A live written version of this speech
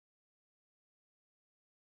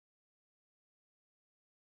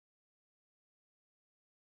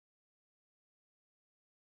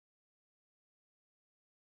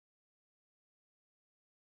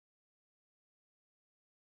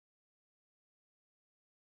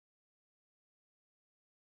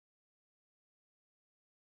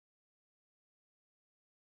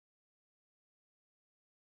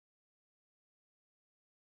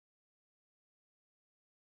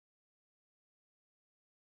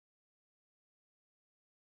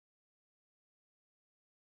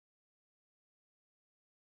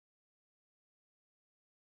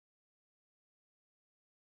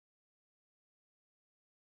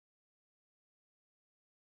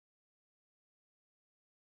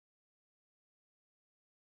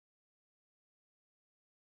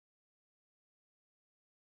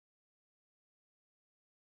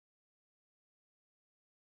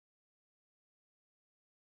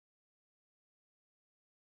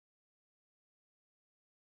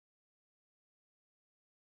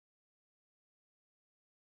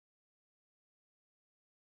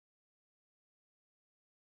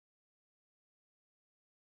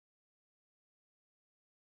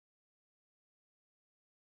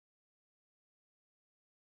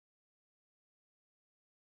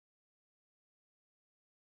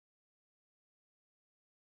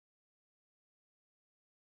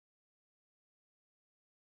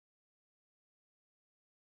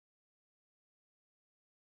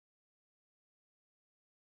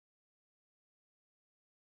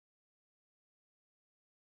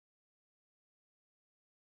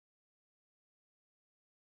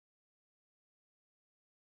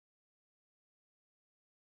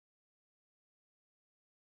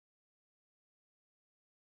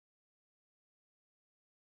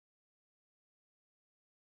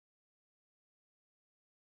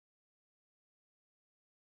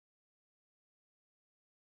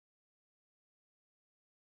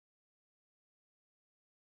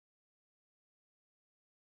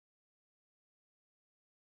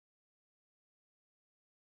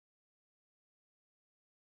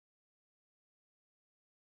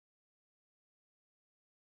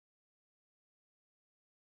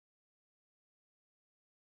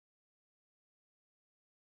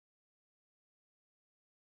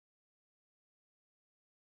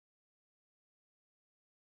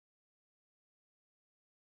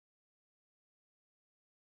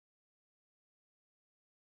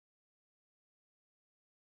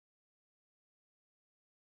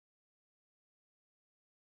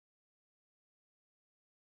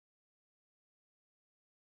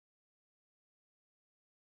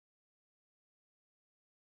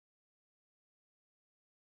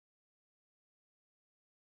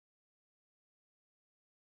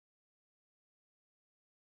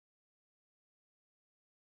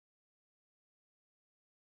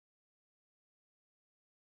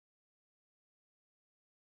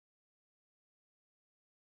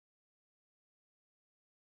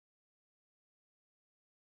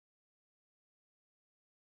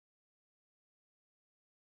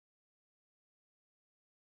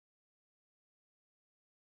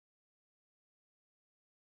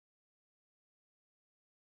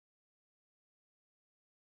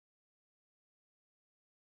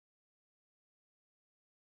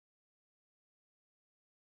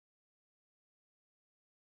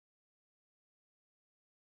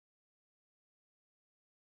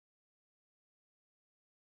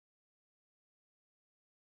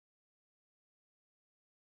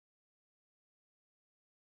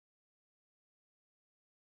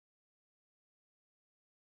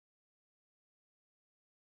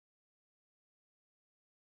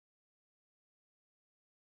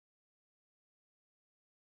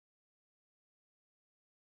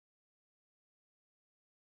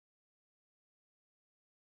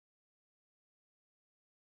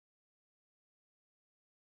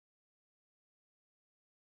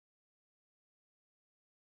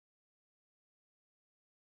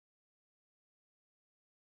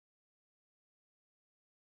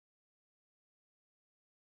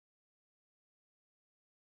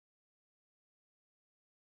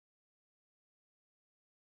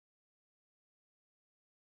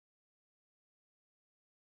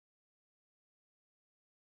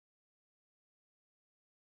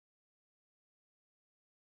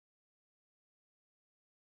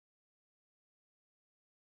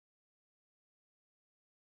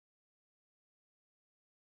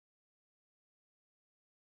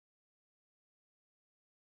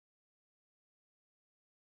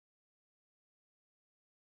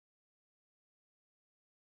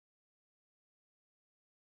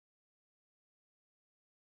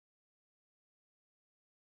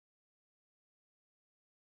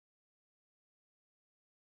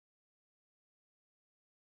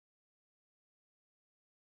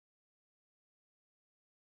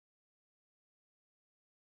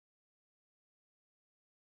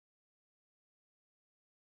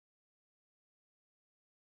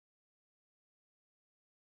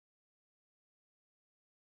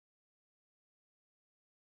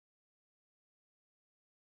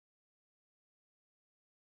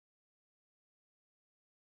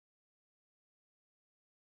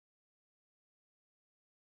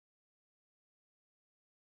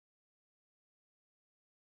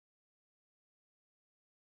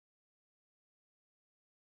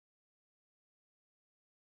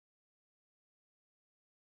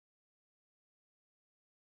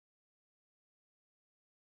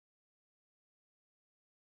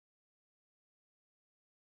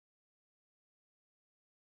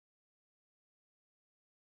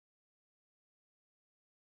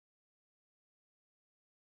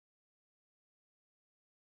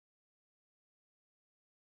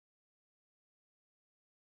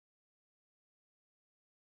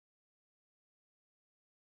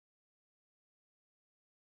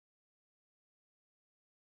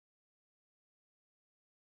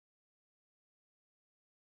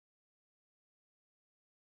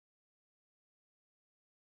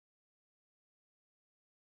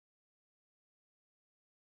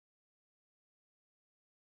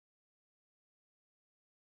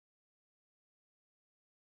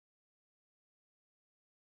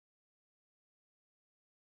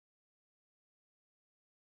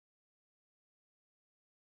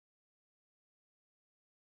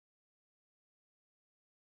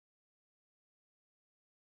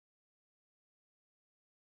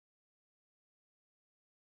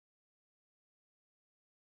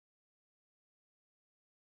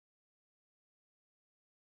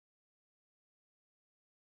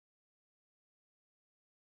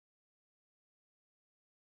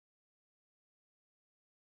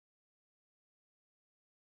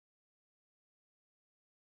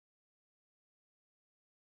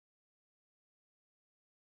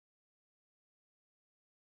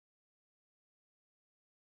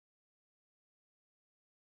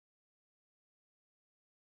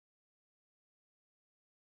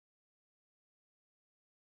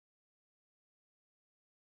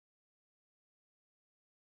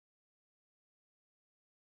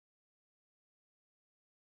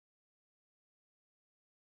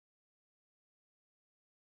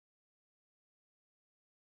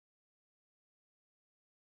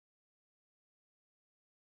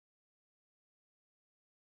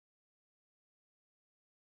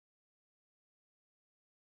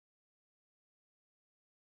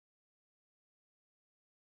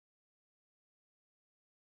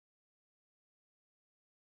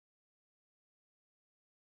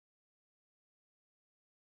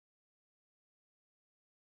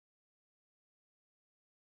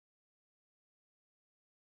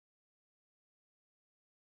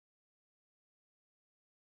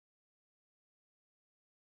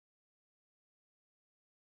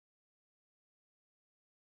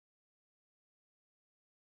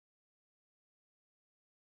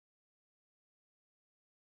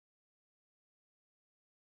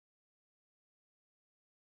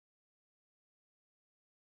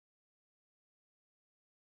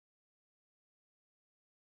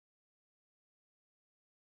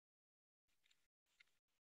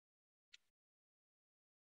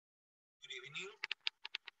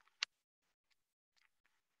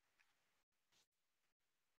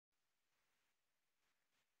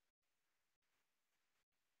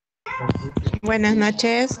Buenas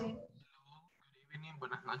noches. Good evening,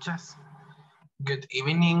 buenas noches. Good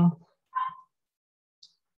evening.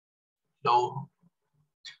 Hello.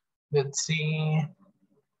 Let's see.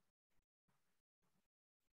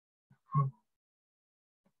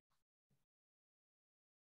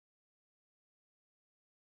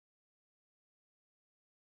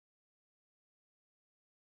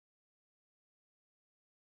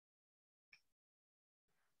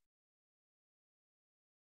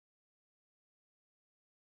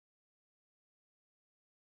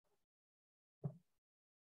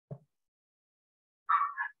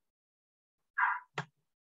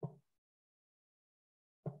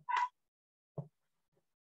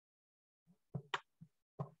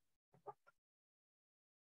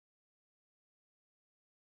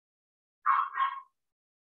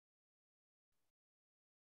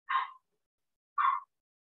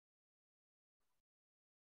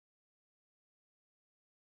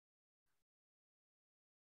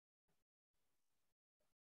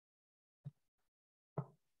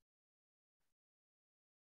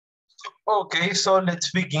 Okay, so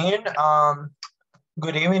let's begin.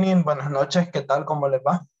 Good evening, buenas noches, ¿qué tal? ¿Cómo les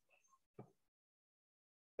va?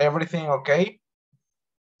 Everything okay?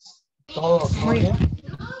 ¿Todo bien?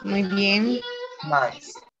 Muy bien.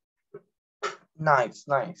 Nice.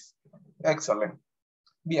 Nice. Excellent.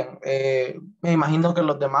 Bien, me imagino que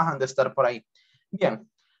los demás han de estar por ahí. Bien,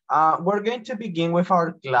 we're going to begin with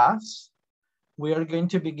our class. We are going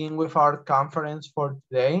to begin with our conference for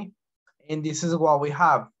today. And this is what we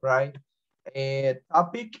have, right?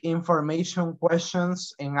 Topic, information,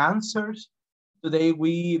 questions, and answers. Today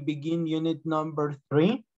we begin unit number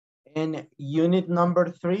 3. And unit number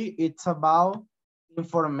 3, it's about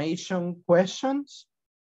information questions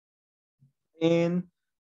and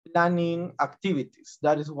planning activities.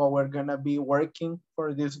 That is what we're gonna be working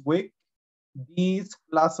for this week. This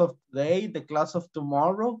class of today, the class of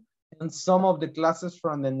tomorrow, and some of the classes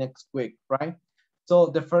from the next week, right? So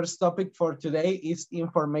the first topic for today is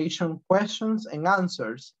information questions and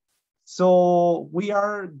answers. So we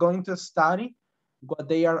are going to study what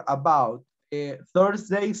they are about.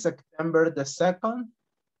 Thursday, September the 2nd,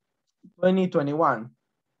 2021.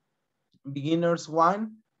 Beginners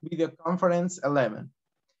 1, video conference 11.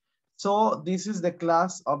 So this is the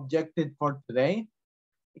class objective for today.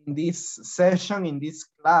 In this session, in this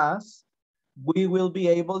class, we will be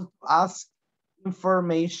able to ask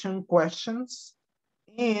information questions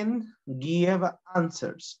and give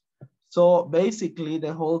answers. So basically,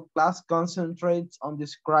 the whole class concentrates on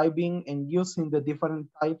describing and using the different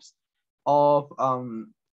types of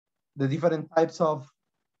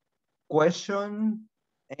question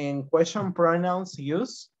and question pronouns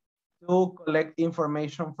used to collect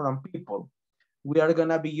information from people. We are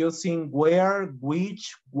gonna be using where,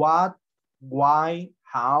 which, what, why,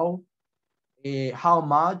 how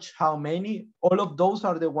much, how many. All of those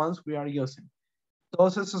are the ones we are using.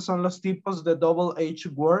 Todos esos son los tipos de double H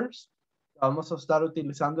words que vamos a estar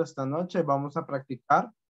utilizando esta noche. Vamos a practicar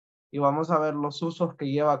y vamos a ver los usos que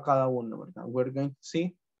lleva cada uno, ¿verdad? We're going to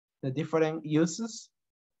see the different uses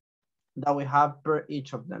that we have per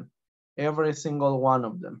each of them. Every single one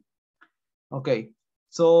of them. Okay,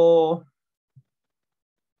 so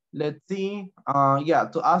let's see.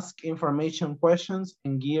 To ask information questions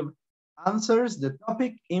and give answers. The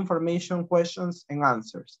topic, information questions and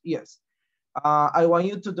answers. Yes. I want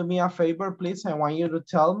you to do me a favor, please. I want you to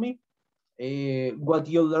tell me what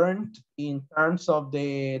you learned in terms of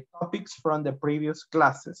the topics from the previous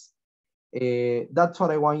classes. That's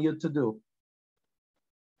what I want you to do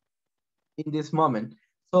in this moment.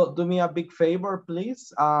 So do me a big favor,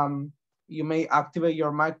 please. You may activate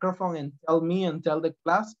your microphone and tell me and tell the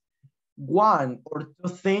class one or two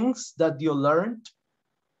things that you learned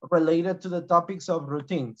related to the topics of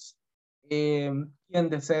routines. ¿Quién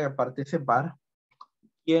desea participar?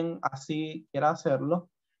 ¿Quién así quiera hacerlo?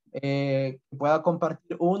 Pueda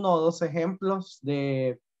compartir uno o dos ejemplos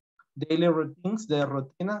de daily routines, de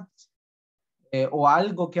rutinas, o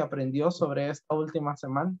algo que aprendió sobre esta última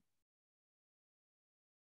semana.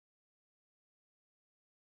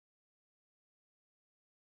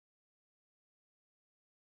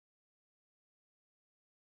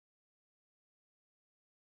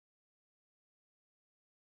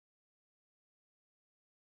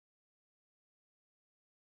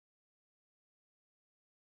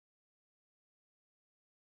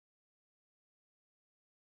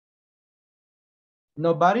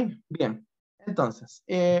 Nobody? Bien. Entonces,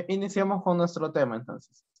 iniciamos con nuestro tema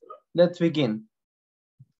entonces. Let's begin.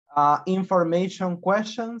 Information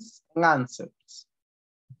questions and answers.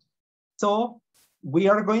 So we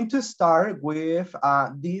are going to start with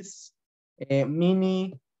this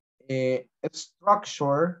mini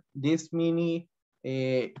structure this mini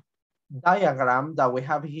diagram that we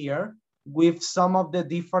have here with some of the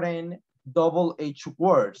different double H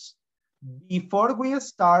words. Before we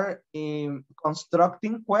start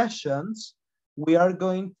constructing questions, we are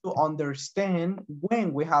going to understand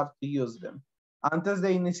when we have to use them. Antes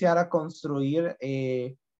de iniciar a construir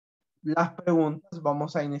las preguntas,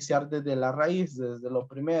 vamos a iniciar desde la raíz, desde lo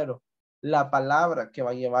primero. La palabra que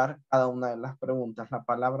va a llevar cada una de las preguntas, la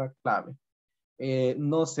palabra clave.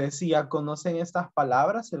 No sé si ya conocen estas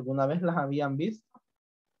palabras, si alguna vez las habían visto.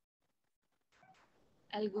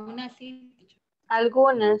 Algunas sí.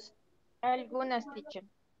 Algunas. Algunas, teacher.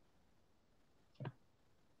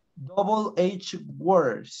 Double H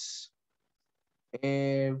words.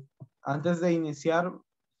 Antes de iniciar,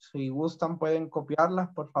 si gustan pueden copiarlas,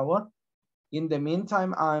 por favor. In the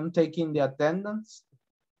meantime, I'm taking the attendance.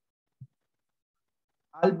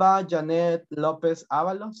 Alba Janet López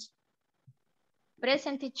Ábalos.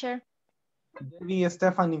 Present, teacher. Debbie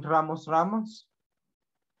Stephanie Ramos Ramos.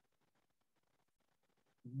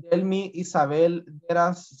 Delmi Isabel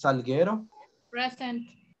Deras Salguero. Present.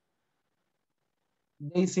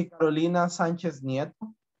 Daisy Carolina Sánchez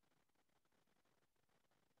Nieto.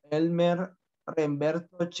 Elmer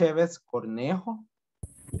Remberto Chévez Cornejo.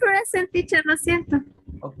 Present, teacher, lo siento.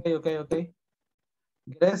 Ok.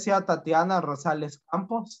 Grecia Tatiana Rosales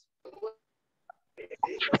Campos.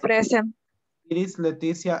 Present. Iris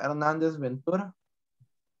Leticia Hernández Ventura.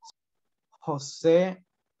 José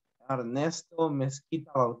Ernesto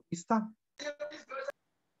Mezquita Bautista.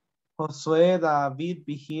 Josué David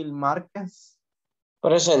Vigil Márquez.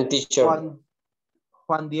 Present, teacher.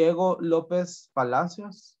 Juan Diego López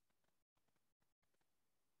Palacios.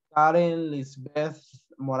 Karen Lisbeth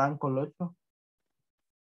Morán Colocho.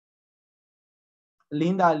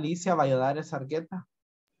 Linda Alicia Valladares Argueta.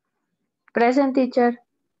 Present, teacher.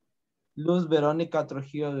 Luz Verónica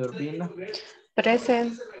Trujillo de Urbina.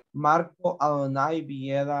 Present. Marco Adonai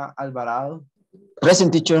Villeda Alvarado.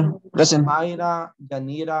 Present, teacher. Present. Mayra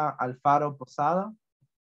Yanira Alfaro Posada.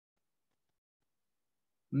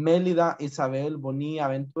 Mélida Isabel Bonilla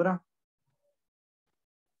Ventura.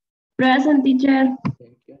 Present, teacher.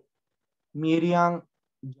 Miriam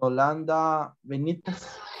Yolanda Benítez.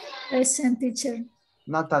 Present, teacher.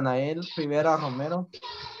 Natanael Rivera Romero.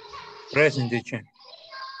 Present, teacher.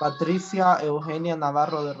 Patricia Eugenia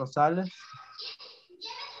Navarro de Rosales.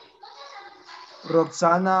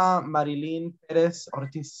 Roxana Marilyn Pérez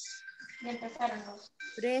Ortiz.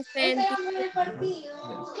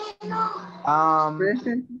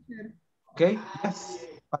 Present. Okay, yes.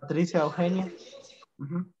 Patricia Eugenia.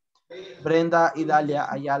 Brenda Idalia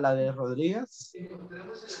Ayala de Rodríguez.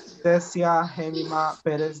 Cecia Gemima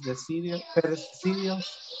Pérez de Sidios.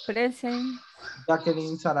 Present.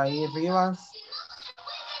 Jacqueline Saraí Rivas.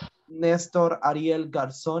 Néstor Ariel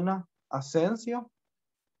Garzona Asensio.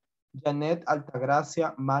 Janet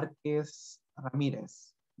Altagracia Márquez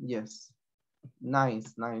Ramírez. Yes.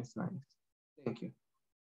 Nice. Thank you.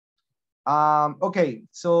 Okay,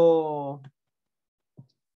 so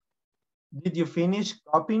did you finish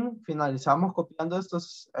copying? Finalizamos copiando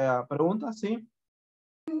estas preguntas, ¿sí?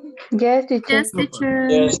 Yes, teacher. Yes, teacher.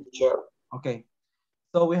 Yes, teacher. Okay,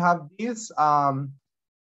 so we have this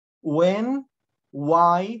when,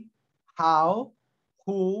 why, how,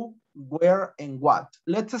 who, where, and what.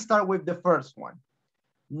 Let's start with the first one.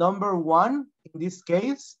 Number one, in this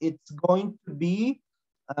case, it's going to be,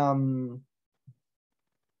 number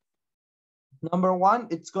one,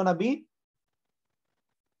 it's gonna be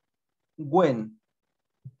when.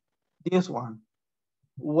 This one,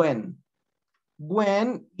 when.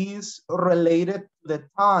 When is related to the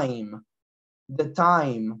time. The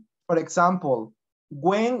time. For example,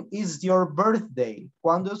 when is your birthday?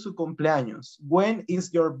 ¿Cuándo es su cumpleaños? When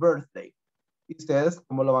is your birthday? ¿Y ustedes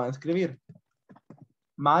cómo lo van a escribir?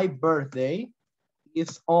 My birthday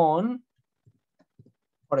is on,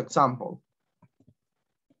 for example.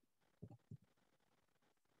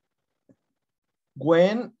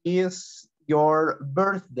 When is your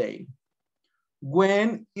birthday?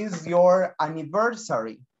 When is your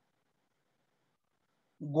anniversary?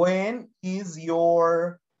 When is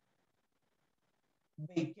your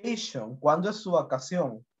vacation? ¿Cuándo es su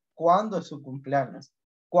vacación? ¿Cuándo es su cumpleaños?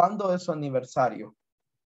 ¿Cuándo es su aniversario?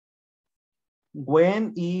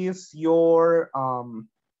 When is your,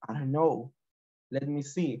 I don't know, let me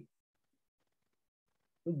see.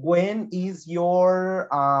 When is your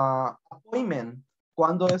appointment?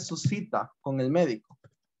 ¿Cuándo es su cita con el médico?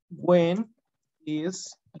 When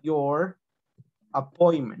is your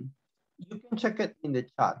appointment? You can check it in the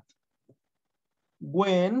chat.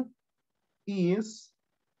 When is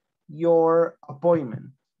your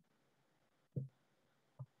appointment?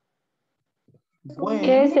 When,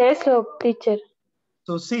 ¿Qué es eso, teacher?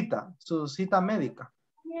 su cita médica.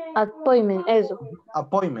 Appointment, eso.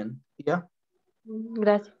 Appointment, ¿ya?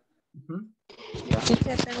 Gracias. Ujú. Sí,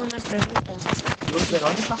 te tengo una pregunta. Luz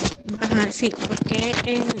Verónica. Ajá, sí, porque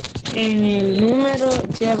en el número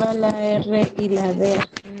lleva la R y la D al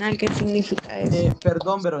final, ¿qué significa eso?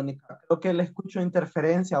 Perdón, Verónica, creo que le escucho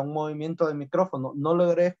interferencia, un movimiento de micrófono. No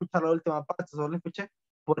logré escuchar la última parte, solo escuché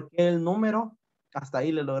porque el número, hasta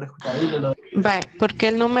ahí le logré escuchar. Va, porque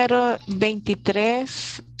el número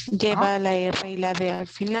 23 lleva Ajá. la R y la D al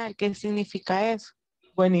final, ¿qué significa eso?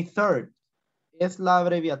 23rd es la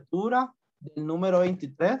abreviatura del número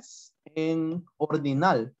 23 en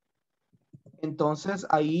ordinal. Entonces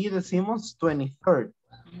ahí decimos 23rd.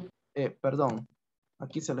 Perdón,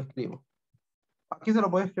 aquí se lo escribo. Aquí se lo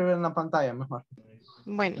voy a escribir en la pantalla mejor.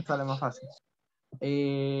 Bueno, Me sale más fácil.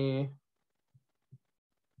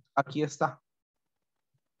 Aquí está.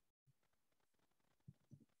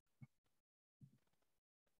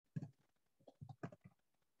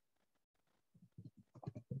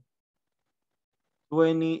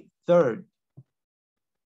 Third.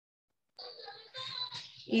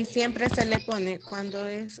 y siempre se le pone cuando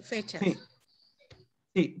es fecha.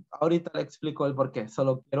 Sí, ahorita le explico el por qué.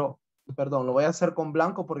 Solo quiero, perdón, lo voy a hacer con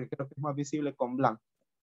blanco porque creo que es más visible con blanco.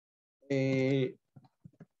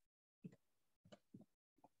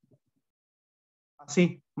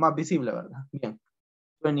 Así, más visible, ¿verdad? Bien.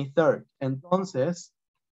 23rd. Entonces,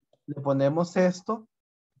 le ponemos esto,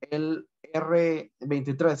 el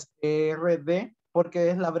R23, RD, porque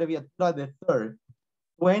es la abreviatura de third.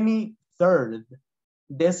 23rd,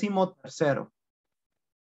 13º.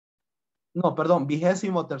 No, perdón,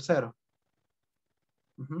 23º.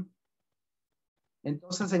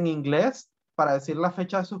 Entonces, en inglés, para decir la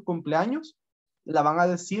fecha de sus cumpleaños, la van a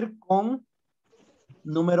decir con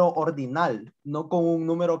número ordinal, no con un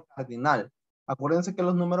número cardinal. Acuérdense que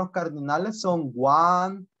los números cardinales son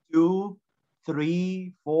 1, 2,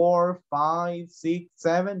 3, 4, 5, 6,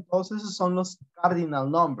 7. Todos esos son los cardinal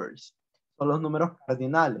numbers. Son los números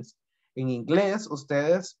cardinales. En inglés,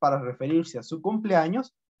 ustedes para referirse a su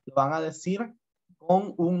cumpleaños, lo van a decir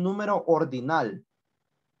con un número ordinal.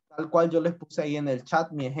 Tal cual yo les puse ahí en el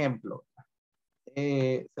chat mi ejemplo.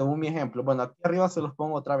 Según mi ejemplo. Bueno, aquí arriba se los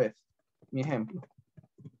pongo otra vez. Mi ejemplo.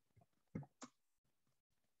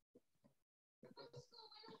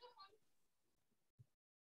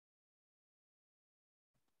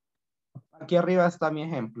 Aquí arriba está mi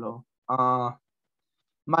ejemplo.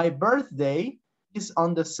 My birthday is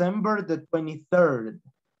on December the 23rd.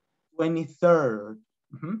 23rd.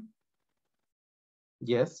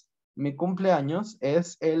 Yes. Mi cumpleaños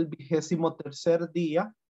es el 23º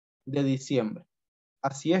día de diciembre.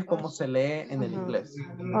 Así es como se lee en el inglés.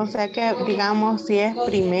 O sea que, digamos, si es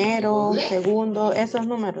primero, segundo, esos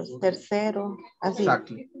números, tercero, así.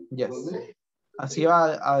 Exactly. Yes. Así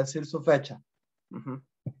va a decir su fecha.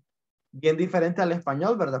 Bien diferente al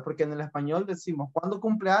español, ¿verdad? Porque en el español decimos, ¿cuándo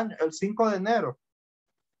cumpleaños? El 5 de enero.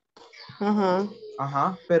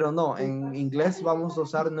 Ajá, pero no, en inglés vamos a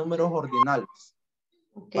usar números ordinales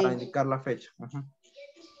para indicar la fecha.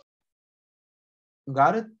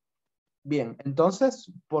 Got it? Bien,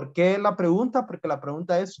 entonces, ¿por qué la pregunta? Porque la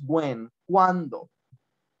pregunta es when, ¿cuándo?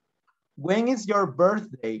 When is your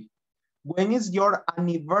birthday? When is your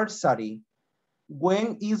anniversary?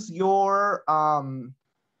 When is your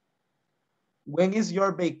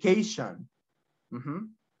vacation?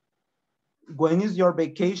 When is your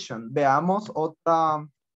vacation? Veamos otra,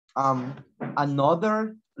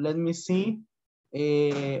 another, let me see,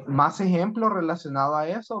 más ejemplos relacionados a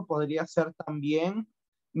eso. Podría ser también,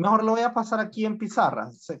 mejor lo voy a pasar aquí en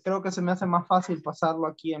pizarra. Creo que se me hace más fácil pasarlo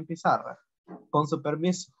aquí en pizarra, con su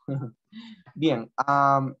permiso. Bien,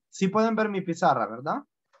 sí pueden ver mi pizarra, ¿verdad?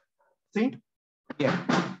 ¿Sí? Bien.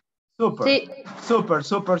 Super. Sí. Super,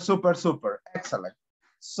 super, super, super. Excellent.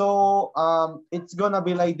 So, it's gonna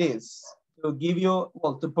be like this. To give you,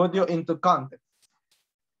 well, to put you into context.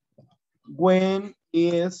 When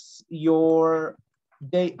is your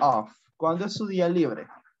day off? ¿Cuándo es su día libre?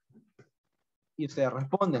 Y ustedes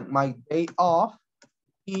responden, my day off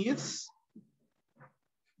is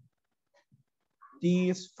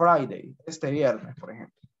this Friday. Este viernes, por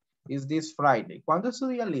ejemplo. Is this Friday. ¿Cuándo es su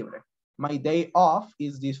día libre? My day off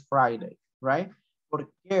is this Friday, right?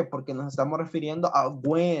 ¿Por qué? Porque nos estamos refiriendo a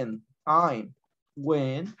when, time.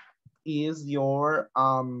 When is your,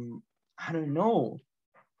 I don't know.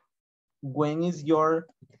 When is your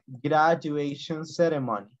graduation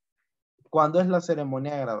ceremony? ¿Cuándo es la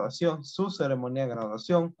ceremonia de graduación? Su ceremonia de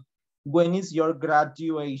graduación. When is your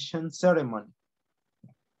graduation ceremony?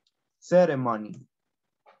 Ceremony.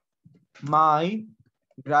 My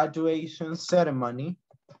graduation ceremony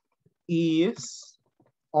is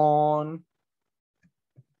on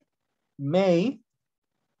May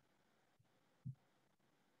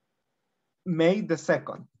the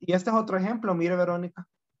 2nd. Y este es otro ejemplo, mire Verónica.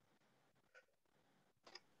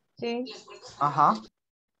 Sí. Ajá.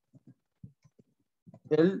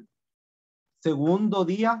 El segundo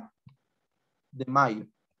día de mayo.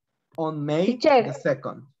 On May Teacher. the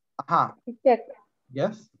 2nd. Ajá. Teacher,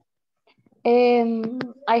 Yes.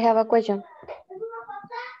 I have a question.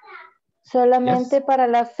 Solamente Yes. para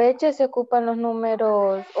las fechas se ocupan los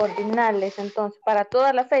números ordinales, entonces, para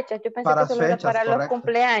todas las fechas. Yo pensé Para que solo era fechas, para los correcto.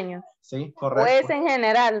 cumpleaños. Sí, O correcto. es en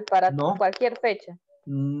general, para No. cualquier fecha.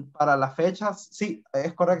 Para las fechas, sí,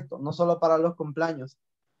 es correcto. No solo para los cumpleaños.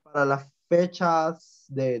 Para las fechas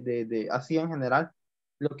de así en general.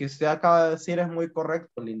 Lo que usted acaba de decir es muy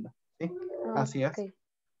correcto, Linda. Sí, así es.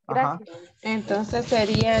 Ok, Ajá. gracias. Entonces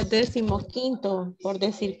sería 15º, por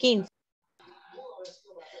decir 15.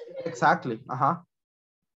 Exactly. Ajá.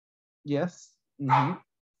 Yes. Mhm.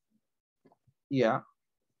 Yeah.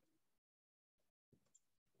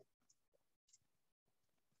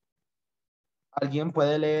 ¿Alguien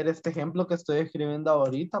puede leer este ejemplo que estoy escribiendo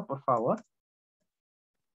ahorita, por favor?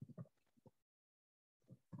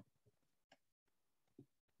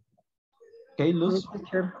 Okay, Luz.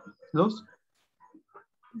 Luz.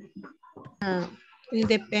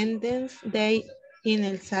 Independence Day in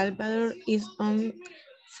El Salvador is on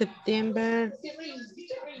September,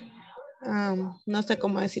 no sé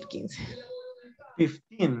cómo decir 15.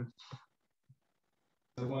 15.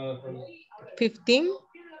 15.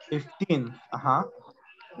 15. Ajá.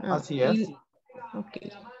 Así es. Ok.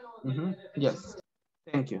 Mhm. Yes.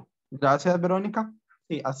 Thank you. Gracias, Verónica.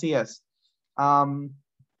 Sí, así es.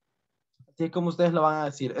 Así como ustedes lo van a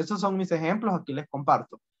decir. Estos son mis ejemplos. Aquí les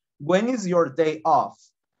comparto. When is your day off?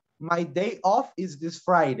 My day off is this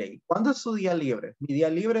Friday. ¿Cuándo es su día libre? Mi día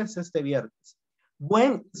libre es este viernes.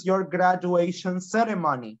 When is your graduation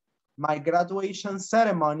ceremony? My graduation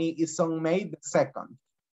ceremony is on May the 2nd.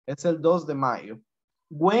 Es el 2 de mayo.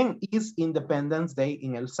 When is Independence Day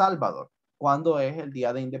in El Salvador? ¿Cuándo es el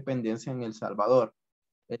día de independencia en El Salvador?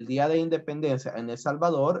 El día de independencia en El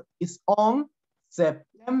Salvador is on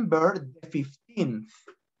September the 15th.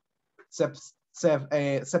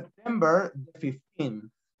 September the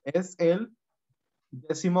 15th. Es el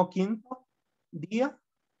 15º día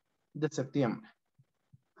de septiembre.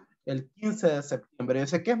 El 15 de septiembre. Yo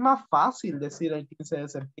sé que es más fácil decir el 15 de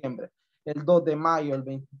septiembre. El 2 de mayo, el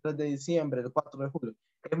 23 de diciembre, el 4 de julio.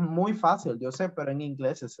 Es muy fácil, yo sé, pero en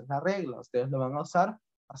inglés esa es la regla. Ustedes lo van a usar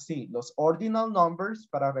así, los ordinal numbers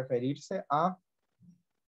para referirse a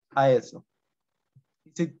eso.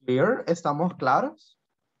 ¿Is it clear? ¿Estamos claros?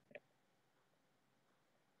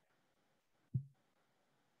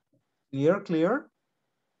 Clear, clear.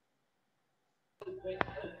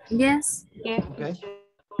 Yes. Okay.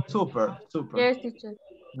 Super, super. Yes, teacher.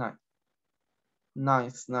 Nice.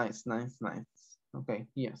 Nice, nice, nice, nice. Okay,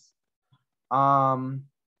 yes.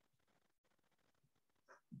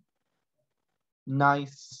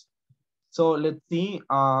 Nice. So let's see.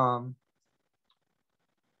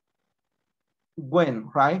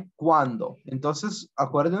 When, right? ¿Cuándo? Entonces,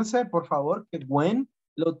 acuérdense, por favor, que when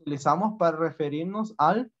lo utilizamos para referirnos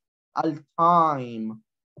al time,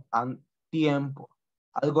 al tiempo,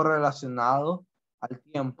 algo relacionado al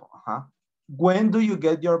tiempo. Ajá. When do you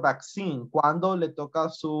get your vaccine? ¿Cuándo le toca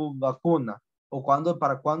su vacuna? O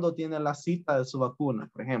para cuándo tiene la cita de su vacuna,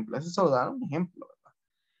 por ejemplo. Ese es solo dar un ejemplo, ¿verdad?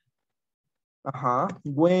 Ajá.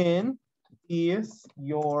 When is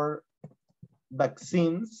your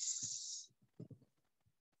vaccines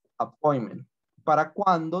appointment? ¿Para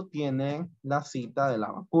cuándo tienen la cita de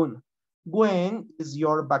la vacuna? When is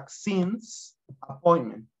your vaccines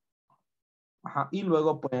appointment? Ajá. Y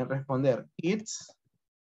luego pueden responder, it's,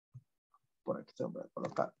 por aquí se voy a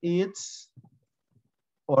colocar, it's,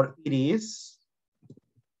 or it is,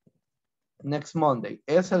 next Monday.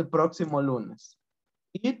 Es el próximo lunes.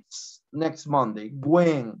 It's next Monday.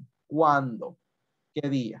 When, ¿cuándo? ¿Qué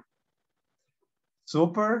día?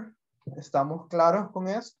 Super. ¿Estamos claros con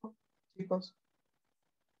esto, chicos?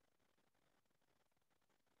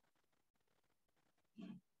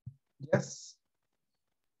 Yes.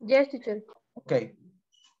 Yes, teacher. Okay.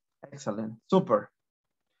 Excellent. Super.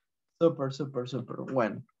 Super, super, super.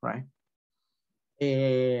 When, right?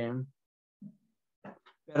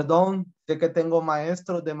 Perdón, sé que tengo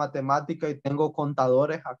maestros de matemática y tengo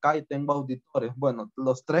contadores acá y tengo auditores. Bueno,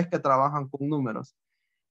 los tres que trabajan con números.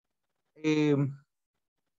 Esa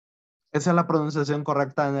es la pronunciación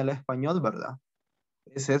correcta en el español, ¿verdad?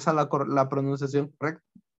 ¿Es esa la pronunciación correcta?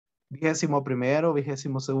 21º,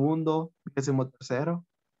 22º, 23º.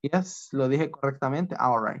 Yes, lo dije correctamente.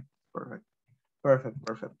 All right. Perfect. Perfect,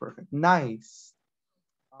 perfect, perfect. Nice.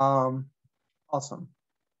 Awesome.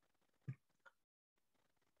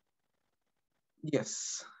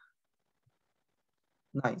 Yes.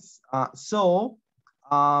 Nice.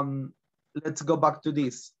 Let's go back to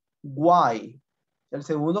this. Why? El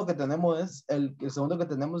segundo que tenemos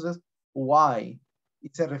es why. Y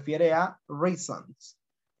se refiere a reasons.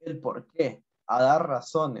 El por qué. A dar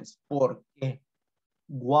razones. ¿Por qué?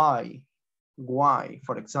 Why? Why?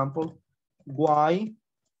 For example, why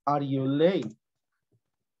are you late?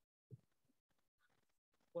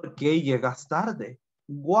 ¿Por qué llegas tarde?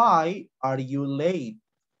 Why are you late?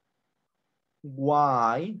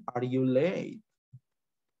 Why are you late?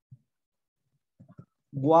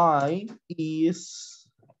 Why is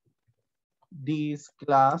this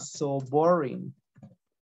class so boring?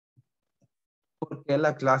 ¿Por qué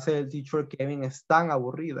la clase del teacher Kevin es tan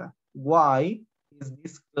aburrida? Why is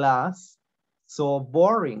this class so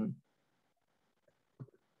boring?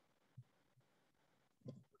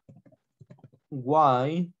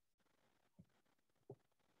 Why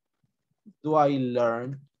do I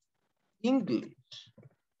learn English?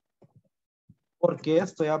 ¿Por qué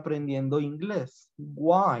estoy aprendiendo inglés?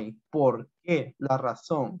 Why? ¿Por qué? La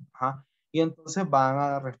razón. Ajá. Y entonces van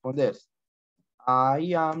a responder.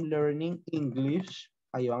 I am learning English.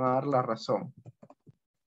 Ahí van a dar la razón.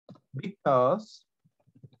 Because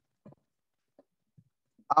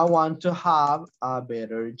I want to have a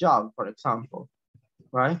better job, for example.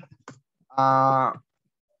 Right?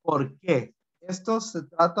 ¿Por qué? Esto se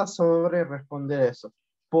trata sobre responder eso.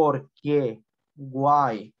 ¿Por qué?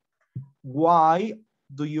 Why? Why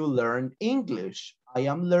do you learn English? I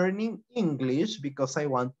am learning English because I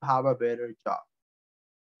want to have a better job.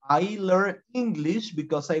 I learn English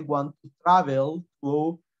because I want to travel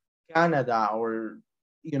to Canada or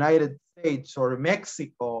United States or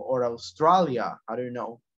Mexico or Australia. I don't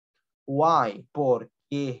know. Why? ¿Por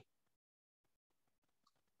qué?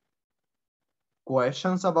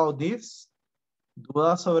 Questions about this?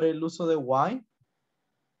 ¿Dudas sobre el uso de why?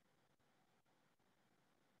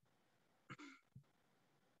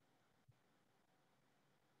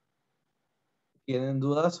 ¿Tienen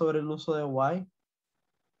dudas sobre el uso de why?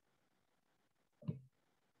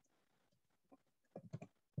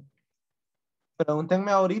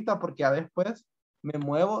 Pregúntenme ahorita porque ya después me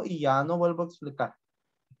muevo y ya no vuelvo a explicar.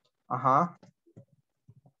 Ajá.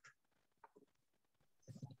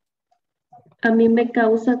 A mí me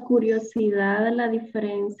causa curiosidad la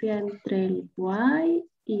diferencia entre el why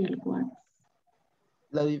y el what.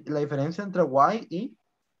 La diferencia entre why y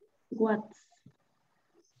What.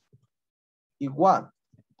 what.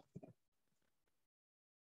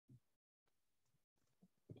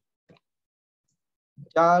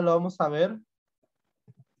 Ya lo vamos a ver.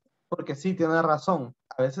 Porque sí, tiene razón.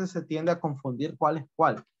 A veces se tiende a confundir cuál es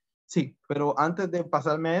cuál. Sí, pero antes de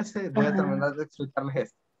pasarme a ese, voy a terminar de explicarles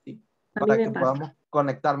esto. ¿Sí? Para que podamos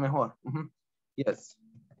conectar mejor. Yes.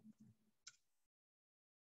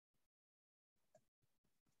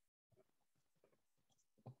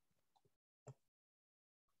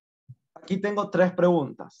 Aquí tengo 3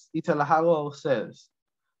 preguntas y se las hago a ustedes.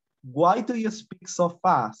 Why do you speak so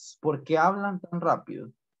fast? ¿Por qué hablan tan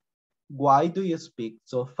rápido? Why do you speak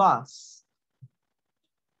so fast?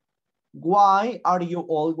 Why are you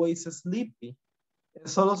always sleepy?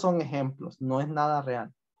 Solo son ejemplos, no es nada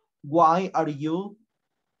real. Why are you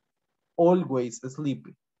always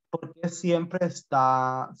sleepy? ¿Por qué siempre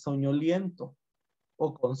está soñoliento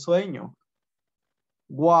o con sueño?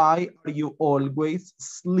 Why are you always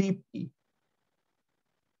sleepy?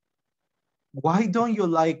 Why don't you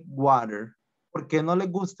like water? ¿Por qué no le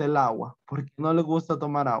gusta el agua? ¿Por qué no le gusta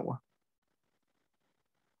tomar agua?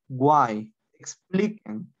 Why?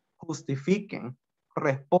 Expliquen, justifiquen,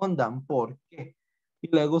 respondan por qué. Y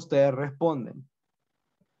luego ustedes responden,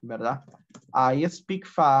 ¿verdad? I speak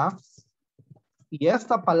fast. Y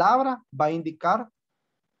esta palabra va a indicar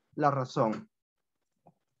la razón.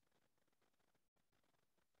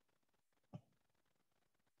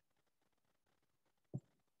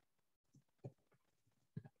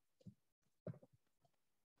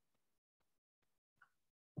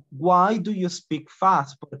 Why do you speak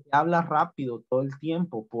fast? Porque habla rápido todo el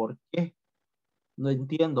tiempo. ¿Por qué? No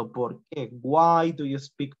entiendo por qué. Why do you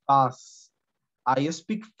speak fast? I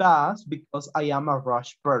speak fast because I am a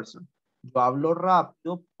rush person. Yo hablo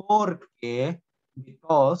rápido porque,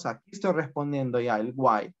 because, aquí estoy respondiendo ya el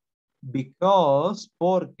why. Because,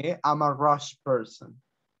 porque I'm a rush person.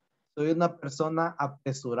 Soy una persona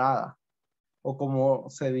apresurada. O como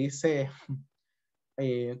se dice,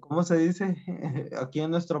 ¿cómo se dice aquí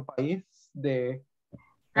en nuestro país?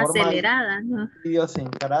 Forma Acelerada, ¿no?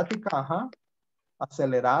 idiosincrática, ajá.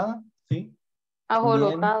 Acelerada, sí.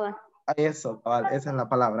 También, Ajolotada. eso, cabal, esa es la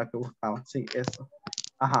palabra que buscaba. Sí, eso.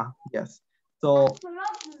 Ajá, yes. So,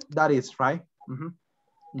 that is right.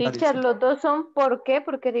 That is Teacher, it. los dos son por qué,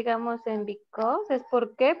 porque digamos en because es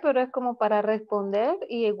por qué, pero es como para responder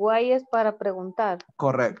y why es para preguntar.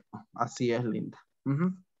 Correcto. Así es, Linda.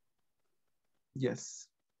 Yes.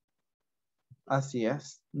 Así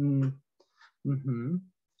es.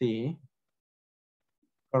 Sí.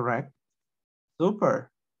 Correcto. Super.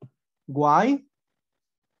 Why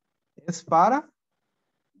es para.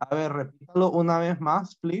 A ver, repítalo una vez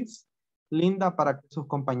más, please. Linda, para que sus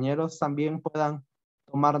compañeros también puedan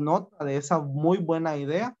tomar nota de esa muy buena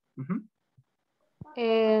idea.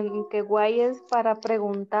 Que why es para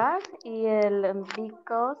preguntar y el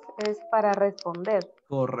because es para responder.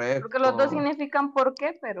 Porque los dos Correcto. significan por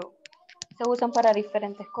qué, pero se usan para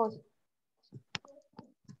diferentes cosas.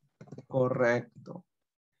 Correcto.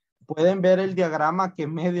 Pueden ver el diagrama que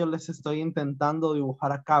medio les estoy intentando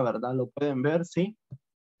dibujar acá, ¿verdad? ¿Lo pueden ver? Sí.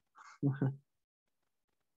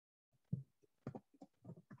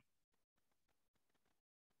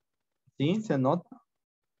 ¿Sí? ¿Se nota?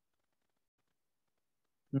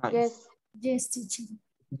 Nice. Yes. Yes, teacher.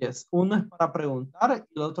 Yes. Uno es para preguntar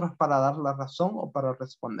y el otro es para dar la razón o para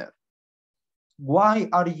responder. Why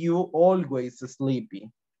are you always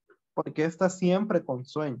sleepy? Porque está siempre con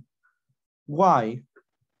sueño. Why?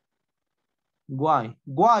 Why?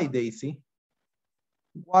 Why, Daisy?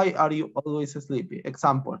 Why are you always sleepy?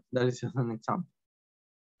 Example. That is just an example.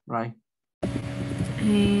 Right?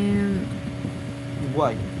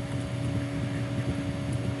 Why?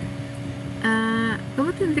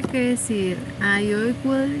 ¿Cómo tendré que decir? I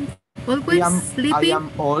always I sleepy. am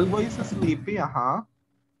always sleepy. Ajá.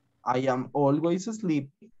 I am always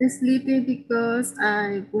sleepy. Sleepy because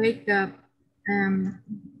I wake up,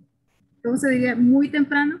 ¿cómo se diría? Muy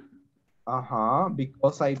temprano. Ajá.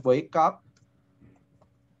 Because I wake up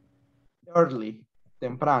early.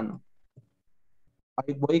 Temprano.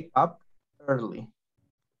 I wake up early.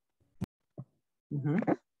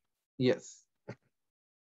 Yes.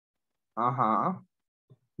 Ajá.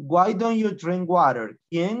 Why don't you drink water?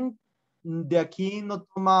 ¿Quién de aquí no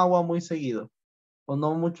toma agua muy seguido? ¿O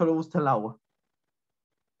no mucho le gusta el agua?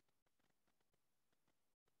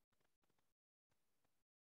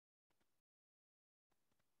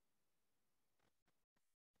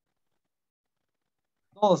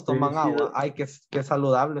 Todos toman agua. Ay, qué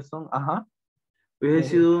saludables son. Ajá. Hubiese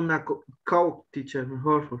sido una Coke, teacher,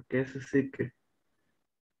 mejor, porque eso sí que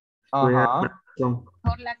voy a dar Ajá. razón.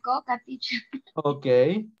 Por la coca, teacher. Ok.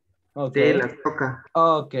 Ok. Sí, la coca.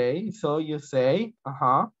 Ok. So you say.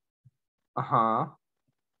 Ajá. Ajá.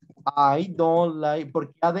 I don't like.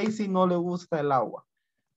 Porque a Daisy no le gusta el agua.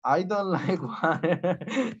 I don't like water.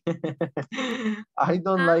 I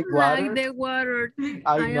don't like water. Like the water. I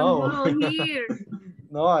I am know. all here.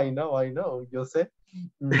 No, I know. Yo sé.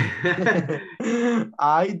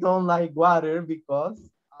 I don't like water because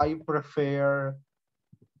I prefer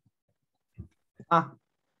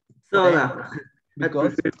Soda.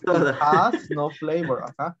 because I prefer it soda. has no flavor.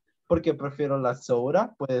 Ajá. Porque prefiero la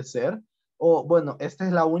soda, puede ser. O bueno, esta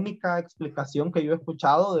es la única explicación que yo he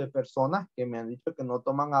escuchado de personas que me han dicho que no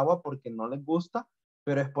toman agua porque no les gusta,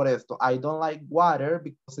 pero es por esto. I don't like water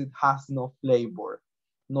because it has no flavor.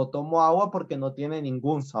 No tomo agua porque no tiene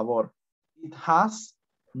ningún sabor. It has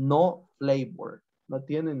no flavor. No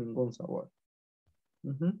tiene ningún sabor.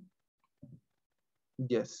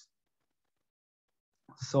 Yes.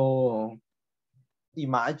 So,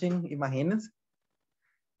 imagínense.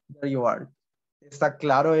 There you are. ¿Está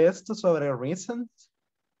claro esto sobre reasons?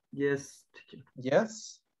 Yes, teacher.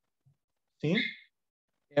 Yes. ¿Sí?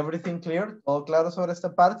 Everything clear? ¿Todo claro sobre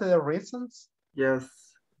esta parte de reasons?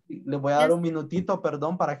 Yes. Le voy a dar un minutito,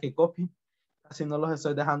 perdón, para que copie. Casi no los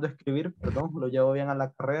estoy dejando escribir, perdón. Lo llevo bien a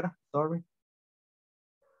la carrera. Sorry.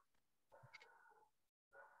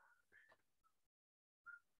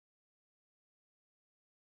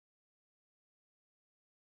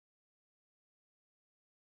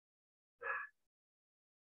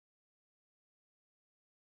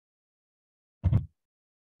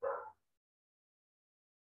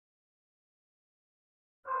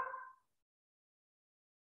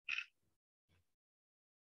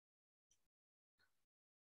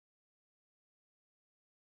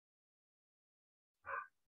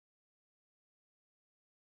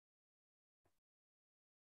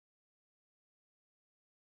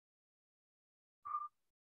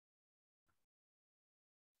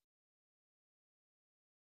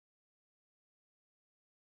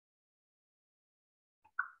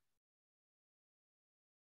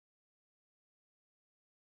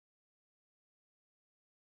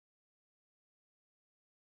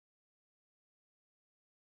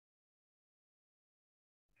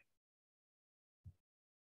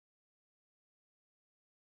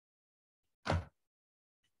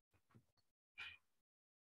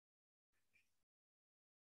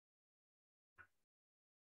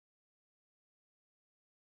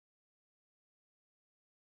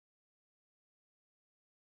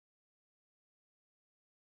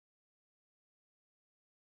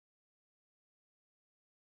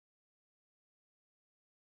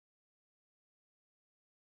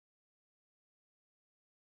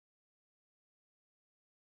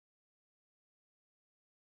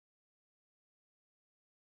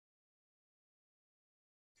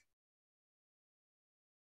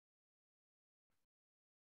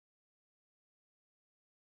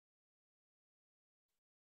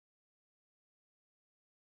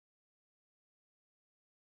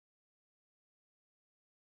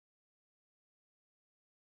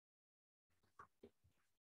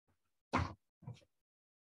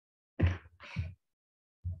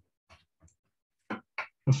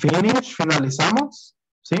 Finish, finalizamos.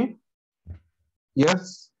 ¿Sí?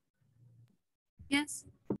 Yes. Yes.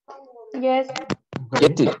 Yes. Okay.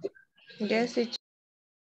 Get it. Yes, teacher.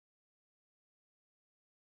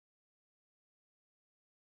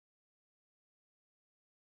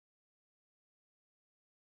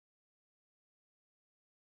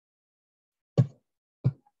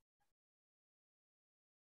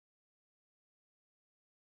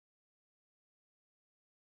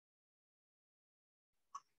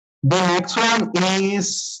 The next one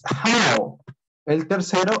is how. El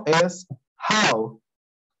tercero es how.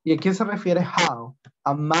 ¿Y a qué se refiere how?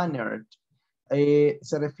 A mannered.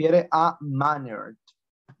 Se refiere a mannered.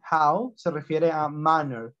 How se refiere a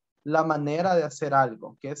manner, la manera de hacer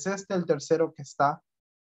algo. Que es el tercero que está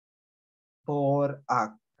por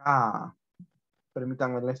acá.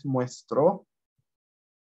 Permítanme, les muestro.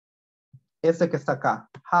 Este que está acá.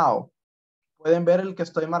 How. ¿Pueden ver el que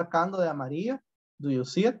estoy marcando de amarillo? Do you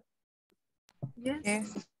see it? Yes.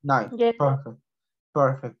 Yes. Nice. Yes. Perfect.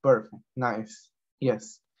 Perfect. Perfect. Nice.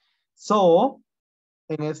 Yes. So,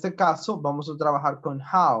 en este caso, vamos a trabajar con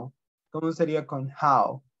how. ¿Cómo sería con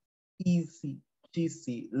how? Easy,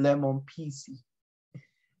 cheesy, lemon peasy.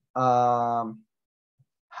 How,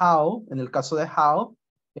 en el caso de how,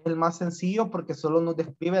 es el más sencillo porque solo nos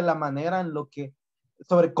describe la manera en lo que,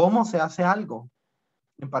 sobre cómo se hace algo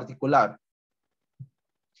en particular.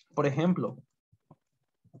 Por ejemplo,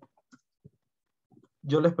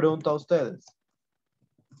 yo les pregunto a ustedes.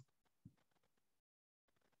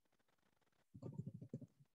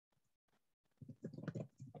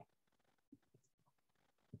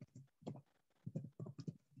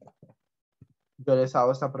 Yo les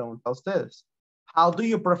hago esta pregunta a ustedes. How do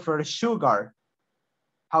you prefer sugar?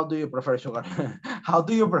 How do you prefer sugar? How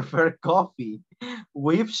do you prefer coffee?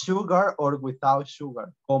 With sugar or without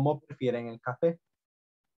sugar? ¿Cómo prefieren el café?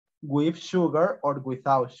 With sugar or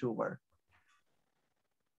without sugar?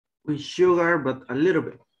 With sugar, but a little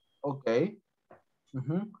bit. Ok.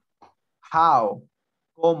 How.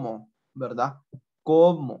 ¿Cómo? ¿Verdad?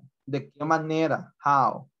 ¿Cómo? ¿De qué manera?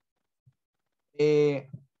 How.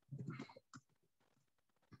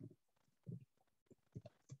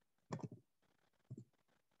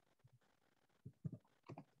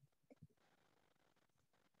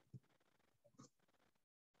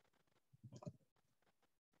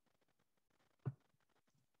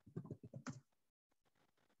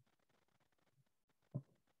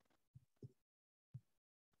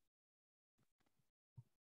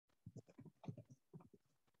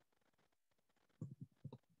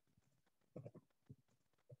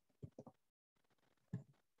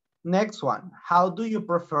 Next one. How do you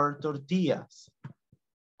prefer tortillas?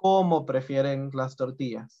 ¿Cómo prefieren las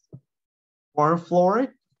tortillas? Corn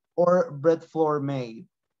flour or bread flour made?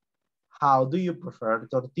 How do you prefer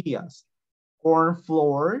tortillas? Corn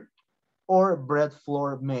flour or bread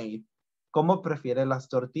flour made? ¿Cómo prefiere las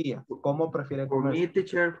tortillas? ¿Cómo prefiere For comer? me,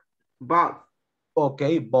 teacher, both. Ok,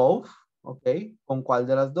 both. Ok, ¿con cuál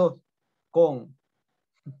de las dos? ¿Con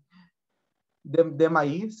de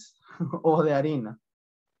maíz o de harina?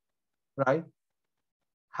 Right?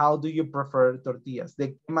 How do you prefer tortillas?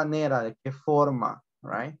 ¿De qué manera? ¿De qué forma?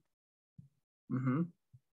 Right?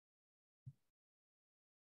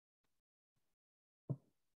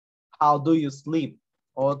 How do you sleep?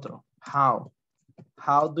 Otro. How?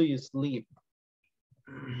 How do you sleep?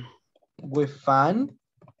 With fan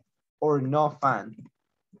or no fan?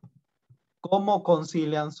 ¿Cómo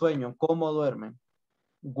concilian sueño? ¿Cómo duermen?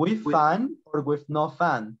 With fan or with no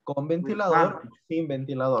fan? ¿Con ventilador? Sin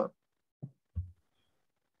ventilador.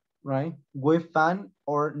 Right? With fan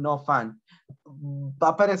or no fan. Va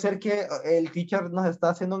a parecer que el teacher nos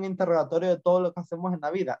está haciendo un interrogatorio de todo lo que hacemos en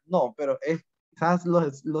la vida. No, pero es quizás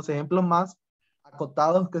los ejemplos más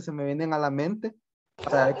acotados que se me vienen a la mente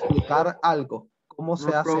para explicar algo. ¿Cómo se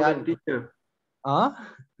hace problem, algo? Teacher.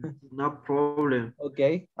 ¿Ah? No problem. Ok,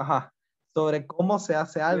 ajá. Sobre cómo se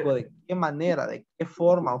hace algo, de qué manera, de qué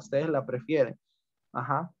forma ustedes la prefieren.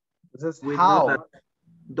 Ajá. Entonces, We know how. that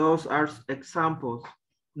those are examples.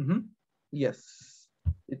 Yes,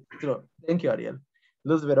 it's true. Thank you, Ariel.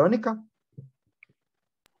 Luz Verónica.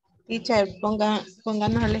 Teacher,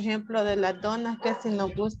 pónganos el ejemplo de las donas que si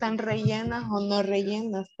nos gustan rellenas o no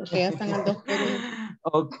rellenas, porque ya están al 2 por 1.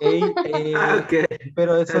 Ok, Okay.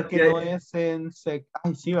 pero eso Okay. que no es en...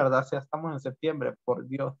 Ay, sí, ¿verdad? Ya estamos en septiembre, por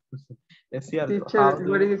Dios. Es cierto. Teacher,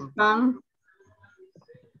 what is fun?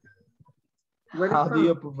 How do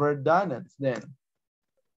you prefer donuts then?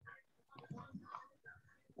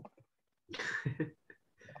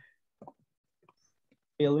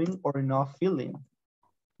 Filling or not filling?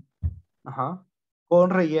 Ajá.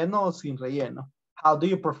 ¿Con relleno o sin relleno? How do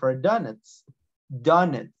you prefer donuts?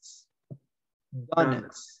 Donuts.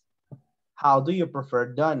 Donuts. How do you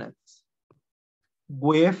prefer donuts?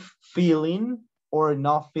 With filling or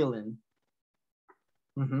not filling?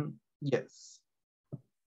 Yes.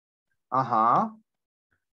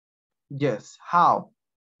 Yes. How?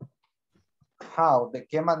 How? ¿De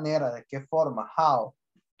qué manera? ¿De qué forma? How?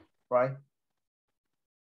 Right?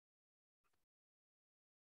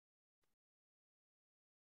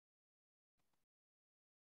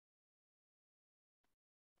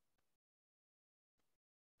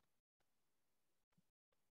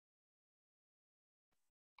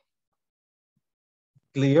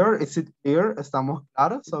 Clear? Is it clear? ¿Estamos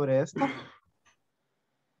claros sobre esto?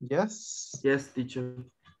 Yes. Yes, teacher.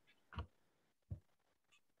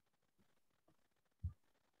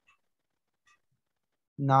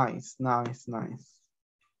 Nice, nice, nice.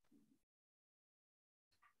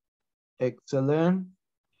 Excellent.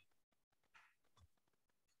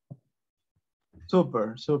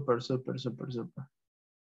 Super, super, super, super, super.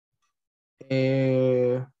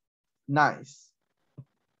 Nice.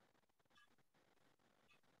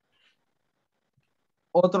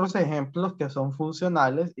 Otros ejemplos que son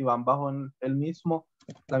funcionales y van bajo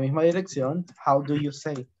la misma dirección. How do you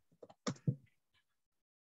say?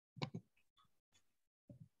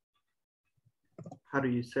 How do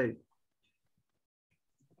you say?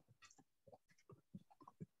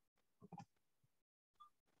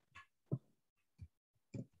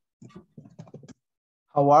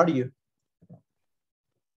 How are you?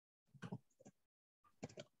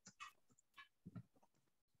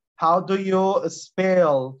 How do you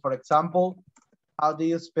spell, for example, how do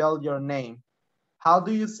you spell your name? How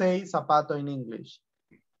do you say zapato in English?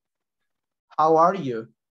 How are you?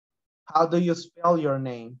 How do you spell your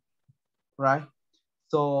name? Right?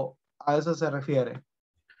 So, a eso se refiere.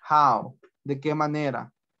 How, ¿de qué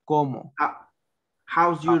manera? ¿Cómo?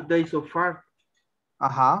 How's your day so far?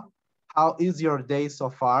 Ajá. How is your day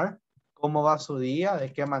so far? ¿Cómo va su día?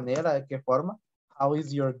 ¿De qué manera? ¿De qué forma? How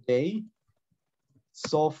is your day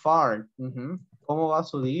so far? ¿Cómo va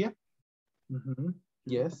su día?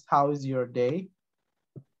 Yes. How is your day?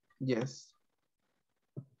 Yes.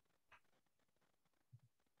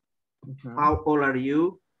 How old are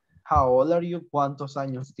you? How old are you? ¿Cuántos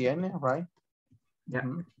años tiene? Right? Yeah.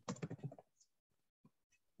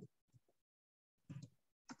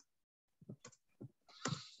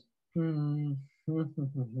 Let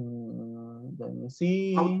me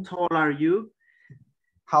see. How tall are you?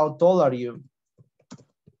 How tall are you?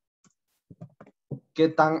 ¿Qué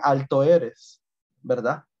tan alto eres?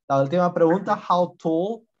 ¿Verdad? La última pregunta, how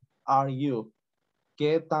tall are you?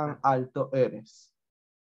 ¿Qué tan alto eres?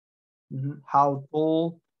 How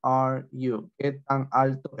tall are you? ¿Qué tan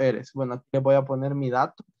alto eres? Bueno, aquí les voy a poner mi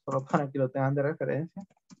dato, solo para que lo tengan de referencia.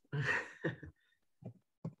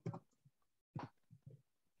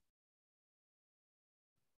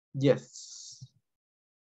 Yes.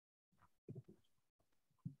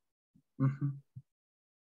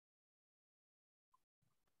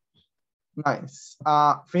 Nice.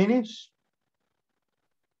 Finish.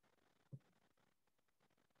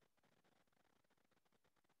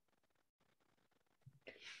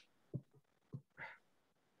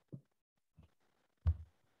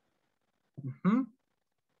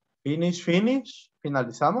 Finish, finish.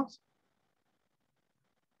 Finalizamos.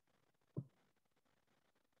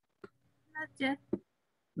 Not yet.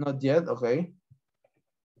 Not yet, okay.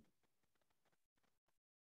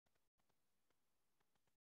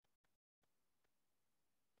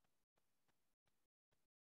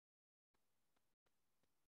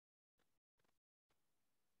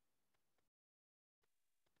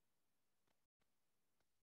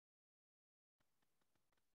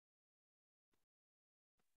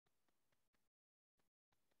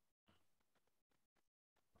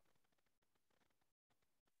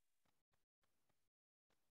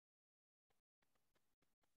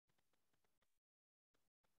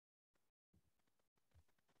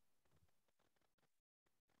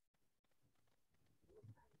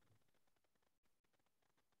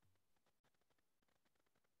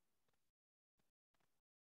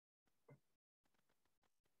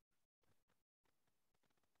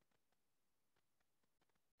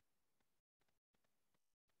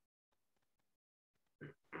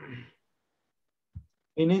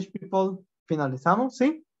 Finish, people. Finalizamos,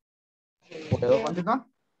 ¿sí? ¿Puedo continuar?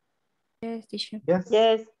 Yes, teacher. Yes.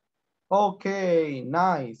 Yes. Okay,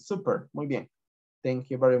 nice, super, muy bien. Thank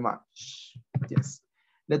you very much. Yes.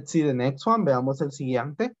 Let's see the next one. Veamos el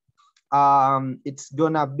siguiente. It's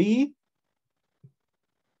gonna be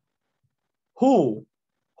who.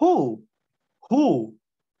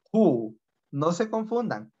 No se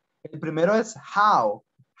confundan. El primero es how.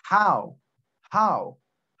 How.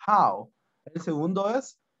 How. El segundo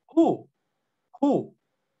es who. Who.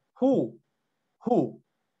 Who. Who.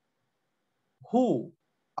 Who.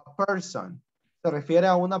 A person. Se refiere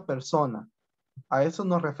a una persona. A eso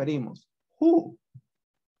nos referimos. Who.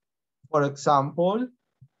 For example,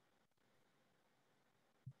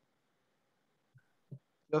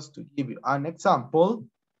 just to give you an example,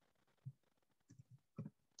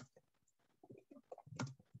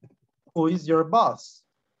 who is your boss?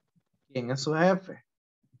 ¿Quién es su jefe?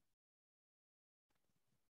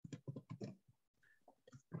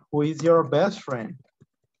 Who is your best friend?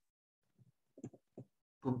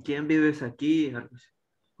 ¿Con quién vives aquí?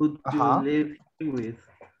 Who do you Ajá. live with?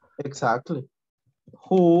 Exactly.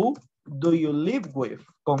 Who do you live with?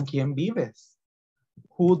 ¿Con quién vives?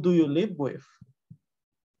 Who do you live with?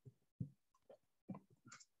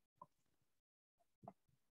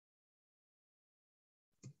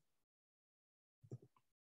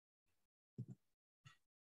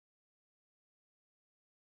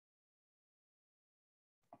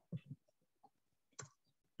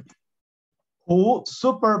 Who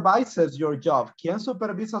supervises your job? ¿Quién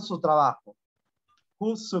supervisa su trabajo?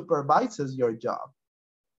 Who supervises your job?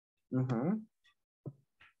 Ujú.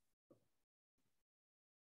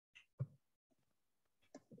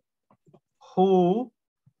 Who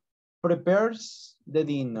prepares the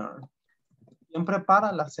dinner? ¿Quién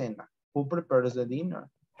prepara la cena? Who prepares the dinner?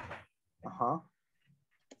 Ajá.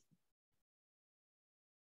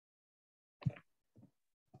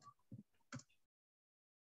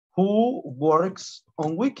 Who works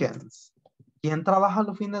on weekends? ¿Quién trabaja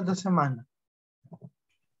los fines de semana?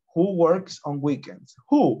 Who works on weekends?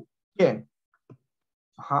 Who? ¿Quién?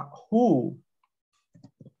 Ajá. Who?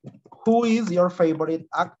 Who is your favorite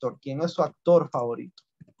actor? ¿Quién es su actor favorito?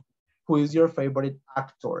 Who is your favorite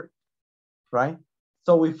actor? Right?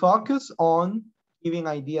 So we focus on giving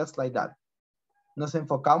ideas like that. Nos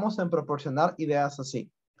enfocamos en proporcionar ideas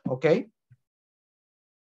así. ¿Ok?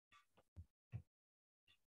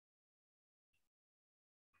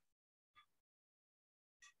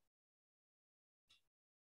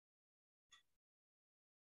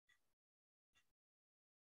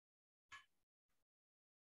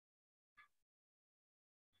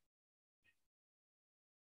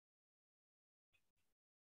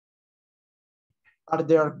 Are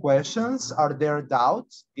there questions? Are there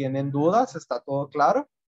doubts? ¿Tienen dudas? ¿Está todo claro?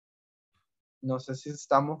 No sé si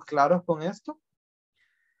estamos claros con esto.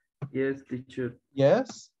 Yes, teacher.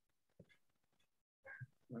 Yes.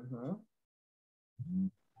 Uh-huh.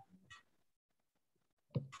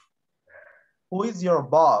 Who is your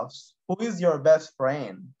boss? Who is your best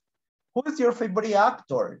friend? Who is your favorite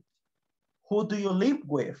actor? Who do you live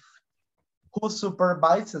with? Who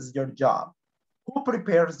supervises your job? Who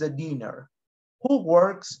prepares the dinner? Who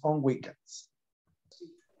works on weekends?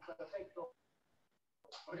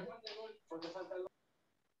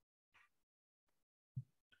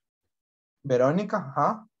 Verónica,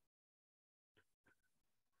 huh?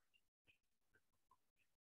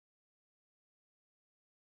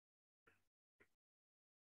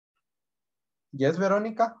 Yes,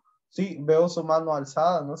 Verónica. Sí, veo su mano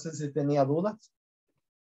alzada. No sé si tenía dudas.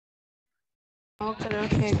 No, creo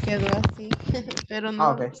que quedó así, pero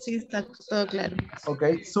no, Okay. sí está todo claro.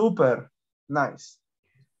 Okay, super. Nice.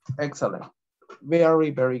 Excellent. Very,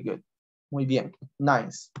 very good. Muy bien.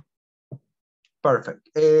 Nice. Perfect.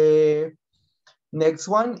 Next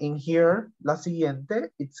one in here, la siguiente,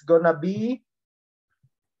 it's gonna be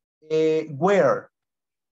where.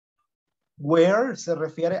 Where se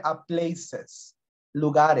refiere a places,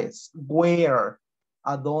 lugares. Where,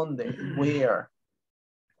 a dónde, where.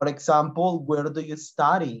 For example, where do you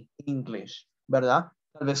study English? ¿Verdad?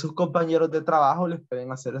 Tal vez sus compañeros de trabajo les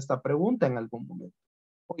pueden hacer esta pregunta en algún momento.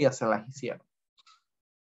 O ya se las hicieron.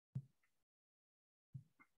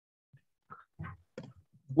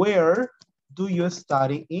 Where do you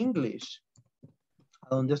study English?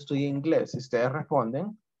 ¿A dónde estudia inglés? Si ustedes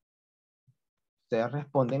responden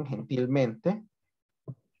gentilmente.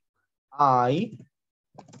 I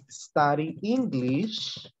study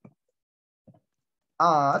English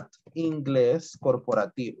at Inglés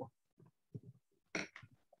Corporativo.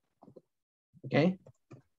 Okay.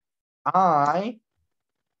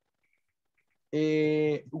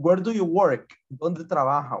 Where do you work? ¿Dónde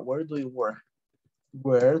trabaja? Where do you work?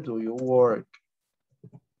 Where do you work?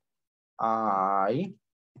 I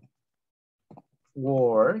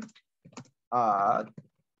work at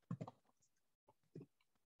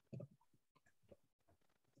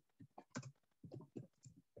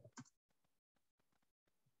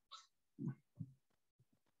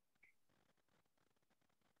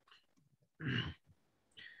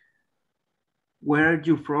where are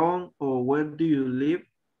you from or where do you live?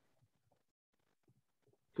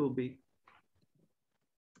 To be.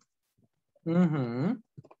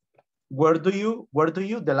 Where do you,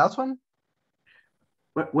 the last one?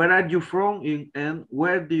 Where are you from and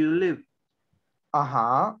where do you live?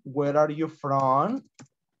 Where are you from?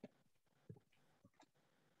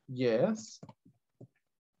 Yes.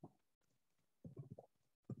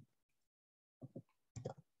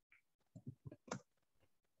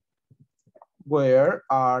 Where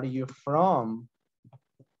are you from?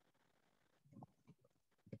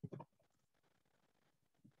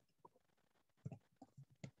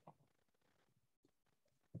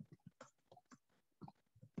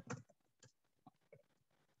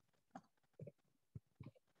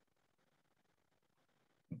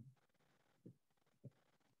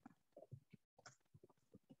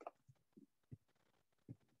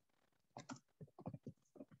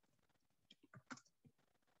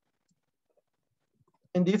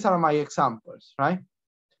 And these are my examples, right?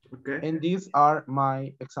 Okay. And these are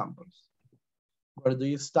my examples. Where do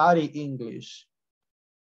you study English?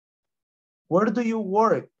 Where do you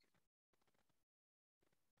work?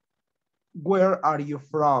 Where are you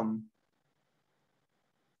from?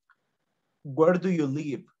 Where do you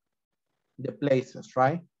live? The places,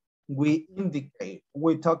 right? We indicate,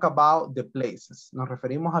 we talk about the places. Nos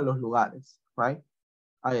referimos a los lugares, right?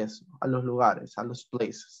 A eso, a los lugares, a los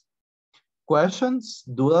places. Questions?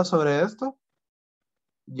 ¿Dudas sobre esto?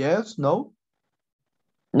 Yes, no?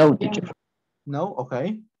 No, teacher. No,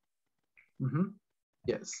 okay.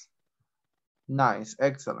 Yes. Nice,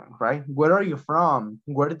 excellent, right? Where are you from?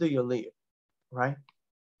 Where do you live, right?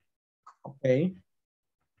 Okay.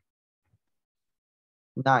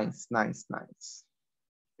 Nice, nice, nice.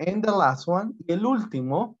 And the last one, y el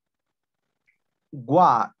último,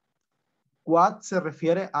 what. What se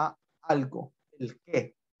refiere a algo, el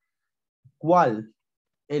qué. ¿Cuál?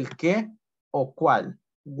 El qué o cuál.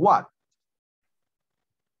 What.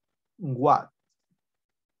 What.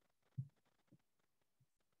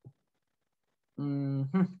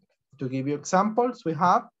 To give you examples, we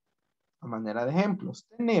have, a manera de ejemplos,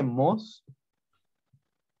 tenemos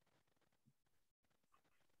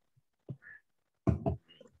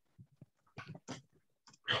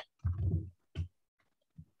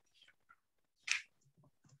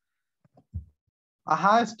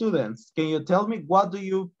students, can you tell me what do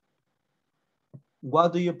you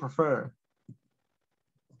prefer?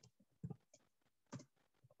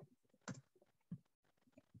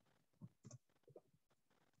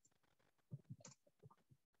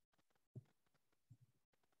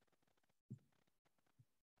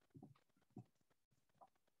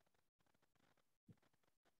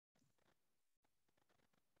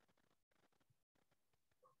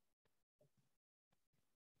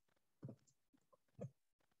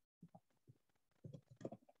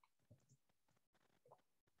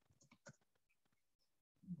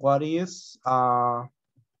 What is car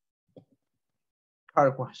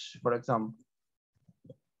wash, for example?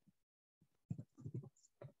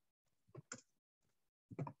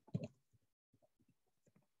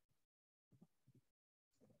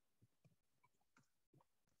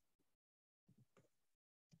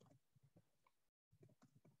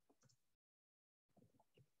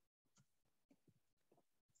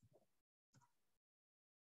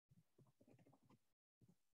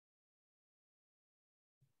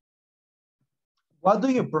 What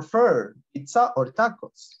do you prefer, pizza or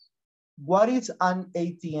tacos? What is an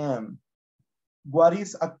ATM? What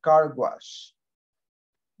is a car wash?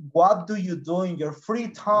 What do you do in your free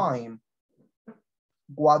time?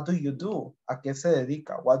 What do you do? ¿A qué se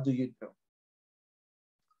dedica? What do you do?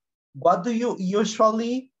 What do you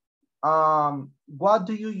usually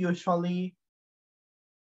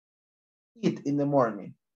eat in the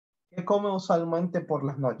morning? ¿Qué come usualmente por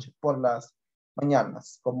las noches, por las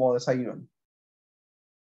mañanas, como desayuno?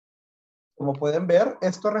 Como pueden ver,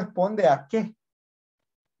 esto responde a qué.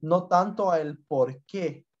 No tanto a el por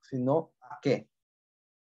qué, sino a qué.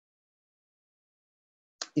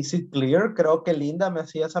 Is it clear? Creo que Linda me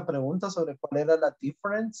hacía esa pregunta sobre cuál era la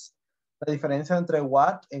diferencia entre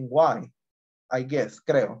what and why. I guess,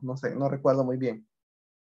 creo, no sé, no recuerdo muy bien.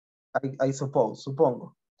 I suppose,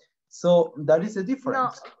 supongo. So, that is the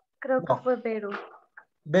difference. No, creo que fue Vero.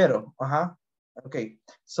 Vero, ajá. Ok.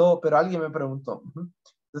 So, pero alguien me preguntó.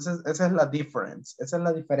 Entonces, esa es la difference. Esa es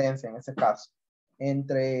la diferencia en ese caso.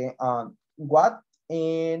 Entre what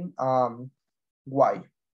and why.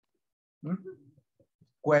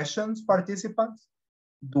 Questions, participants?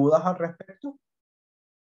 ¿Dudas al respecto?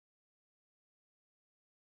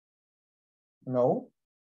 No.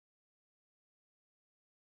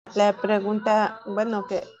 La pregunta, bueno,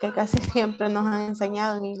 que casi siempre nos han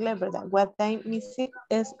enseñado en inglés, ¿verdad? What time is it?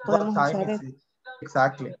 What Podemos time usar is it. it?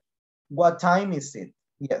 Exactly. What time is it?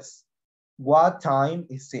 Yes. What time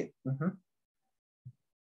is it? Mhm.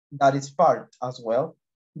 That is part as well.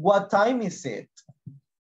 What time is it?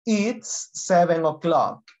 It's 7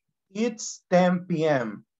 o'clock. It's 10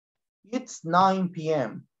 p.m. It's 9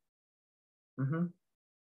 p.m. Mhm.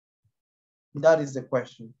 That is the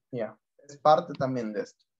question. Yeah. Es parte también de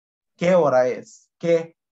esto. ¿Qué hora es?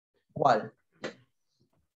 ¿Qué? ¿Cuál?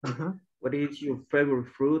 Mhm. What is your favorite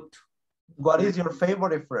fruit? What is your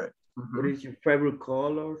favorite fruit? Mhm. What is your favorite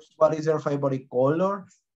colors? What is your favorite color?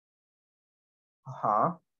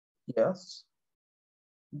 Yes.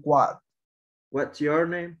 What? What's your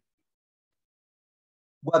name?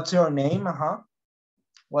 What's your name?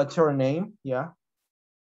 What's your name? Yeah.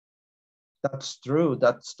 That's true.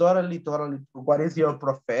 That's totally true. What is your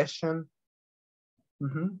profession?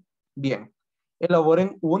 Bien.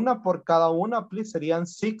 Elaboren una por cada una, please. Serían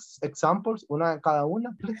 6 examples, una de cada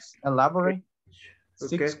una, please. Elaborate.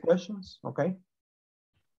 Okay. 6 questions, okay.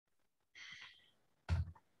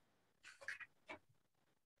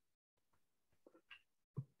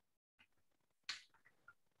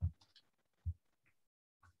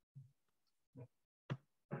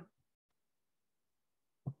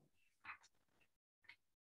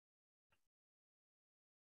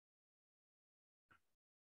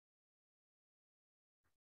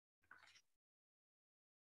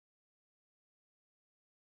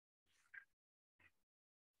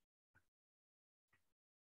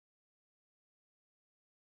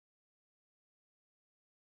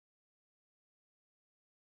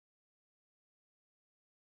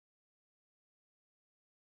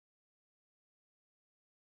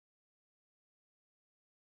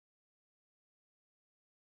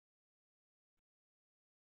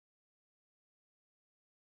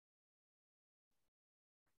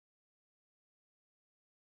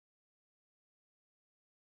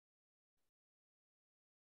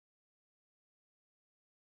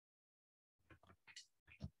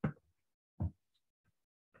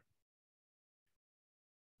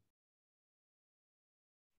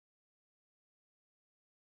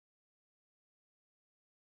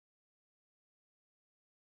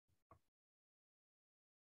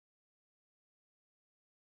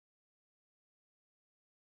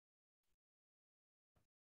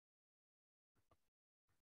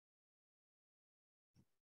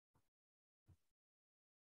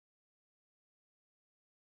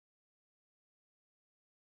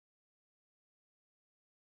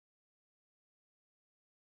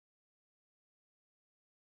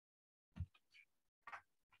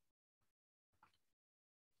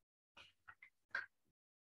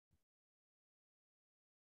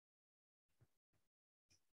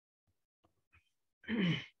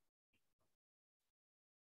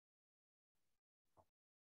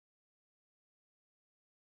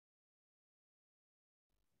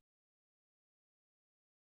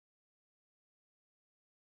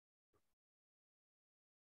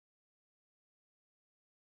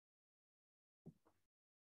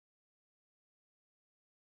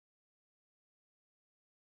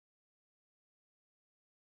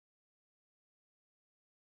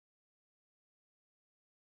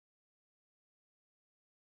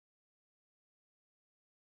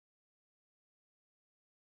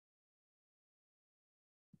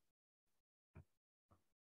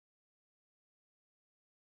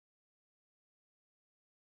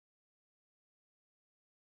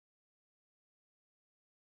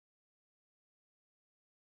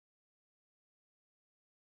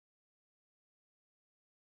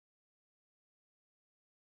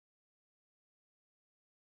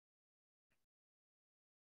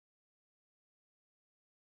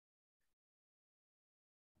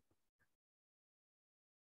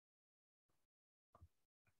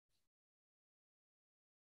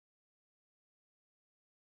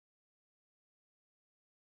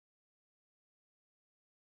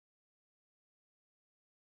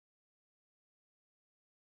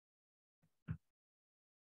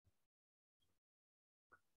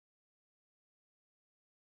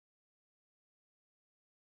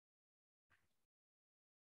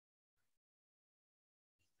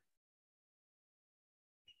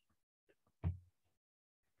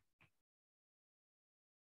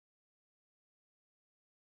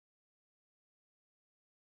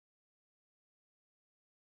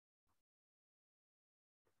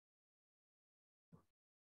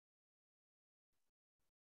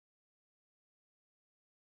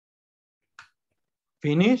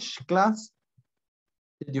 Finish, class?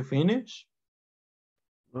 Did you finish?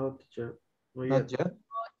 No, teacher. Not Not yet. yet?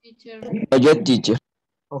 Teacher. Not yet, teacher.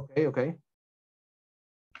 Okay, okay.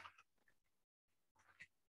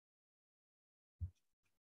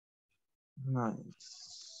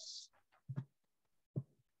 Nice.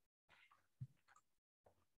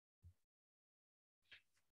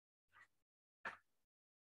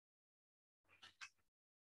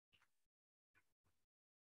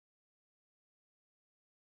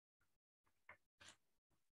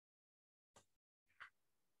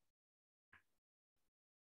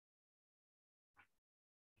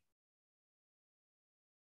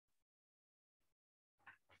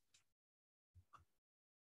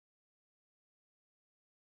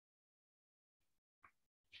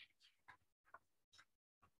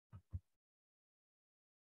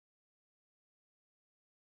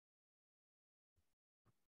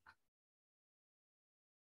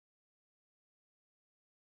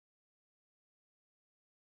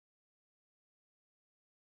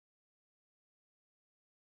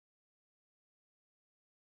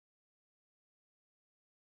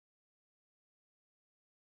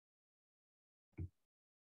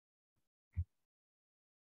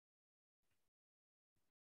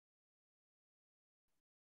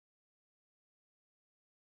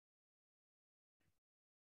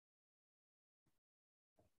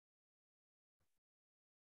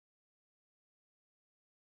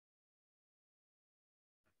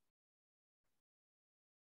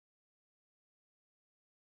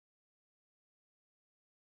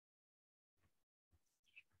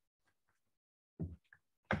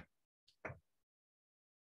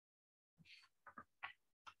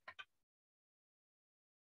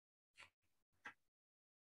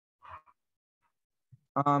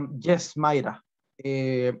 Yes, Mayra.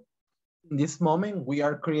 In this moment, we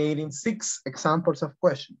are creating 6 examples of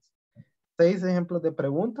questions. 6 ejemplos de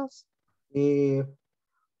preguntas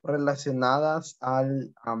relacionadas a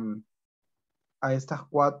estas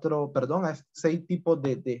 4, perdón, a 6 tipos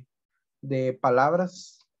de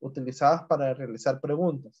palabras utilizadas para realizar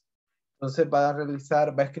preguntas. Entonces va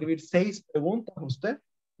a escribir 6 preguntas usted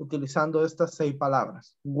utilizando estas 6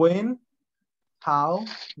 palabras. When, how,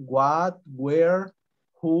 what, where,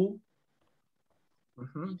 who,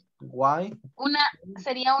 why.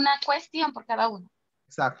 Sería una cuestión por cada uno.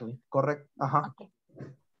 Exactly, correcto. Ajá. Okay.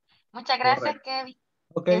 Muchas gracias, Correcto. Kevin.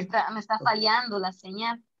 Okay. Me está fallando la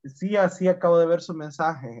señal. Sí, así acabo de ver su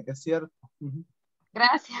mensaje, es cierto.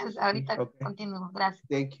 Gracias, ahorita Okay. continúo. Gracias.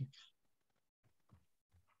 Thank you.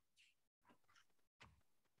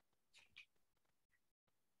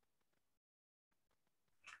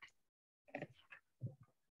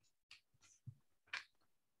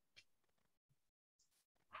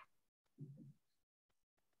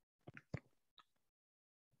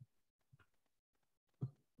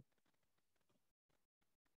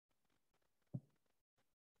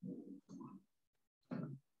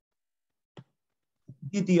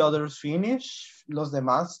 Did the others finish? ¿Los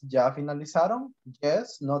demás ya finalizaron?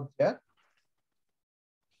 Yes, not yet.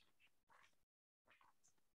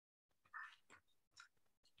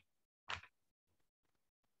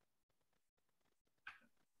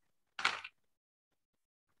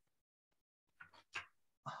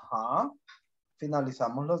 Ajá.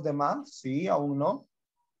 ¿Finalizamos los demás? Sí, aún no.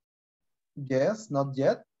 Yes, not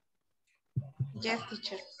yet. Yes,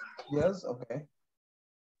 teacher. Yes, okay.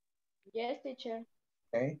 Yes, teacher.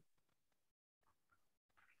 Okay.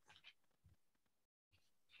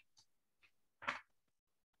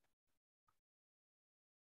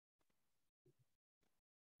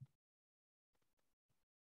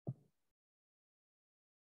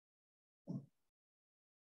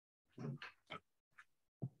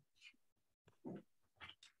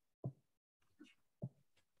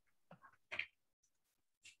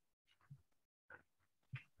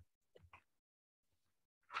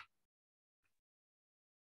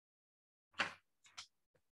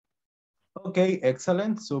 Ok,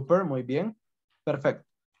 excelente, súper, muy bien. Perfecto.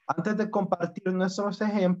 Antes de compartir nuestros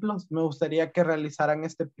ejemplos, me gustaría que realizaran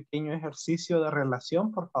este pequeño ejercicio de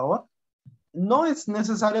relación, por favor. No es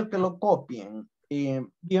necesario que lo copien.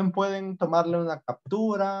 Bien pueden tomarle una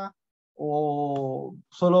captura o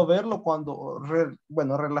solo verlo cuando,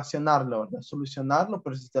 relacionarlo, ¿verdad? Solucionarlo,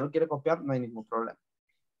 pero si usted lo quiere copiar, no hay ningún problema.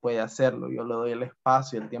 Puede hacerlo, yo le doy el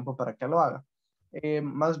espacio y el tiempo para que lo haga.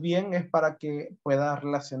 Más bien es para que pueda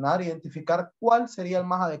relacionar, identificar cuál sería el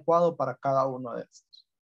más adecuado para cada uno de estos,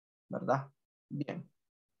 ¿verdad? Bien.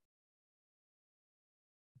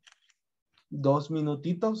 2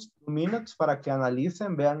 minutitos, 2 minutes para que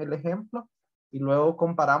analicen, vean el ejemplo y luego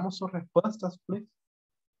comparamos sus respuestas, please.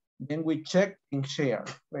 Then we check and share.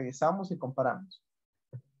 Revisamos y comparamos.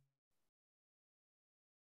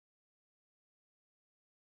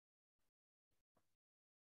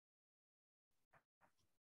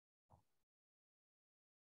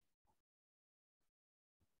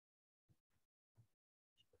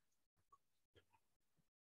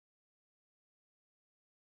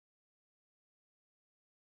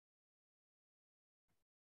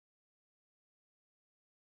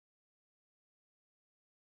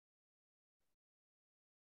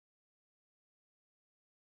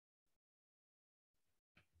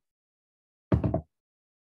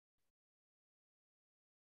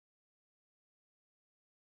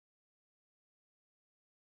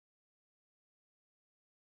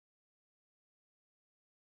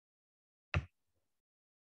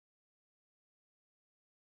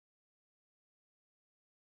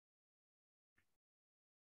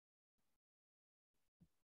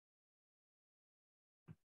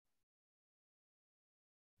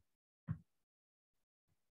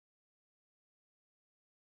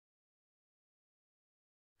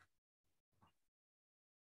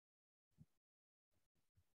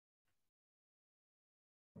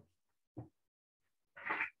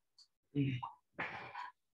 Finish?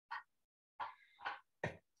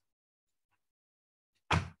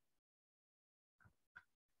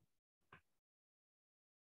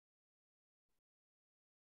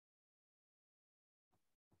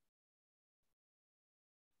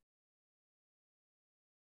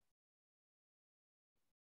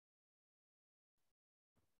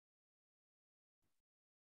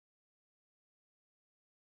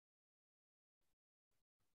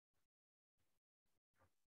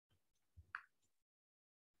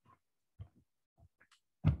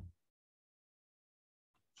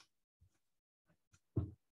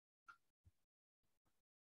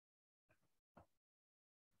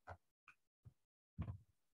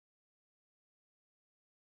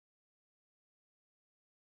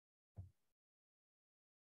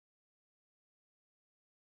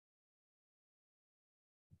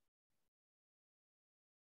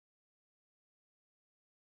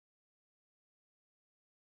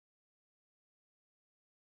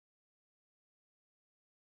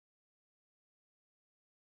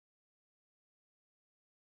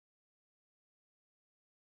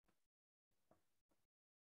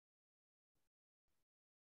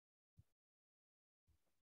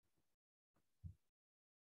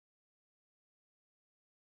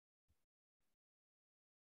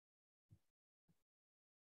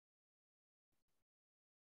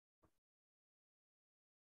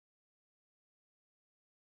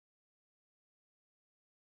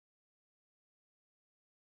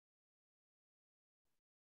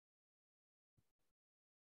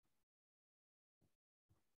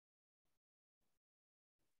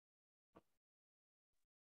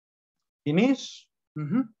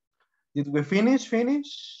 Did we finish?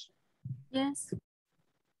 Yes.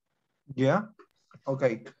 Yeah.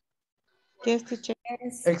 Okay. Yes, teacher.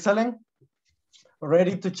 Excellent.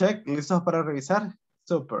 Ready to check. ¿Listos para revisar?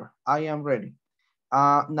 Super. I am ready.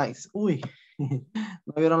 Nice. Uy.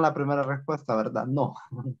 No vieron la primera respuesta, ¿verdad? No.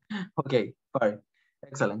 Okay. Fine.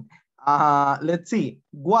 Excellent. Let's see.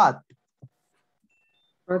 What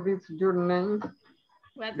is your name?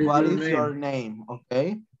 What is your name?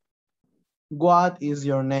 Okay. What is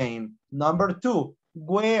your name? Number 2.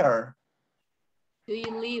 Where? Do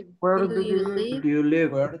you live? Where Do you live? do you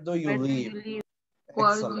live? Where do you Where do live? you live?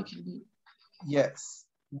 Excellent. Yes.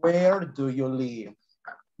 Where do you live?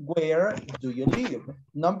 Where do you live?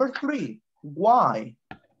 Number 3. Why?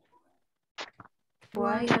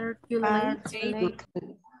 Why are you late?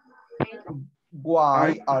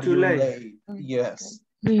 Why are too you late? late? Yes.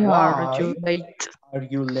 We are too Why late. are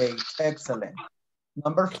you late? Excellent.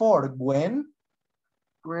 Number 4. When?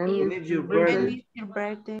 When is your When birthday? is your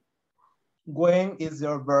birthday? When is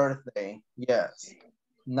your birthday? Yes.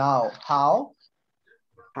 Now, how?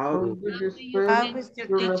 How How is your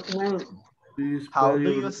teacher? How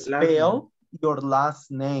do you spell your last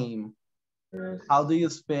name? How do you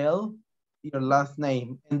spell your last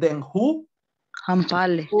name? And then who?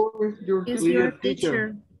 Jampale. Is your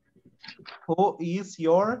teacher? Who is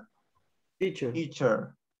your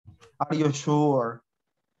teacher? Are you sure?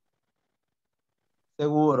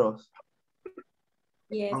 Seguros.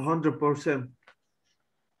 Yes. 100%.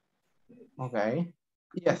 Okay.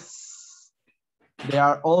 Yes. They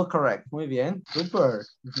are all correct. Muy bien. Super.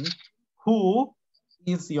 Who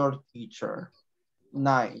is your teacher?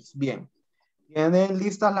 Nice. Bien. ¿Tienen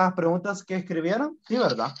listas las preguntas que escribieron? Sí,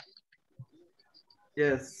 ¿verdad?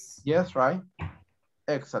 Yes. Yes, right?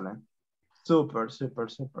 Excellent. Super, super,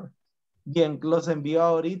 super. Bien, los envío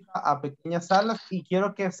ahorita a pequeñas salas y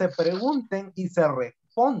quiero que se pregunten y se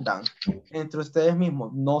respondan entre ustedes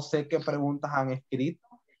mismos. No sé qué preguntas han escrito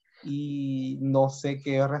y no sé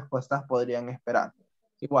qué respuestas podrían esperar.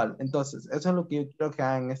 Igual, entonces, eso es lo que yo quiero que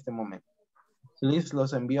hagan en este momento. Liz,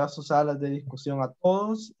 los envío a sus salas de discusión a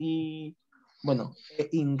todos y, bueno,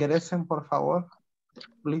 ingresen por favor.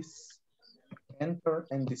 Please enter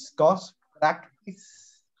and discuss, practice.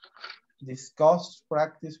 Discuss,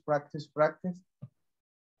 practice, practice, practice.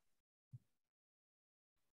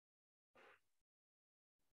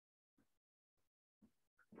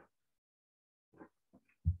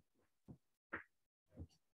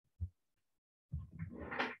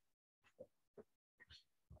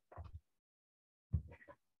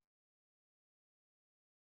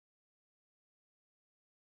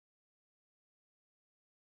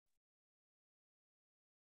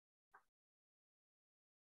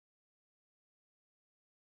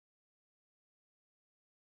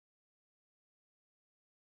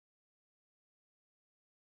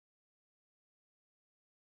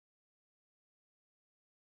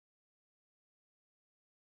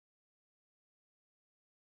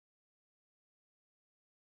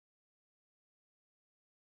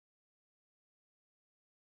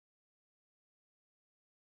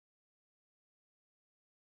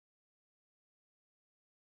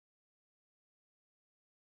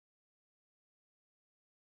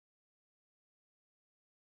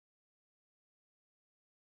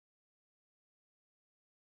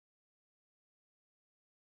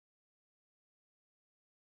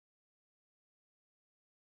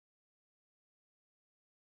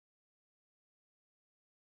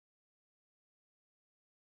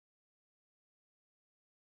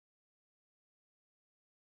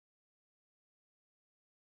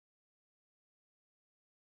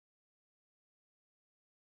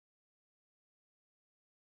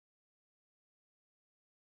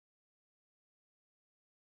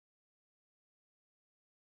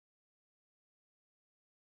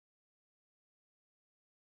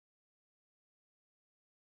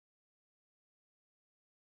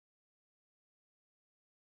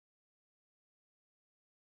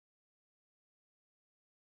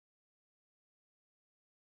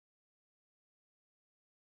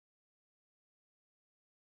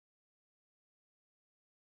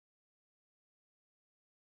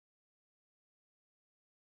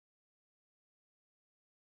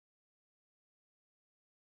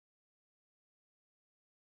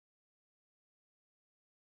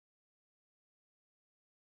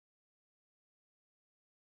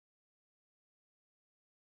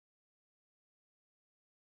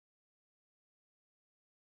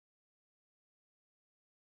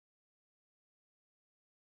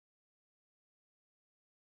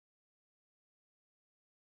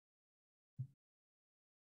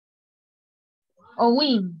 o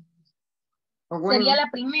when. O when. Sería la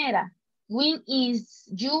primera. When is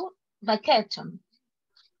your vacation?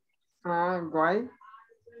 Why?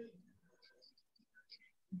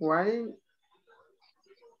 Why?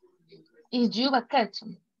 Is your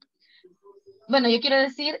vacation? Bueno, yo quiero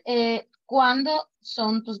decir, ¿cuándo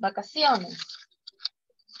son tus vacaciones?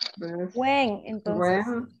 When, entonces.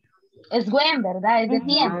 When. Es when, ¿verdad? Es de Ujú.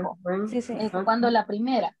 tiempo. When. Sí, sí. Es cuando la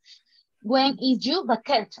primera. When is your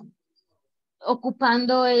vacation?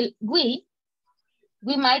 Ocupando el we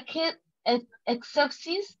might get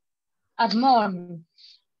exercise at morning.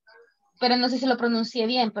 Pero no sé si lo pronuncié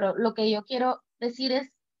bien, pero lo que yo quiero decir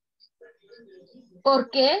es, ¿por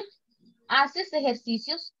qué haces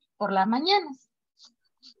ejercicios por las mañanas?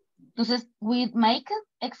 Entonces, we make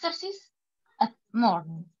exercise at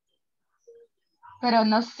morning. Pero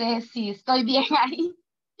no sé si estoy bien ahí.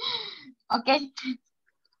 Ok.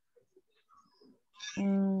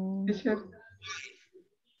 Teacher.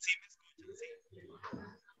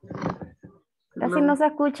 Casi no se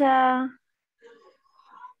escucha.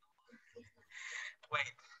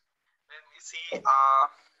 Wait, let me see.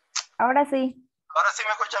 Ahora sí. Ahora sí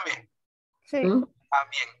me escuchan bien. Sí.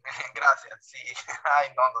 Bien, gracias. Sí. Ay,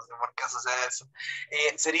 no sé por qué sucede eso.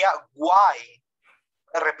 Sería why.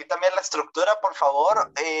 Repítame la estructura, por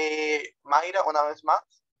favor. Mayra, una vez más.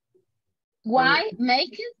 Why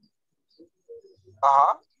make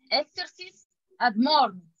exercise at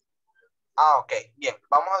morning? Ok, bien.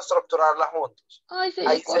 Vamos a estructurarla juntos. Ay, se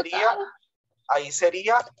ahí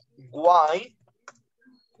sería why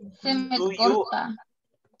se me do corta.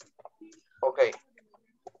 Ok.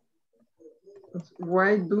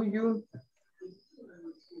 Why do you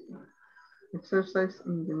exercise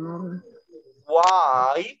in the morning?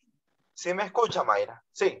 Why. ¿Sí me escucha, Mayra?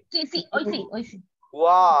 Sí. Sí, hoy sí.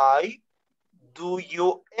 Why do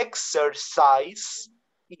you exercise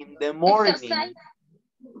in the morning? Exercise.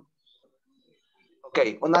 Ok,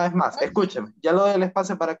 una vez más, escúcheme. Ya lo doy el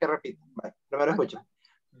espacio para que repita. Vale, primero escúcheme.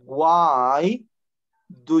 Why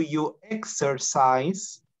do you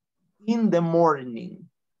exercise in the morning?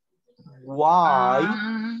 Why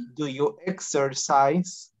do you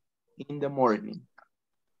exercise in the morning?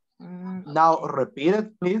 Now repeat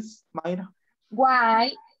it, please, Mayra.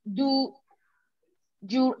 Why do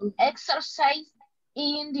you exercise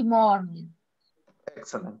in the morning?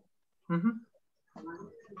 Excellent.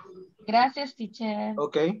 Gracias, teacher.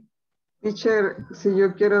 Ok. Teacher, si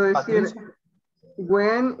yo quiero decir, Patricia.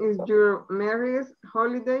 when is your marriage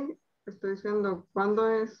holiday? Estoy diciendo, ¿cuándo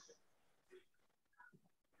es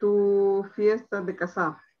tu fiesta de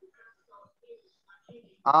casado?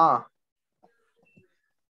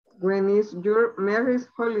 When is your marriage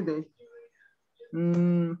holiday?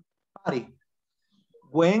 Party.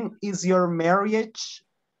 When is your marriage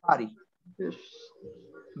party? Yes.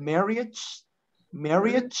 Marriage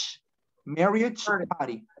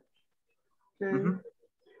party. Okay.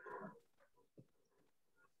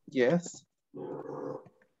 Yes.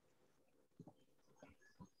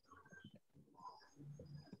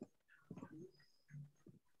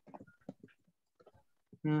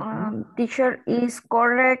 Teacher is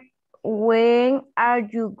correct. When are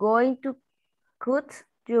you going to cut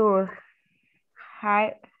your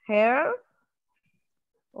hair?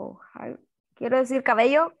 Quiero decir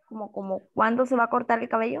cabello, como ¿cuándo se va a cortar el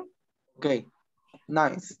cabello? Ok,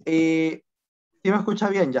 nice. ¿Sí me escucha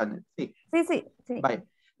bien, Janet? Sí. Sí. Vale,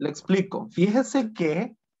 le explico. Fíjese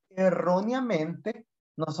que erróneamente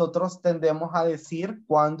nosotros tendemos a decir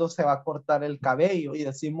cuándo se va a cortar el cabello y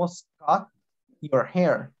decimos cut your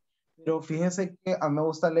hair. Pero fíjese que a mí me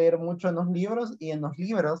gusta leer mucho en los libros y en los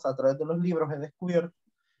libros, a través de los libros he descubierto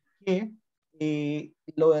que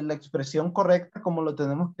lo de la expresión correcta, como lo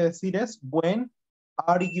tenemos que decir es when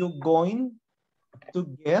are you going to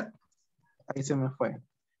get, ahí se me fue,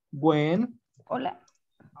 when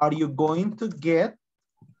are you going to get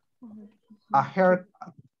a haircut.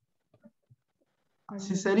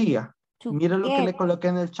 Así sería. Mire lo que le coloqué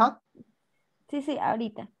en el chat. Sí,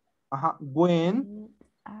 ahorita. When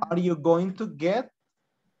are you going to get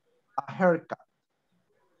a haircut?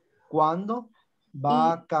 ¿Cuándo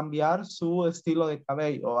va a cambiar su estilo de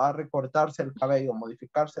cabello? ¿Va a recortarse el cabello,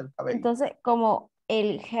 modificarse el cabello? Entonces, como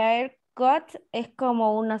el haircut es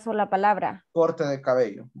como una sola palabra. Corte de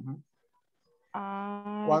cabello.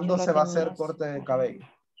 ¿Cuándo se va a hacer corte de cabello?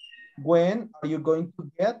 When are you going to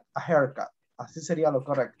get a haircut? Así sería lo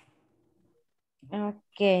correcto.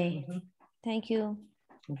 Ok. Thank you.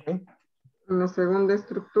 Okay. En la segunda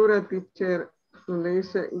estructura, teacher, le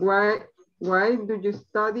dice, why do you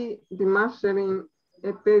study the master in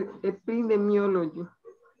epidemiology?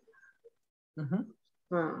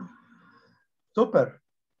 Super.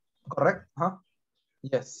 Correcto.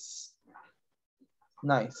 Yes.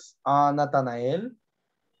 Nice. Natanael,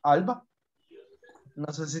 Alba.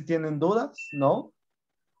 No sé si tienen dudas. No.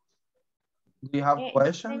 Do you have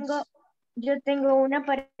questions? Yo tengo una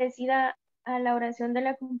parecida a la oración de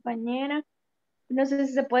la compañera. No sé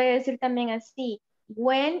si se puede decir también así.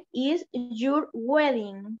 When is your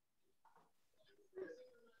wedding?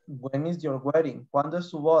 When is your wedding? ¿Cuándo es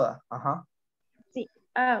su boda? Ajá. Sí.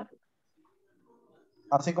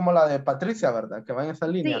 Así como la de Patricia, ¿verdad? Que va en esa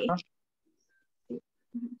línea. Sí. Ajá.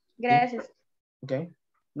 Gracias. Sí. Ok.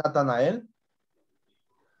 Natanael.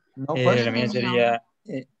 No La question. mía sería,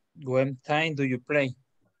 when time do you play?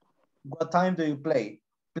 What time do you play?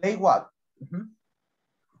 Play what?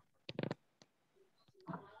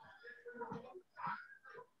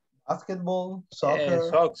 Basketball, soccer.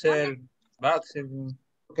 Soccer, basketball.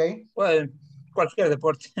 Ok. Well, cualquier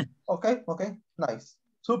deporte. Ok, ok. Nice.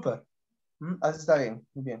 Super. Así está bien.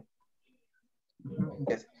 Muy bien.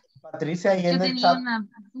 Yes. Patricia, ahí Yo en el tenía chat una le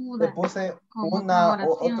duda puse con otra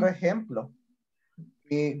oración. otro ejemplo.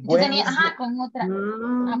 Yo tenía, con otra.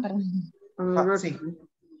 Perdón. Sí.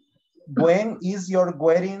 When is your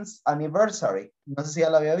wedding's anniversary? No sé si ya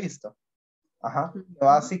lo había visto. Ajá.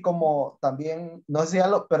 Va así como también, no sé si ya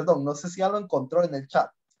lo, perdón, no sé si ya lo encontró en el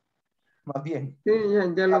chat. Más bien. Sí,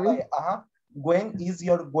 ya lo vi. Ajá. When is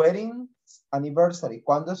your wedding's anniversary?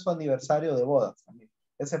 ¿Cuándo es su aniversario de bodas? También.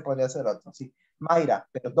 Ese podría ser otro, sí. Mayra,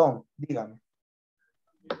 perdón, dígame.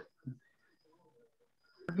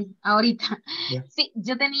 Ahorita. Yeah. Sí,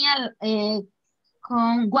 yo tenía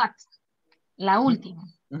con what, la última,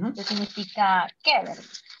 que significa qué, ¿verdad?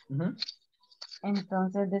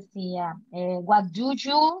 Entonces decía, what do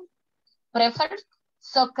you prefer,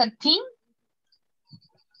 soccer team,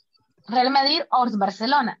 Real Madrid o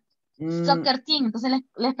Barcelona? Soccer team. Entonces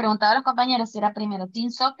les preguntaba a los compañeros si era primero team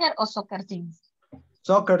soccer o soccer team.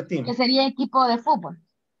 Soccer team. Que sería equipo de fútbol.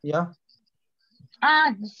 Ya.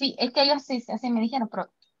 Sí, es que ellos sí, así me dijeron,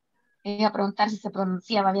 pero iba a preguntar si se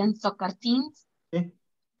pronunciaba bien soccer teams. Sí.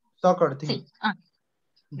 Soccer team. Sí.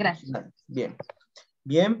 Gracias. Bien.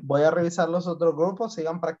 Bien, voy a revisar los otros grupos,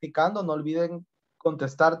 sigan practicando, no olviden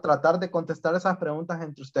contestar, tratar de contestar esas preguntas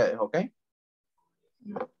entre ustedes, ¿ok?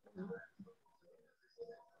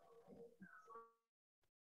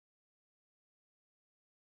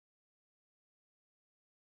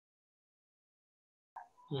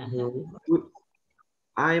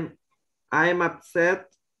 I'm upset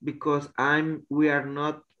because we are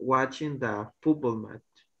not watching the football match.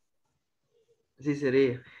 Así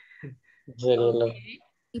sería.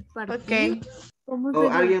 Ok. ¿O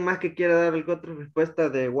alguien más que quiera dar alguna otra respuesta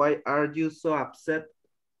de why are you so upset?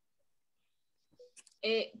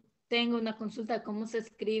 Tengo una consulta. ¿Cómo se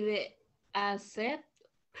escribe upset?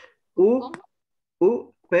 U,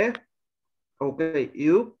 P, ok,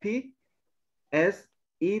 U, P, S,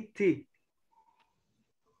 E, T.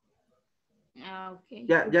 Okay.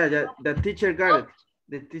 Yeah, the teacher got it.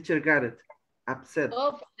 The teacher got it. Upset.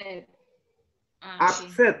 Upset.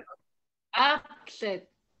 Upset. Upset.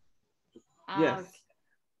 Yes.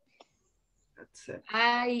 That's it.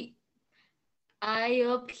 I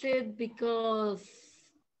upset because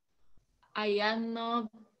I am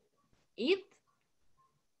not eat.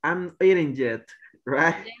 I'm eating yet,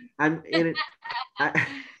 right? I'm eating.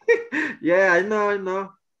 Yeah, I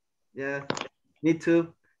know. Yeah, me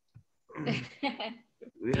too.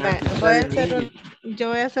 Yo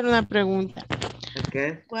voy a hacer una pregunta.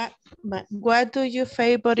 Okay. What do you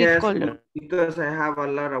favorite color? Because I have a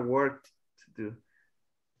lot of work to do.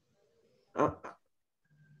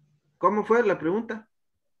 ¿Cómo fue la pregunta?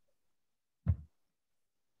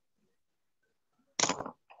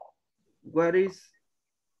 What is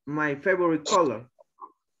my favorite color?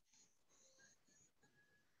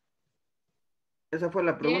 Esa fue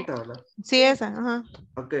la pregunta, ¿verdad? Sí, esa. Ajá.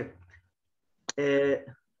 Ok.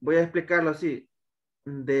 Voy a explicarlo así.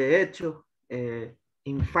 De hecho,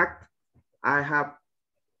 in fact, I have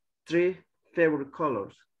 3 favorite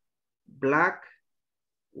colors. Black,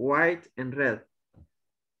 white, and red.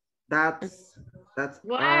 That's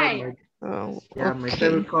Why? my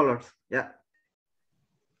favorite colors. Yeah.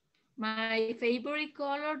 My favorite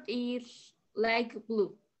color is light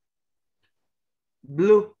blue.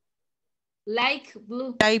 Blue. Light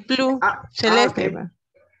blue. Light blue. Celeste. Okay.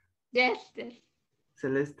 Yes.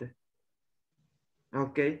 Celeste.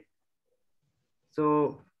 Ok.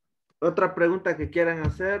 So, otra pregunta que quieran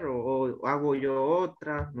hacer o hago yo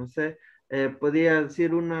otra, no sé. Podría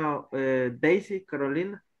decir una, Daisy,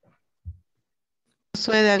 Carolina.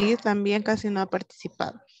 Josué David también casi no ha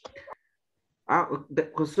participado.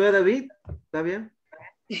 Josué David, ¿está bien?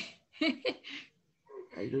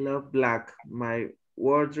 I love black. My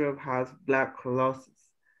wardrobe has black clothes.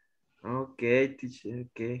 Okay, teacher,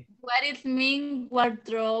 okay. What is mean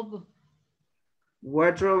wardrobe?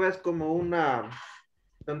 Wardrobe es como una,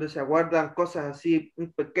 donde se guardan cosas así,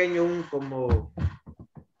 un pequeño, como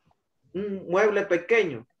un mueble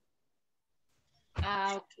pequeño.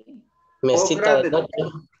 Ah, ok. Mesita de noche.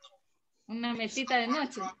 Una mesita de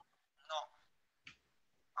noche. A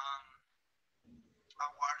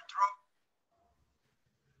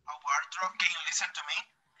wardrobe, can you listen to me?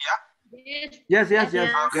 Yeah? Yes. No,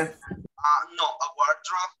 a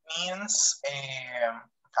wardrobe means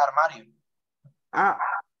armario. Ah.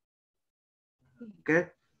 Okay.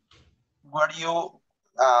 Where you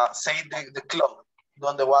say the clothes,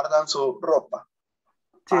 donde guardan su ropa.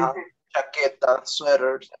 Sí. Chaquetas,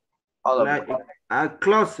 sweaters, all of Like it. a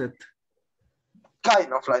closet.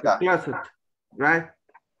 Kind of like that. Closet, right?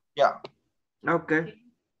 Yeah. Okay.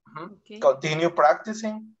 Okay. Continue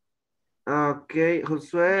practicing. Okay,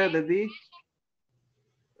 Josué, David,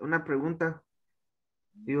 una pregunta.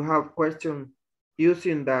 You have question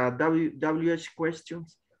using the WH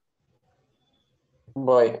questions?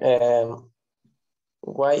 Boy,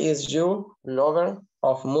 why is you lover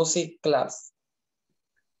of music class?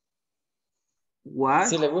 Why?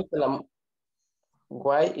 Si le gusta la...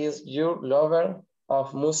 Why is you lover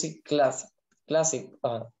of music class? Classic.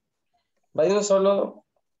 Va de un solo.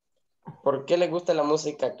 ¿Por qué le gusta la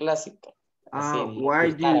música clásica? Así,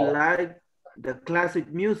 Why do you like the classic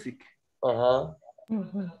music? Ajá.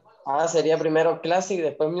 Sería primero classic y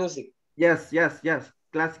después music. Yes.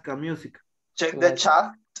 Classical music. Check the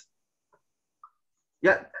chat.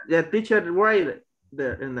 Yeah, teacher, why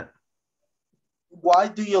Why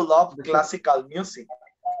do you love classical music?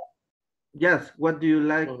 Yes, what do you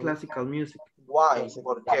like classical music? Why?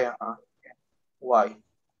 ¿Por qué? Why?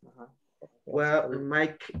 Well,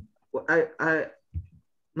 Mike,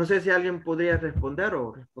 no sé si alguien podría responder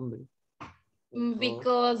o responder.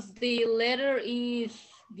 Because the letter is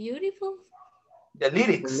beautiful. The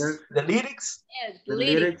lyrics. Yes, The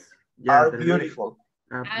lyrics. are beautiful.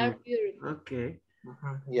 Are beautiful. Okay.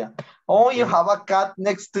 Yeah. Oh, you have a cat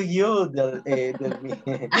next to you.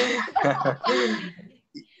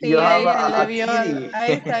 You have a kitty.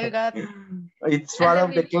 It's part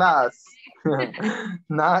of the class.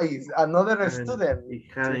 Nice. Another student.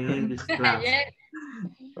 Having English class.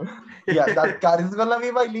 Yeah, that cat is gonna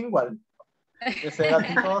be bilingual. Ese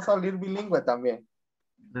gatito va a salir bilingüe también.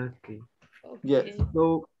 Okay. Yes.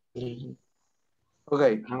 So,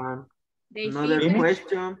 okay. Another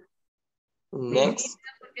question. Next.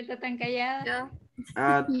 ¿Por qué está tan callada?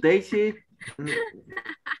 Daisy.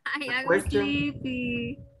 I am Question.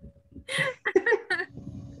 sleepy.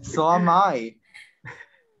 So am I.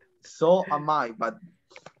 But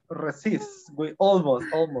resist. We almost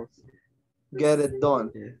get it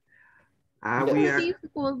done.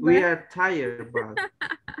 We are tired, but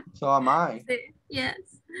so am I. Yes.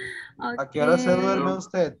 Okay. ¿A qué hora se duerme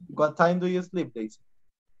usted? What time do you sleep, Daisy?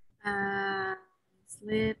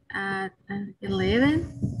 Sleep at 11.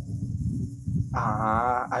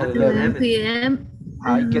 11 p.m.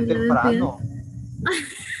 Ay, qué temprano.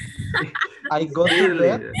 I go to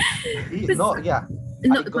bed. No, yeah.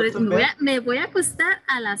 No, me voy a acostar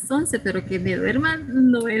a las 11, pero que me duerma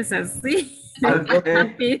no es así.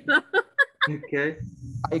 Okay.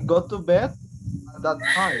 I go to bed at that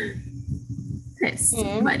time. Yes,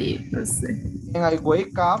 and I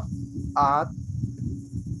wake up at...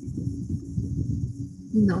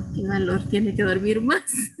 No, qué valor, tiene que dormir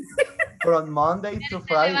más. From Monday to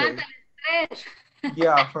Friday.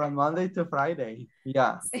 Yeah, from Monday to Friday.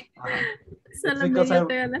 Yeah. Solo me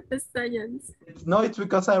pegan las pestañas. No, it's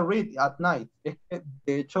because I read at night.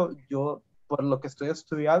 De hecho, yo, por lo que estoy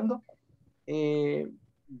estudiando,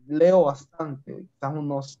 leo bastante. Están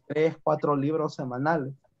unos 3, 4 libros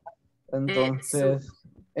semanales.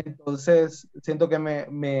 Entonces siento que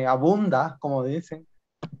me abunda, como dicen,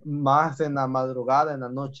 más en la madrugada, en la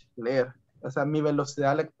noche, leer. O sea, mi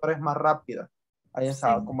velocidad lectora es más rápida,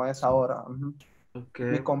 como a esa hora. Okay.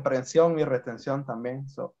 Mi comprensión, mi retención también.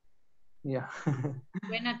 So, yeah.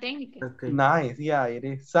 Buena técnica. Okay. Nice, yeah, it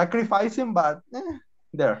is. Sacrificing, but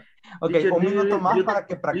there. Ok, un minuto más para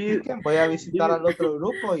que practiquen. Voy a visitar al otro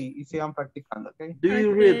grupo y sigan practicando, ok? Do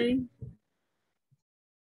you read?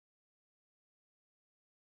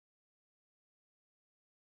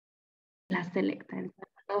 La selecta El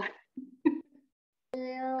Salvador.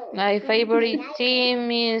 My favorite team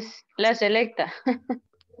is La Selecta.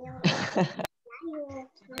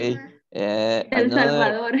 Okay. El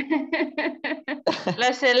Salvador.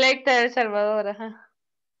 La Selecta de El Salvador, ajá.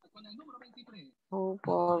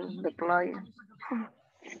 Por the playa.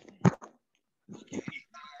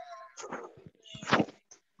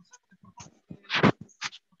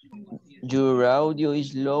 Your audio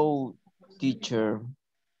is low, teacher.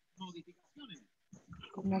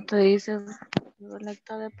 ¿Cómo te dices?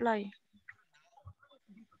 Electa de playa.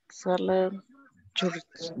 Sale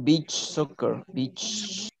Beach soccer,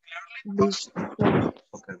 beach. beach.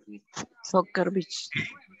 Soccer beach.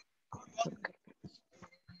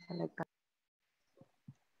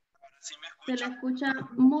 Se le escucha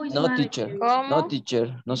muy No, suave. teacher. ¿Cómo? No,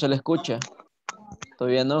 teacher. No se le escucha.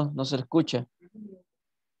 Todavía no, no se le escucha.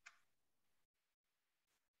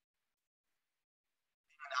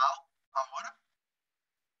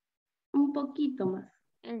 Un poquito más.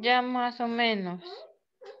 Ya más o menos.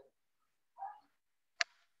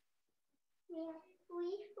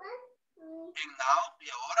 ¿Y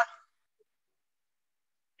ahora?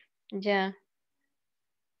 Ya.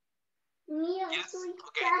 Yes.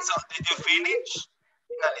 Okay, so did you finish?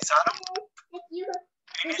 ¿Finalizaron?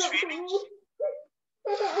 Finish? Finish.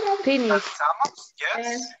 ¿Finalizamos?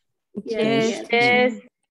 Yes. Yes. Yes.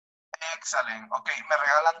 Excelente. Ok, ¿me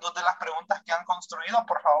regalan 2 de las preguntas que han construido,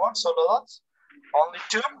 por favor? ¿Solo 2? Only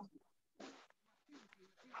 2?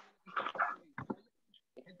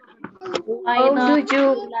 Why How don't do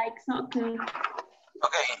you- you like soccer?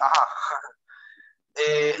 Ok, ajá.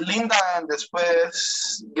 Linda, y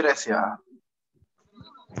después Grecia.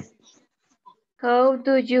 How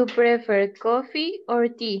do you prefer coffee or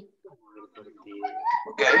tea?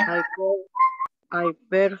 Ok. I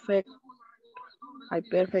perfect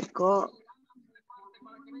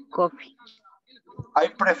coffee. I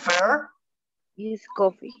prefer Is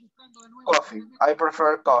coffee. coffee. I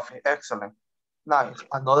prefer coffee. Excellent. Nice.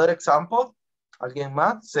 Another example. ¿Alguien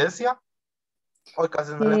más? Cecia. Hoy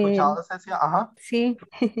casi no le he escuchado a Cecia. Ajá. Sí,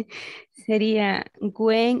 sería,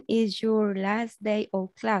 when is your last day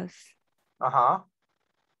of class? Ajá.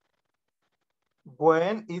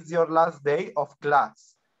 When is your last day of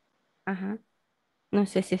class? Ajá, no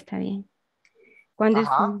sé si está bien. ¿Cuándo es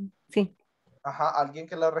Ajá. Sí. Ajá. ¿Alguien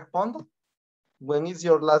que le responda? When is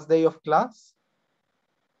your last day of class?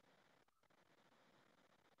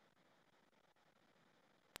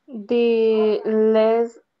 The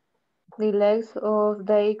last of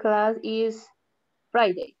the class is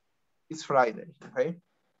Friday. It's Friday, okay?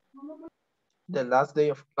 The last day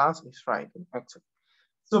of class is Friday. Excellent.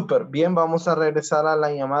 Súper, bien, vamos a regresar a la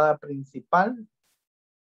llamada principal.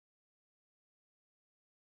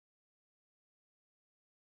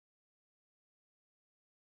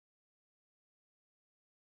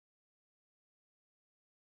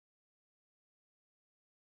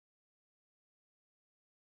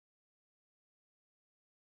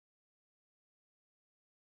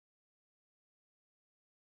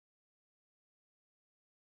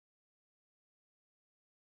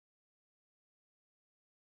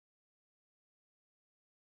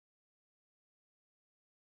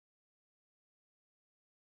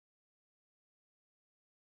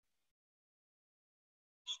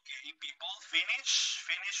 Okay, people, finish?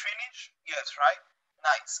 Yes, right?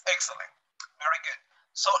 Nice, excellent. Very good.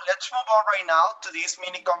 So let's move on right now to this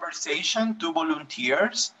mini conversation. 2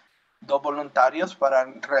 volunteers, 2 voluntarios para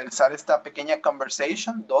realizar esta pequeña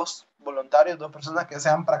conversation. 2 voluntarios, 2 personas que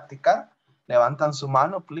desean practicar. Levantan su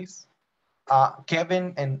mano, please.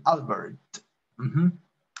 Kevin and Albert.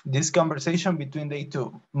 This conversation between the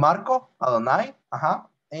 2. Marco, Adonai,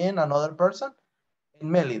 and another person, and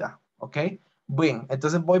Melida, okay? Bien,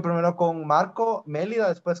 entonces voy primero con Marco, Melida,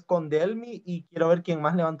 después con Delmi, y quiero ver quién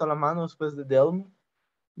más levantó la mano después de Delmi.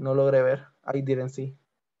 No logré ver. I didn't see.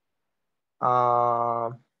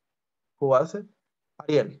 Who was it?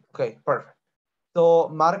 Ariel. Okay, perfect. So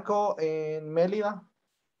Marco and Melida.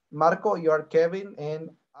 Marco, you are Kevin, and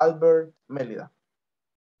Albert, Melida.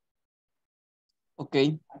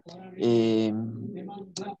 Okay.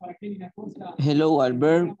 Hello,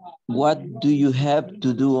 Albert. What do you have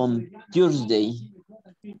to do on Thursday?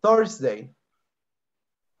 Thursday.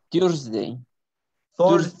 Thursday.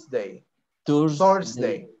 Thursday.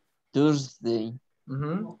 Thursday. Thursday.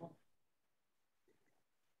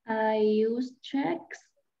 I use checks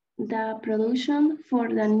the production for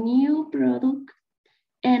the new product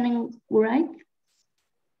and write.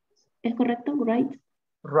 ¿Es correcto? Write.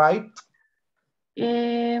 Right.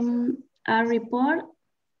 A report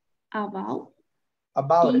about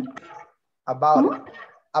it. About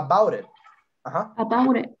it.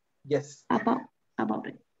 About it. Yes. About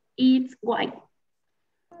it. It's why.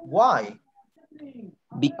 Why?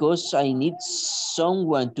 Because I need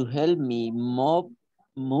someone to help me move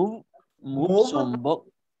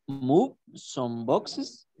some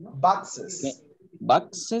boxes.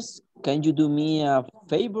 Boxes. Can you do me a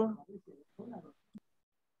favor?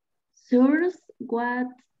 Sure. What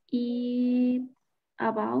is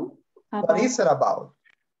about? What is it about?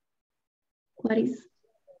 What is?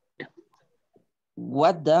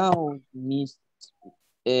 What does Miss?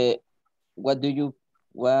 What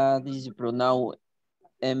is the pronoun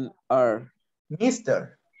Mr?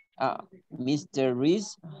 Mr. Mr.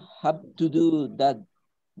 Reese have to do that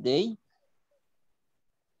day?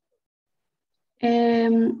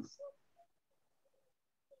 I'm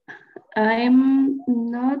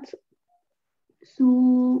not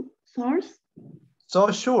so sure.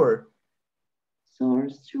 So sure.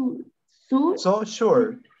 So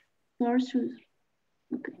sure.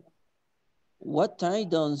 Okay. What time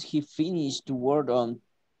does he finish to work on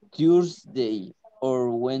Tuesday,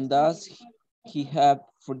 or when does he have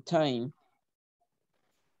free time?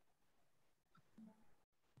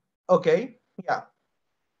 Okay, yeah.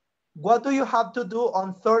 What do you have to do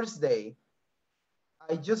on Thursday?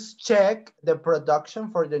 I just check the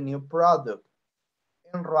production for the new product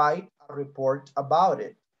and write a report about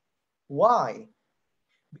it. Why?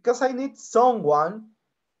 Because I need someone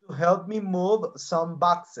to help me move some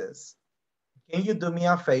boxes. Can you do me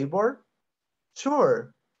a favor?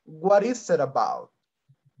 Sure. What is it about?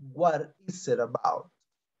 What is it about?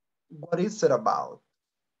 What is it about?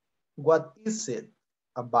 What is it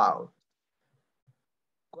about?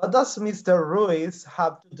 What does Mr. Ruiz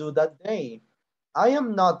have to do that day? I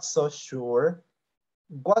am not so sure.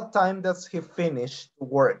 What time does he finish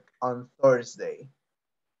work on Thursday?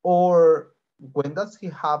 Or when does he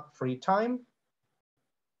have free time?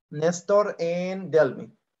 Nestor and Delmi.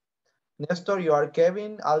 Nestor, you are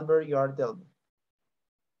Kevin. Albert, you are Delmi.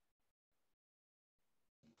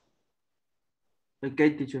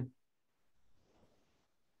 Okay, teacher.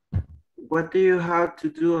 What do you have to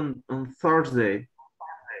do on Thursday?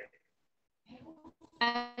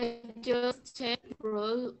 I just check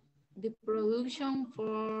the production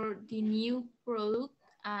for the new product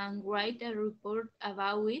and write a report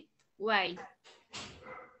about it. Why?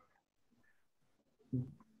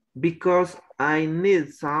 Because I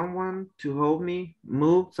need someone to help me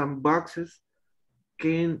move some boxes.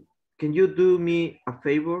 Can you do me a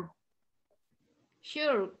favor?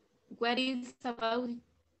 Sure. What is about it?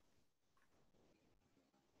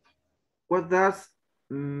 What does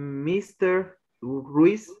Mr.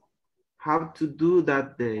 Ruiz have to do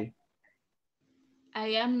that day? I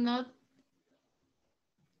am not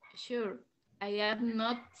sure. I am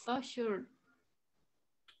not so sure.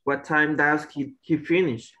 What time does he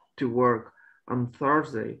finish to work on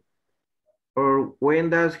Thursday? Or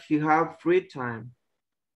when does he have free time?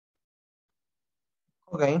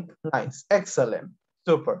 Okay, nice, excellent,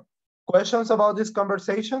 super. Questions about this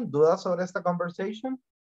conversation? ¿Dudas sobre esta conversation?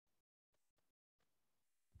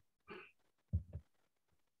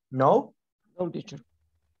 No? No, teacher.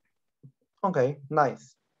 Okay,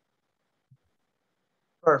 nice.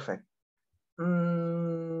 Perfect.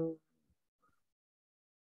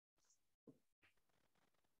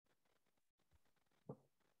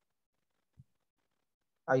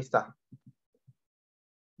 Ahí está.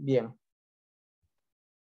 Bien.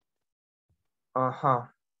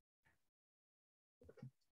 Ajá.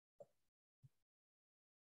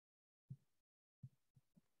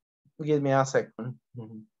 Give me a second.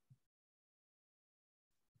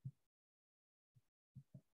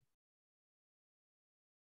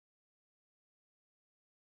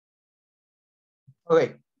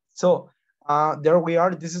 Okay, so there we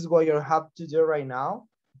are. This is what you have to do right now.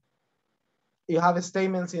 You have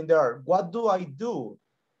statements in there. What do? I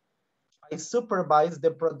supervise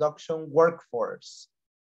the production workforce,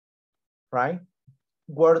 right?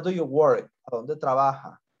 Where do you work? ¿A dónde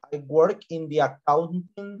trabaja? I work in the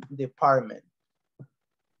accounting department.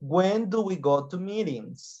 When do we go to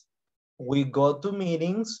meetings? We go to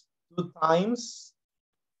meetings 2 times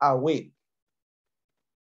a week.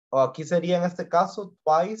 O aquí sería en este caso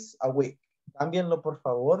twice a week. Cámbienlo por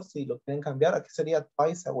favor, si lo quieren cambiar, aquí sería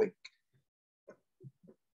twice a week.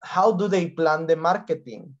 How do they plan the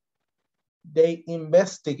marketing? They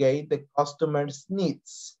investigate the customer's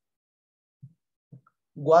needs.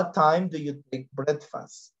 What time do you take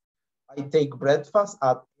breakfast? I take breakfast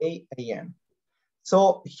at 8 a.m.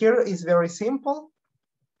 So here is very simple.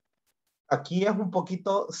 Aquí es un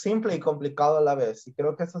poquito simple y complicado a la vez. Y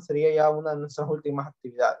creo que esa sería ya una de nuestras últimas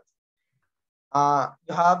actividades.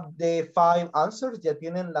 You have the 5 answers. Ya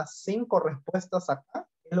tienen las 5 respuestas acá.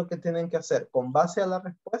 Es lo que tienen que hacer. Con base a la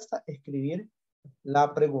respuesta, escribir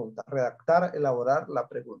la pregunta. Redactar, elaborar la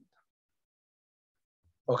pregunta.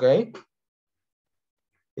 ¿Ok?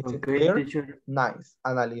 ¿Is it clear? Teacher. Nice.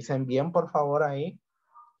 Analicen bien, por favor, ahí.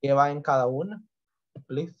 ¿Qué va en cada una?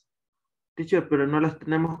 Please. Teacher, pero no las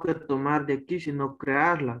tenemos que tomar de aquí, sino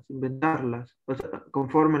crearlas, inventarlas, o sea,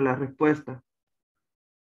 conforme la respuesta.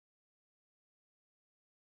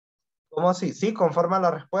 ¿Cómo así? Sí, conforme a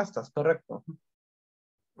las respuestas, correcto.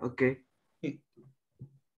 Ok. Sí.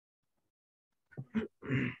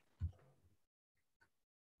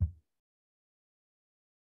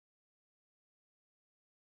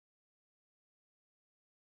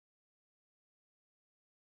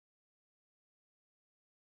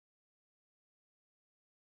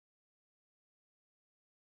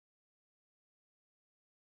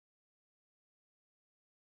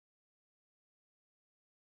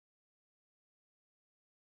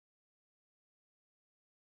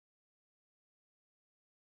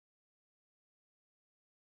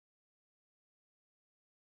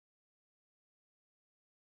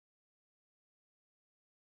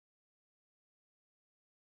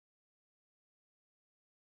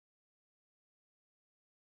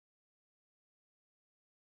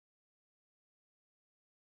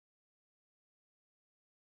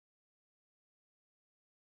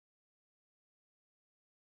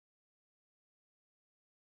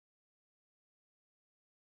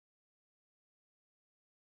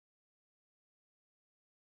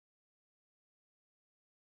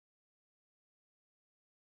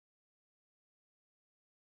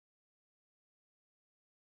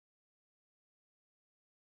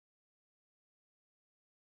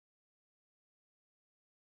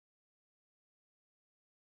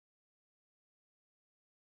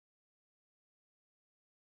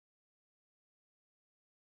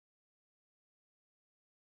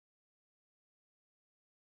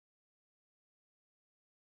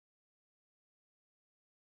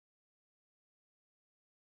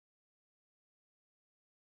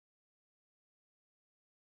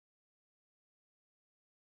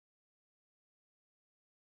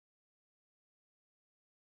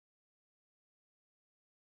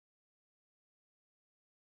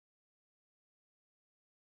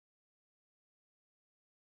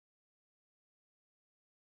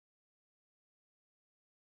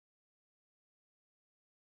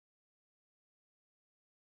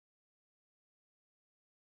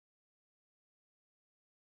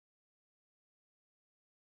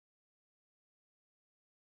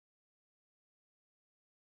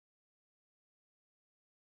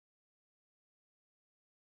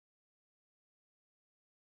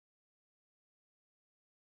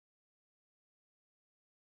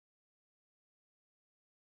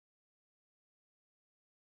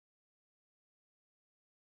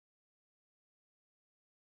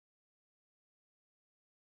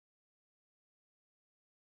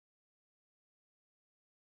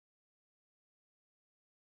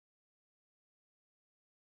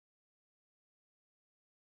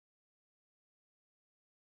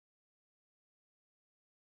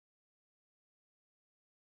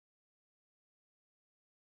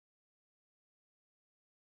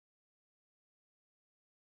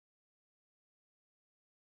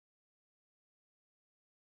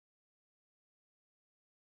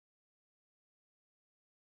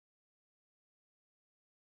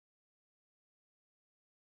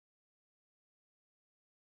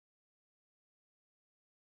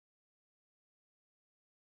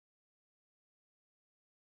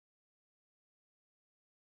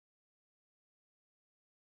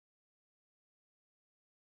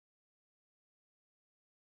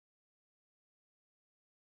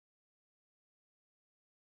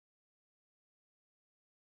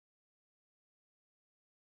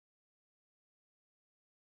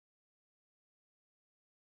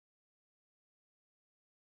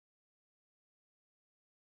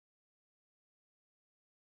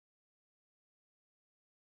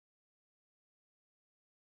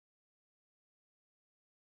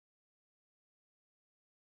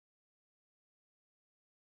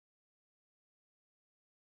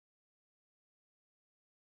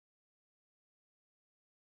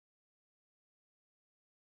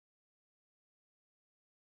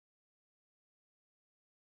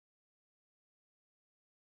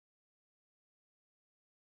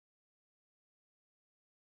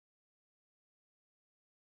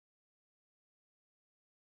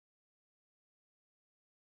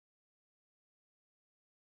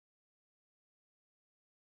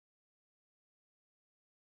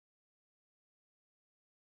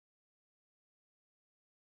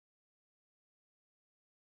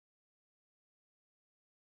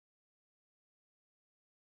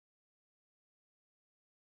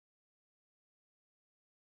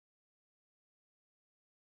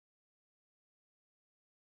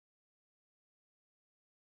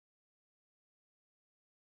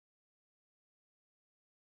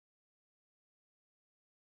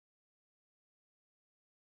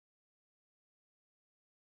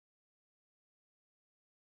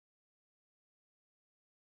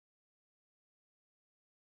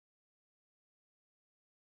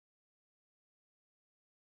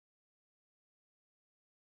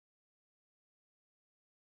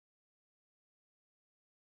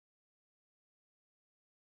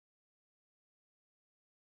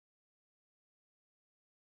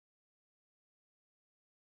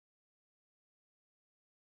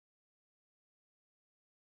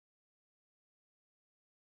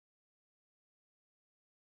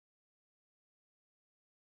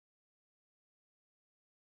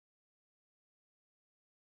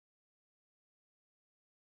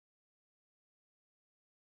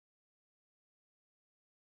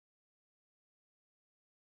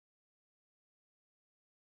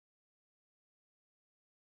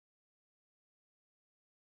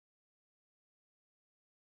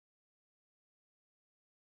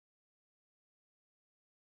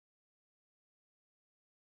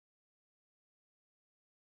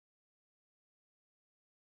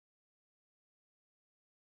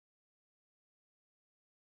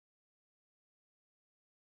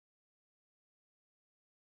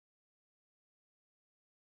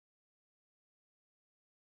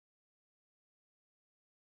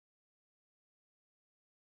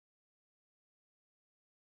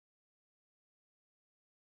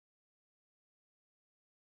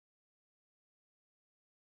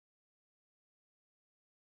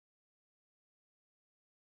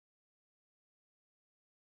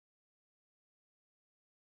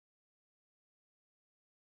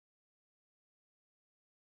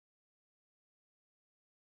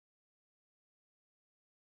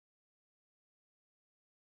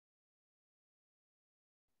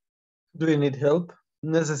 Do you need help?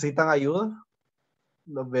 ¿Necesitan ayuda?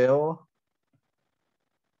 Los veo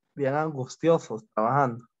bien angustiosos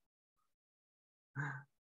trabajando.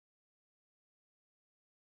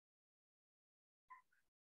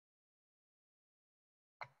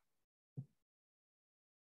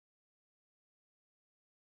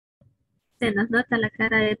 Se nos nota la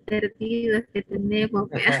cara de perdidos que tenemos.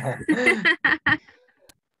 Vea.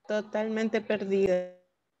 Totalmente perdida.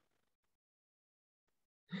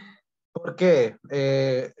 ¿Por qué?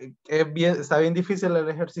 Está bien difícil el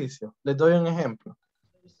ejercicio. Les doy un ejemplo.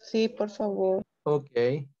 Sí, por favor. Ok,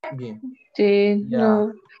 bien. Sí, Ya.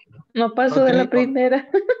 no paso Ok, de la primera.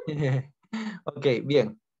 Ok,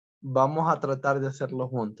 bien. Vamos a tratar de hacerlo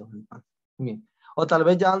juntos. Entonces. Bien. O tal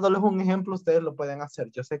vez ya dándoles un ejemplo, ustedes lo pueden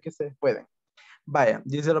hacer. Yo sé que se pueden. Vaya,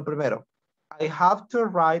 dice lo primero. I have to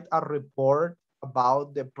write a report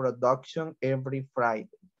about the production every Friday.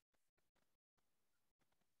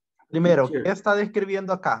 Primero, ¿qué está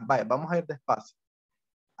describiendo acá? Vaya, vamos a ir despacio.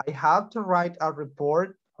 I have to write a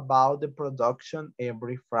report about the production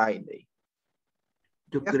every Friday.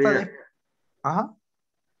 Yo quería, Ajá.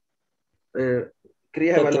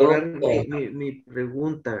 quería Que valorar tiene mi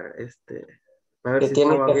pregunta, para ver que si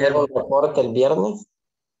tienen estaba que hacer un bien. reporte el viernes.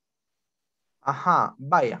 Ajá,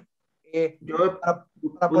 vaya. Yo para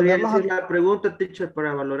podría ponerlos decir a... la pregunta, teacher,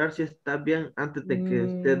 para valorar si está bien antes de que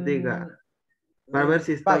usted diga, para ver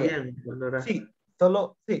si está Vaya. bien. Valorar. Sí,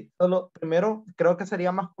 solo primero creo que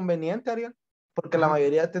sería más conveniente, Ariel, porque la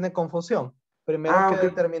mayoría tiene confusión. Primero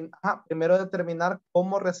primero determinar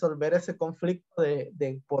cómo resolver ese conflicto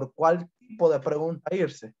de por cuál tipo de pregunta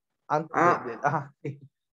irse. Antes sí.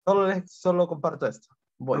 Solo comparto esto.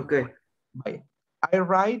 Voy. Ok. Vaya.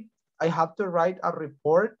 I have to write a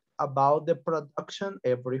report about the production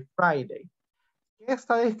every Friday. ¿Qué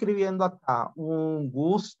está describiendo acá? ¿Un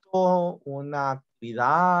gusto? ¿Una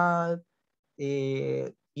actividad?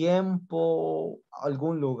 ¿Tiempo?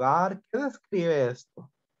 ¿Algún lugar? ¿Qué describe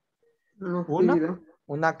esto?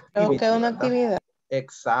 Una actividad. Creo que una actividad.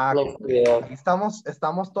 Exacto. Ahí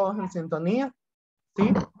estamos todos en sintonía.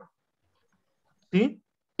 ¿Sí? ¿Sí?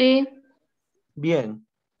 Sí. Bien.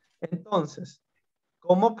 Entonces,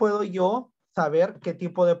 ¿cómo puedo yo saber qué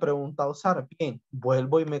tipo de pregunta usar? Bien,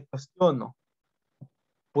 vuelvo y me cuestiono.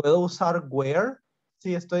 ¿Puedo usar where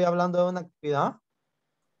si estoy hablando de una actividad?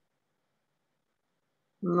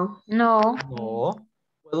 No. No.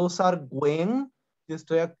 ¿Puedo usar when si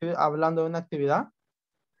estoy hablando de una actividad?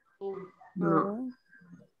 No.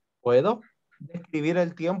 ¿Puedo describir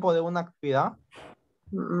el tiempo de una actividad?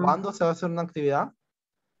 ¿Cuándo se va a hacer una actividad?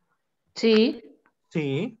 Sí.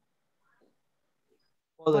 Sí.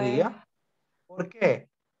 ¿Podría? ¿Por qué?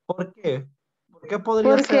 ¿Por qué? ¿Por qué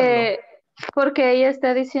podría hacerlo? Porque ella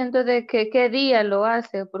está diciendo de que qué día lo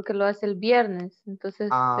hace, porque lo hace el viernes. Entonces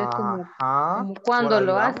es como por cuándo ahí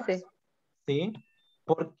lo vamos. hace. ¿Sí?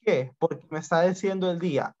 ¿Por qué? Porque me está diciendo el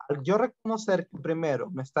día. Al yo reconocer que primero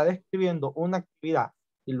me está describiendo una actividad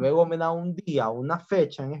y luego me da un día, una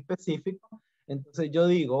fecha en específico, entonces yo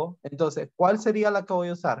digo, entonces, ¿cuál sería la que voy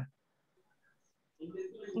a usar?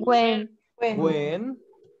 When. When.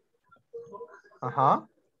 Ajá.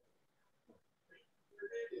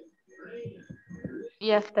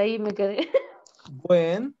 Y hasta ahí me quedé.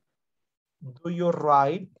 When do you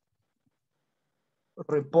write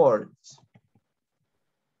reports?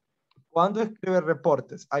 ¿Cuándo escribe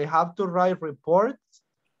reportes? I have to write reports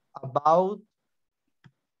about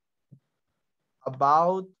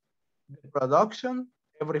the production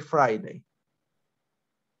every Friday.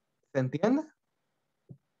 ¿Se entiende?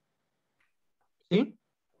 ¿Sí?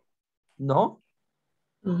 ¿No?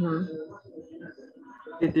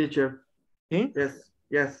 Sí, teacher. ¿Sí?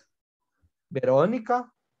 Yes.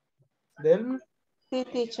 Verónica. ¿Delmi? Sí,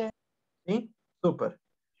 teacher. ¿Sí? Súper.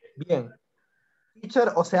 Bien.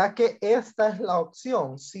 Teacher, o sea que esta es la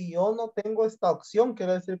opción. Si yo no tengo esta opción,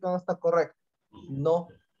 quiere decir que no está correcto. No.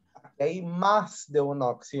 Aquí hay más de una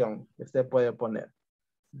opción que usted puede poner.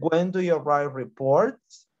 When do you write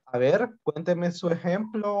reports? A ver, cuénteme su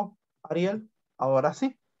ejemplo, Ariel. Ahora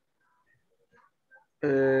sí.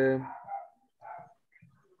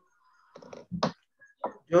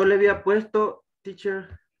 Yo le había puesto,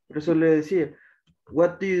 teacher, por eso le decía,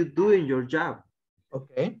 what do you do in your job?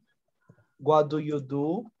 Ok. What do you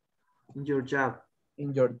do in your job?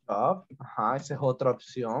 In your job. Ajá, esa es otra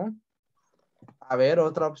opción. A ver,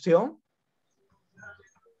 otra opción.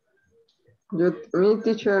 Mi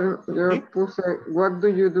teacher, yo puse, what do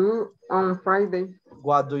you do on Friday?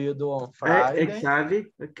 What do you do on Friday?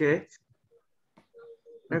 Exactly, okay.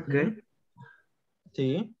 Okay.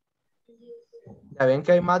 Sí. Ya ven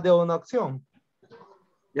que hay más de una opción.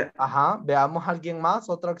 Yeah. Ajá, veamos a alguien más,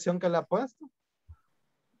 otra opción que le ha puesto.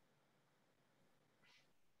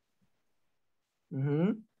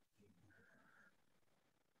 Ujú.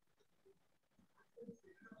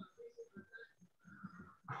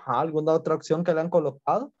 Ajá, ¿alguna otra opción que le han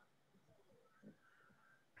colocado?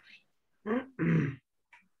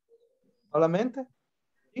 ¿Solamente?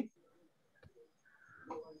 ¿Sí?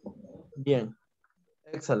 Bien,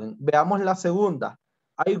 excelente. Veamos la segunda.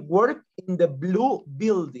 I work in the blue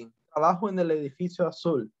building. Trabajo en el edificio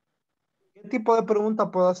azul. ¿Qué tipo de pregunta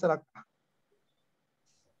puedo hacer acá?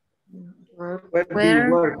 Where do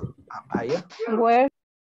you work? Ah, vaya. Where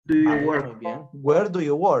Do you Vaya, work? muy bien. Where do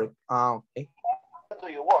you work? Ah, ok.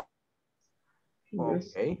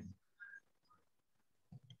 Ok.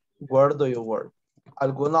 Where do you work?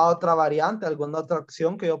 ¿Alguna otra variante, alguna otra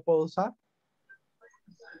opción que yo puedo usar?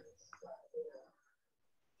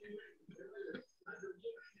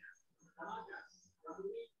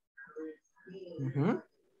 Ujú.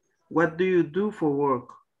 What do you do for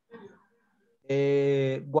work?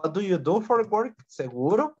 What do you do for work?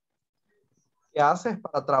 ¿Seguro? ¿Qué haces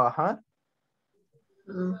para trabajar?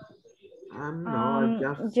 No, I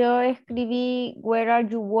just... Yo escribí, where are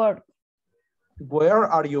you work? Where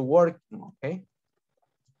are you working? Okay.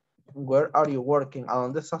 Where are you working? ¿A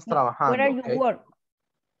dónde estás trabajando? Where are you Okay. work?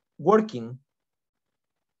 Working.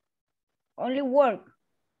 Only work.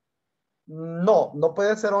 No, no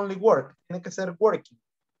puede ser only work. Tiene que ser working.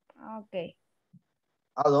 Ok.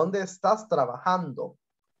 ¿A dónde estás trabajando?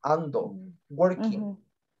 Ando. Working.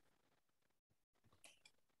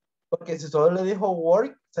 Porque si solo le dijo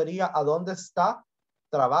work, sería ¿a dónde está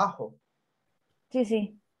trabajo? Sí,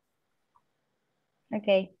 sí.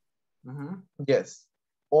 Ok. Yes.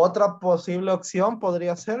 Otra posible opción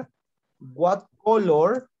podría ser what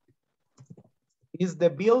color is the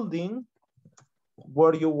building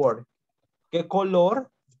where you work? ¿Qué color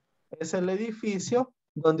es el edificio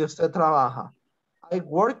donde usted trabaja? I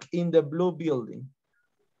work in the blue building.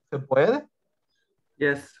 ¿Se puede?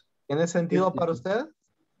 Yes. ¿Tiene sentido Yes, para yes. usted?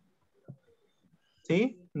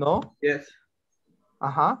 ¿Sí? ¿No? Yes.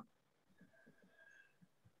 Ajá.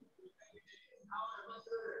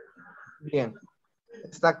 Bien.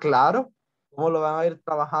 ¿Está claro cómo lo van a ir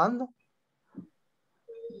trabajando?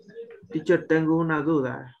 Teacher, tengo una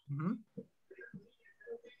duda.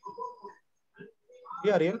 Sí,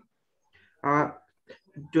 Ariel.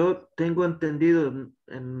 Yo tengo entendido,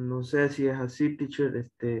 no sé si es así,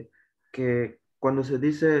 teacher, que cuando se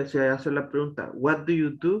dice, se hace la pregunta, what do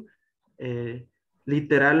you do?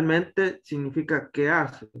 Literalmente significa ¿qué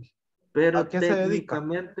haces? Pero ¿A qué se dedica?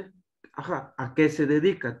 técnicamente, ajá, ¿a qué se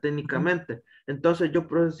dedica técnicamente? Entonces yo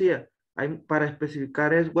decía, para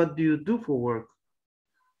especificar es what do you do for work?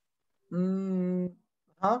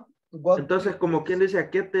 Entonces, como quien dice, ¿a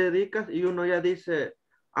qué te dedicas? Y uno ya dice,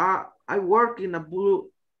 I work in the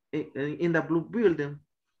blue building.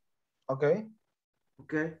 Ok.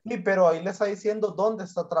 Ok. Sí, pero ahí le está diciendo dónde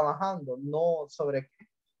está trabajando, no sobre qué.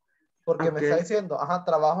 Porque me está diciendo, ajá,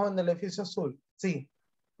 trabajo en el edificio azul. Sí,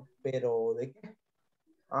 pero ¿de qué?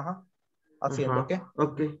 Ajá. ¿Haciendo qué?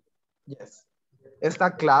 Ok. Yes.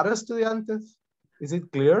 ¿Está claro, estudiantes? Is it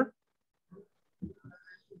clear?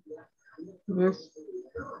 Yes.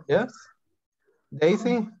 Yes.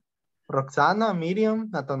 Daisy, Roxana, Miriam,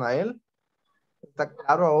 Natanael. ¿Está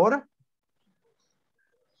claro ahora?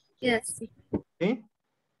 Yes. Sí.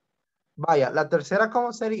 Vaya, la tercera,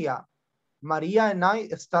 ¿cómo sería? María and I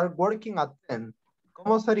start working at 10.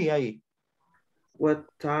 ¿Cómo sería ahí? What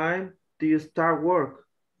time do you start work?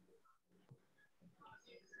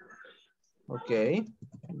 Ok.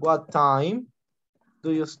 What time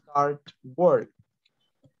do you start work?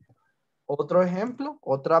 Otro ejemplo,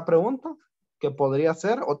 otra pregunta que podría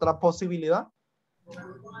ser, otra posibilidad.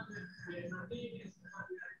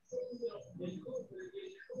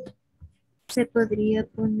 Se podría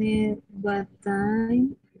poner what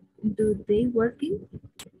time do they working?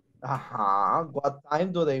 Ajá. What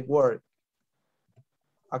time do they work?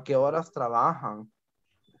 ¿A qué horas trabajan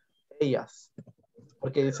ellas?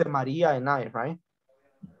 Porque dice María and I, right?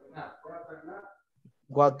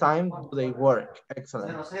 What time do they work?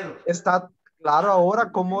 Excellent. ¿Está claro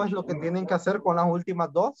ahora cómo es lo que tienen que hacer con las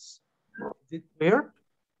últimas dos? Is it clear?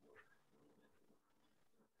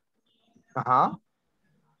 Ajá.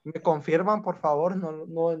 ¿Me confirman, por favor?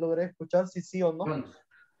 No logré escuchar si sí o no.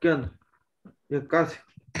 ¿Qué onda? Ya casi.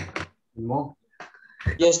 No.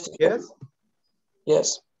 Yes. Yes?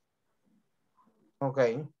 Yes.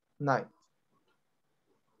 Okay. Nice.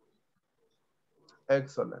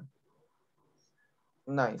 Excellent.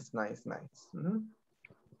 Nice, nice, nice.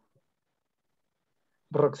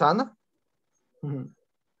 Roxana?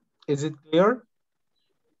 Is it clear?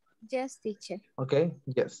 Yes, teacher. Ok,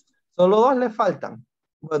 yes. Solo dos le faltan.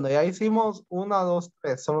 Bueno, ya hicimos 1, 2,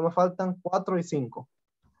 3. Solo nos faltan 4 y 5.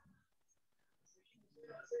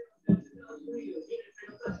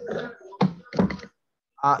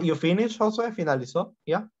 You finished, José? ¿Finalizó?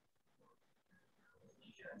 ¿Ya?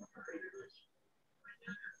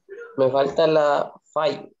 Me falta la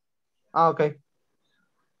 5. Ok.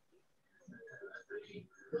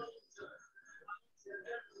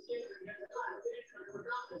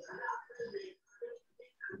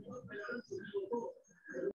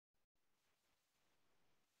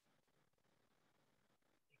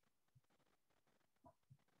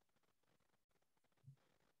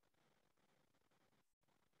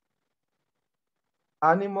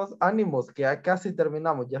 Ánimos, ánimos, que ya casi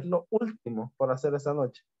terminamos. Ya es lo último por hacer esta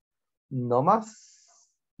noche. No más.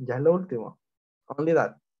 Ya es lo último. Only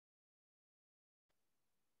that.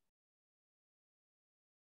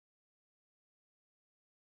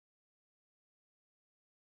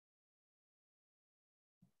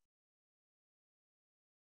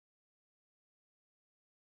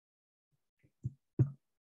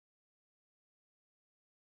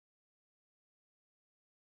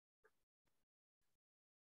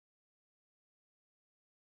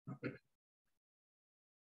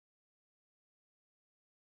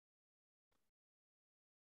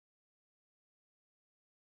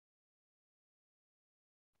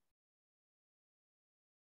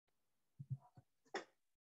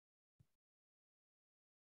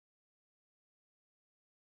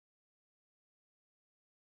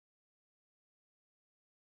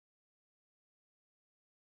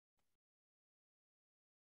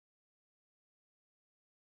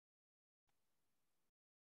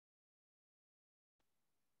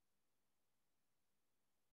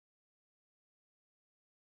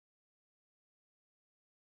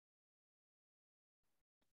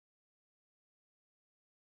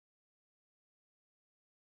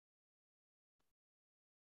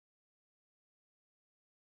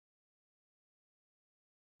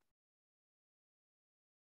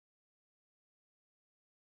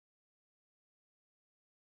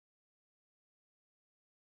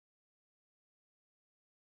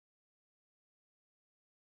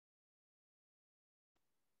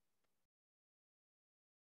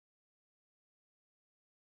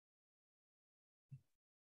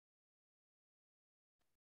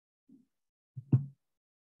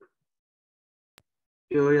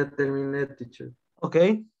 Yo ya terminé, teacher. Ok.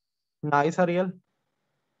 Nice, Ariel.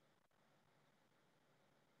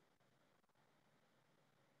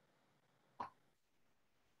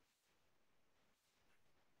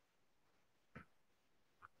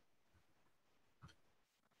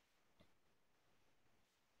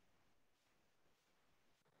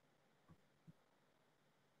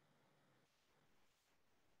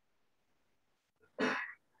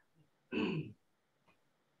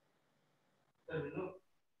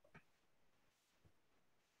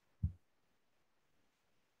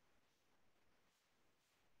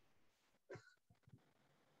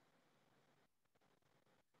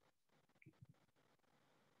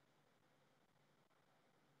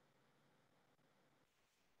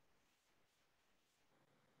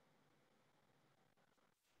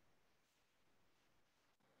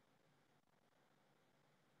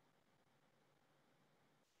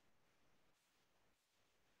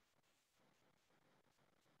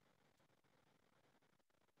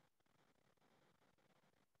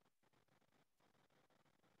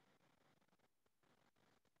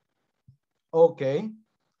 Ok.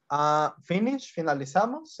 Finish,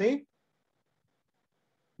 finalizamos, ¿sí?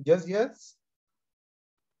 Yes, yes.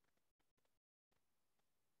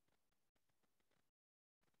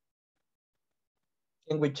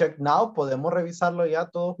 Can we check now? ¿Podemos revisarlo ya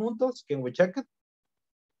todos juntos? Can we check it?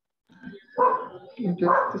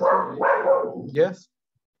 Yes.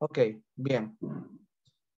 Ok, bien.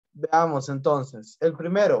 Veamos entonces. El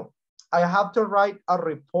primero. I have to write a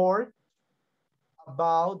report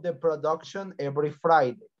about the production every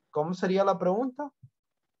Friday. ¿Cómo sería la pregunta?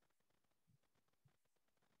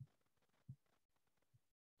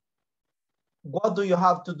 What do you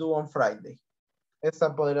have to do on Friday?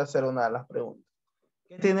 Esta podría ser una de las preguntas.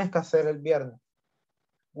 ¿Qué tienes que hacer el viernes?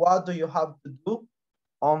 What do you have to do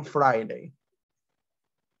on Friday?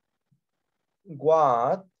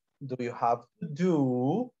 What do you have to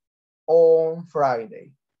do on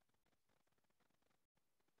Friday?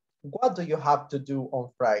 What do you have to do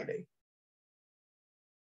on Friday?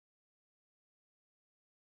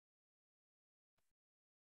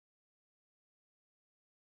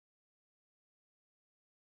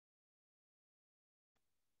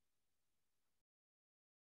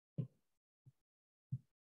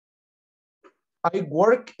 I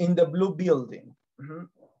work in the blue building.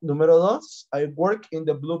 Número 2, I work in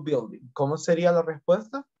the blue building. ¿Cómo sería la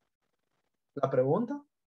respuesta? La pregunta.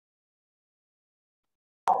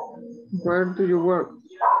 Where do you work?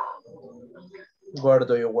 Where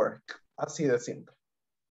do you work? Así de simple.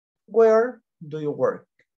 Where do you work?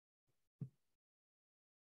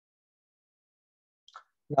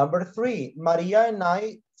 Number 3, Maria and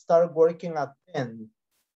I start working at 10.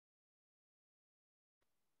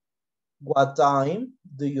 What time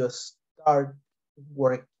do you start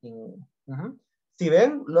working? Si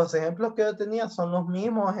ven, los ejemplos que yo tenía son los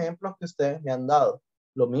mismos ejemplos que ustedes me han dado.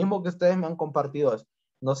 Lo mismo que ustedes me han compartido.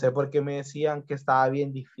 No sé por qué me decían que estaba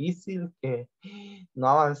bien difícil, que no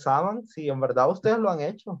avanzaban. Si en verdad ustedes lo han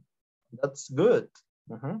hecho. That's good.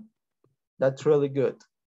 That's really good.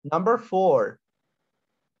 Number 4.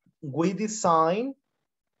 We design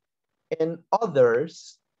and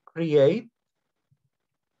others create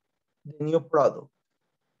the new product.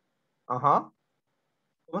 ¿Cómo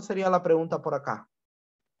sería la pregunta por acá?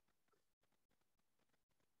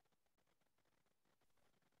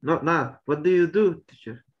 No, nada. What do you do,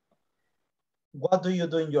 teacher? What do you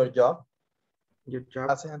do in your job? Your job.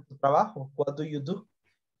 ¿Haces en tu trabajo? What do you do?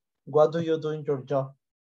 What do you do in your job?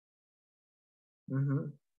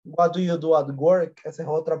 What do you do at work? Esa es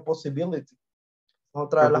otra possibility.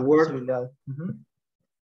 Otra de las posibilidades.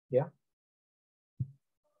 Yeah.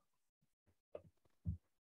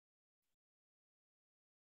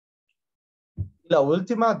 La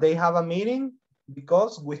última, they have a meeting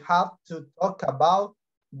because we have to talk about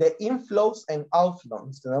the inflows and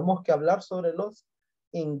outflows. Tenemos que hablar sobre los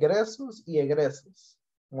ingresos y egresos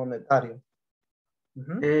monetarios.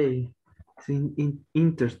 Hey,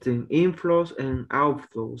 interesting. Inflows and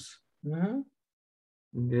outflows.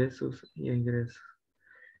 Ingresos y egresos.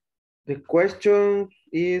 The question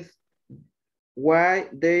is why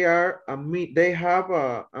they have a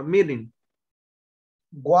meeting.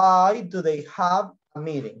 Why do they have a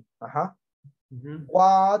meeting?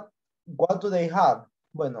 What do they have?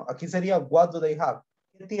 Bueno, aquí sería what do they have?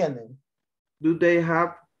 ¿Qué tienen? Do they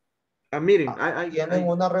have a meeting? Tienen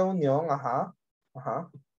una reunión,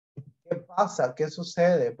 ¿Qué pasa? ¿Qué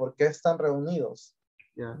sucede? ¿Por qué están reunidos?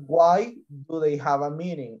 Yeah. Why do they have a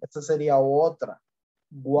meeting? Esta sería otra.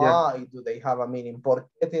 Why do they have a meeting?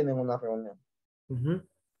 ¿Por qué tienen una reunión?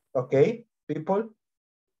 Okay, people?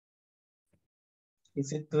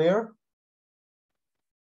 Is it clear?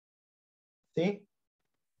 ¿Sí?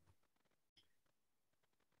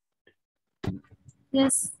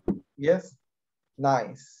 Yes. Yes.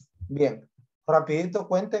 Nice. Bien. Rapidito,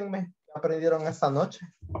 cuéntenme qué aprendieron esta noche.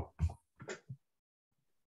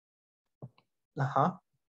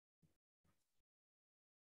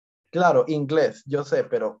 Claro, inglés, yo sé,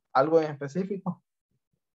 pero algo en específico.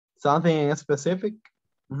 Something in specific.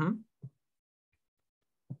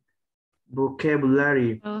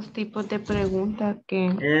 Vocabulary. Los tipos de preguntas que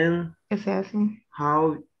se hacen.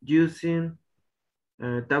 How using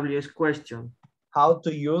WH question. How to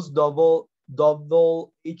use double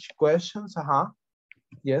H questions.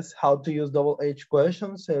 Yes, how to use double H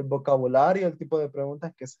questions, el vocabulario, el tipo de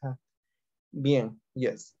preguntas que se hacen. Bien,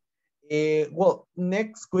 yes. Well,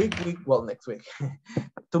 next week.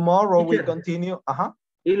 Tomorrow we continue.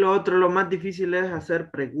 Y lo otro, lo más difícil es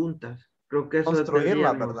hacer preguntas. Creo que eso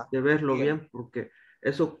construirla, ¿verdad? De verlo bien, porque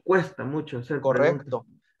eso cuesta mucho hacer correcto.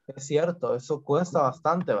 preguntas. Es cierto, eso cuesta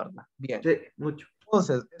bastante, ¿verdad? Bien. Sí, mucho.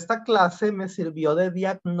 Entonces, esta clase me sirvió de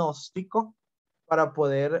diagnóstico para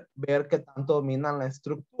poder ver qué tanto dominan la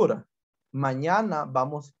estructura. Mañana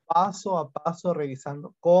vamos paso a paso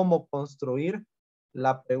revisando cómo construir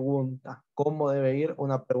la pregunta, cómo debe ir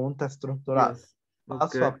una pregunta estructurada. Yes.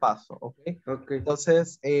 Paso a paso, ¿ok?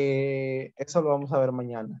 Entonces, eso lo vamos a ver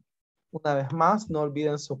mañana. Una vez más, no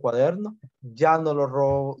olviden su cuaderno. Ya no lo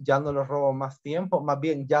robo más tiempo. Más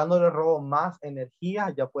bien, ya no les robo más energía.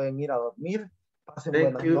 Ya pueden ir a dormir. Pasen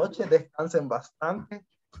buenas noches. Descansen bastante.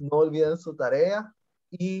 No olviden su tarea.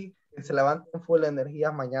 Y que se levanten full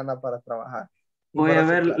energía mañana para trabajar. Voy a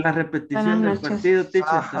ver la repetición del partido,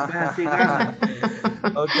 teacher.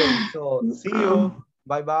 Ok, so see you.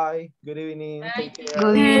 Bye bye. Good evening. Take care.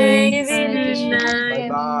 Good evening. Bye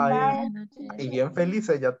bye. Y bien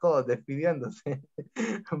felices ya todos despidiéndose.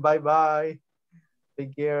 Bye bye.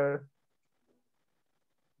 Take care.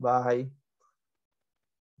 Bye.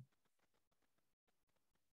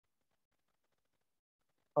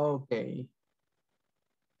 Okay.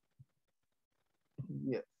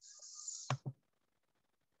 Yes.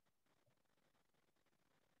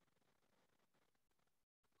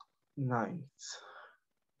 Nice.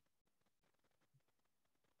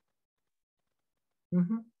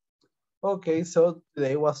 Okay, so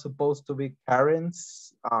today was supposed to be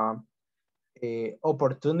Karen's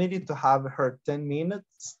opportunity to have her 10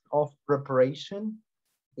 minutes of preparation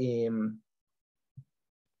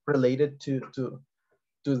related to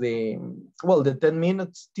the, well, the 10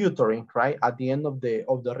 minutes tutoring, right? At the end of the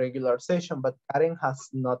regular session, but Karen has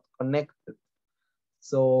not connected.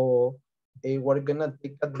 So we're gonna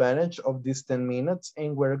take advantage of these 10 minutes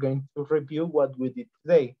and we're going to review what we did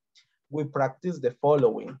today. We practice the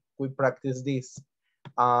following. We practice this.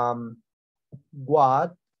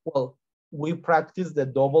 We practice the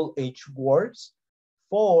double H words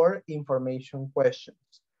for information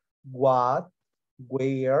questions. What,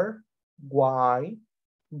 where, why,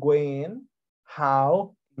 when,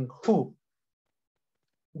 how, and who.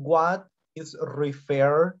 What is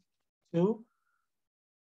referred to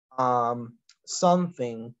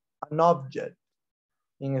something, an object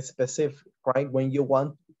in a specific, right? When you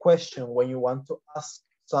want to question, when you want to ask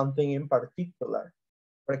something in particular.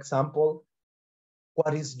 For example,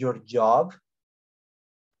 what is your job?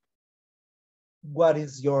 What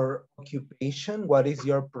is your occupation? What is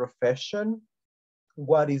your profession?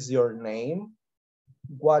 What is your name?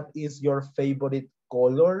 What is your favorite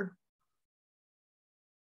color?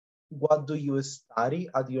 What do you study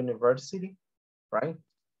at university, right?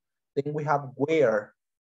 Then we have where.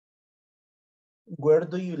 Where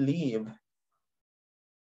do you live?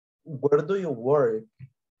 Where do you work?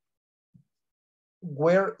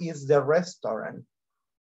 Where is the restaurant?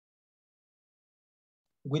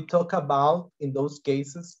 We talk about, in those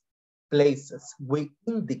cases, places. We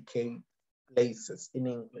indicate places in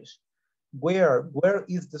English. Where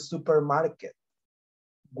is the supermarket?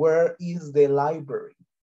 Where is the library?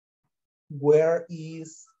 Where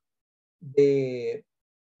is the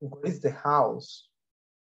house?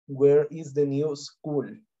 Where is the new school,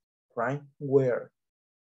 right? Where?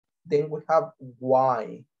 Then we have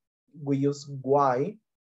why. We use why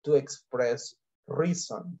to express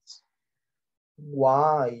reasons.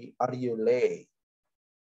 Why are you late?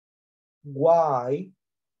 Why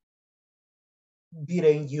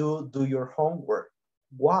didn't you do your homework?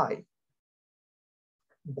 Why?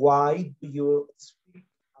 Why do you speak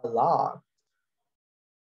a lot?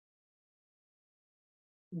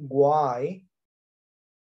 Why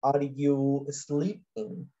are you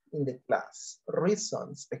sleeping in the class?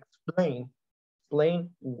 Reasons, explain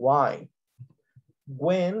why.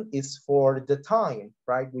 When is for the time,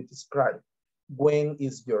 right? We describe. When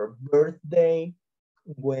is your birthday?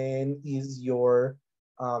 When is your,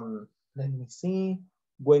 let me see.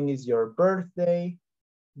 When is your birthday?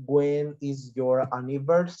 When is your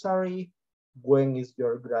anniversary? When is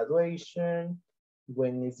your graduation?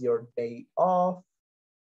 When is your day off?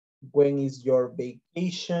 When is your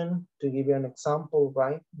vacation? To give you an example,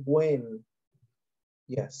 right? When?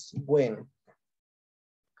 Yes, when.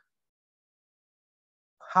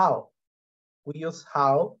 How? We use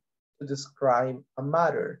how to describe a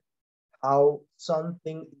matter. How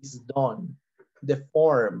something is done. The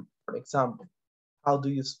form, for example. How do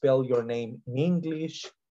you spell your name in English?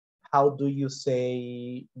 How do you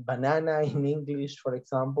say banana in English, for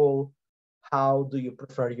example? How do you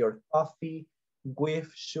prefer your coffee? With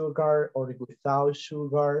sugar or without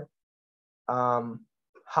sugar?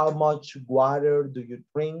 How much water do you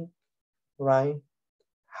drink, right?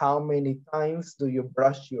 How many times do you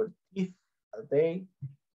brush your teeth a day?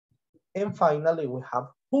 And finally, we have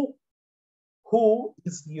who. Who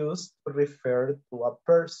is used to refer to a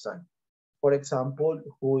person. For example,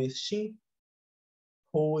 who is she?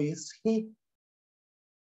 Who is he?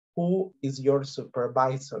 Who is your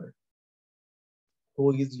supervisor?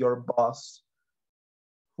 Who is your boss?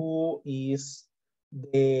 Who is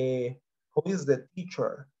the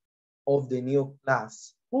teacher of the new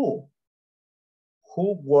class? Who?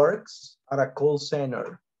 Who works at a call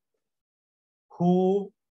center?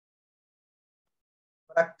 Who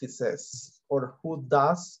practices or who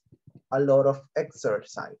does a lot of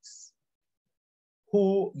exercise?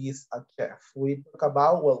 Who is a chef? We talk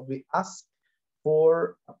about, well, we ask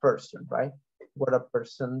for a person, right? What a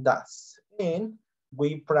person does. And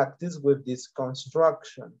we practice with this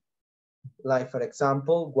construction. Like, for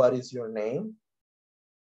example, what is your name?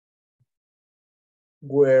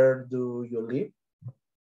 Where do you live?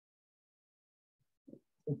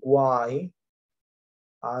 Why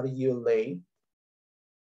are you late?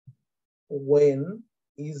 When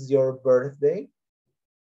is your birthday?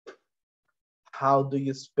 How do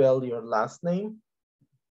you spell your last name?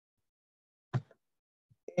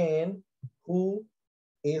 And who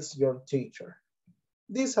is your teacher?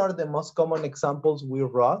 These are the most common examples we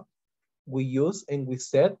wrote, we use, and we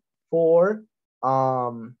said for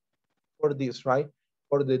this, right?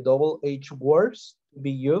 For the double H words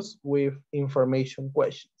be used with information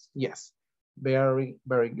questions. Yes, very,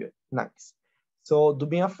 very good. Nice. So do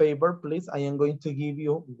me a favor, please. I am going to give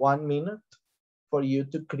you 1 minute for you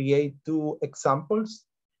to create 2 examples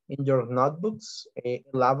in your notebooks.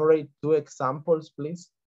 Elaborate 2 examples, please.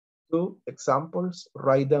 2 examples,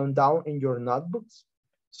 write them down in your notebooks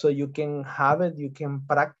so you can have it, you can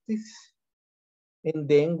practice, and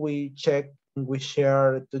then we check and we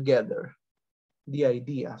share together the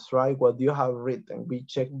ideas, right? What you have written, we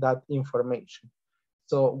check that information.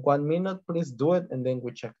 So 1 minute, please do it, and then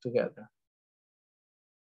we check together.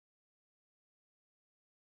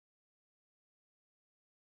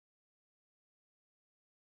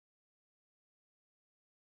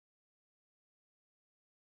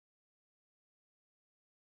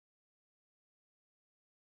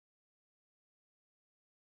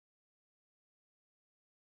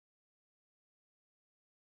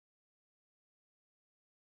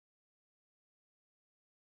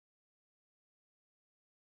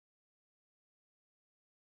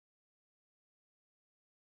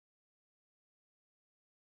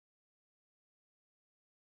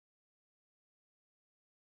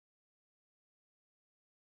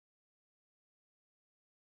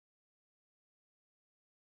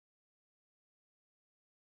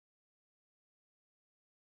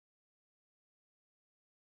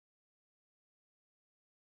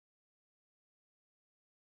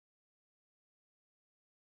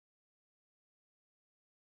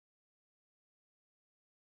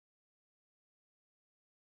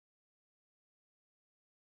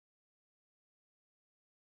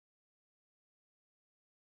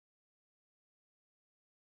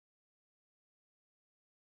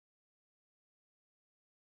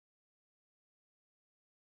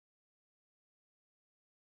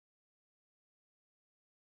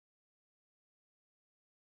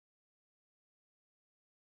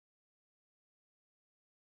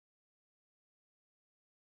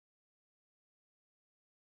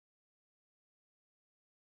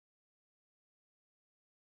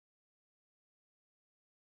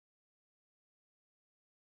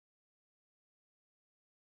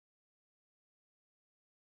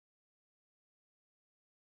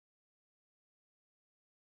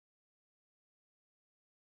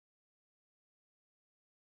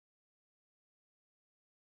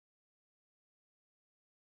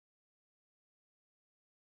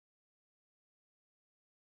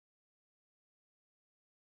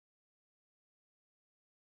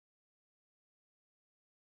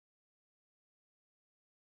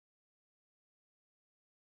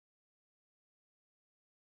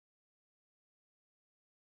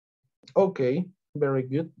 Okay, very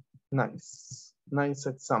good. Nice, nice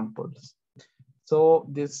examples. So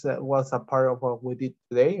this was a part of what we did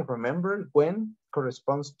today. Remember, when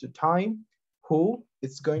corresponds to time, who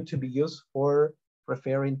is going to be used for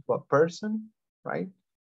referring to a person, right?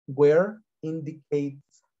 Where indicates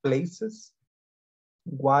places,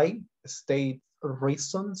 why states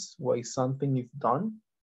reasons why something is done,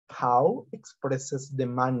 how expresses the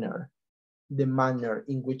manner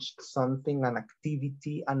in which something, an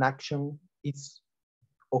activity, an action is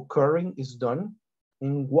occurring, is done,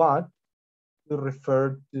 and what to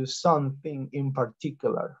refer to something in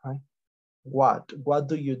particular, right? What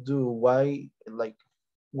do you do? Why, like,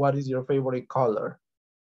 what is your favorite color?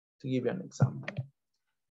 To give you an example.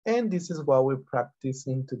 And this is what we practice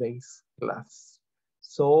in today's class.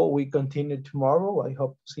 So we continue tomorrow. I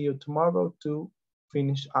hope to see you tomorrow to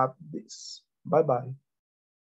finish up this. Bye-bye.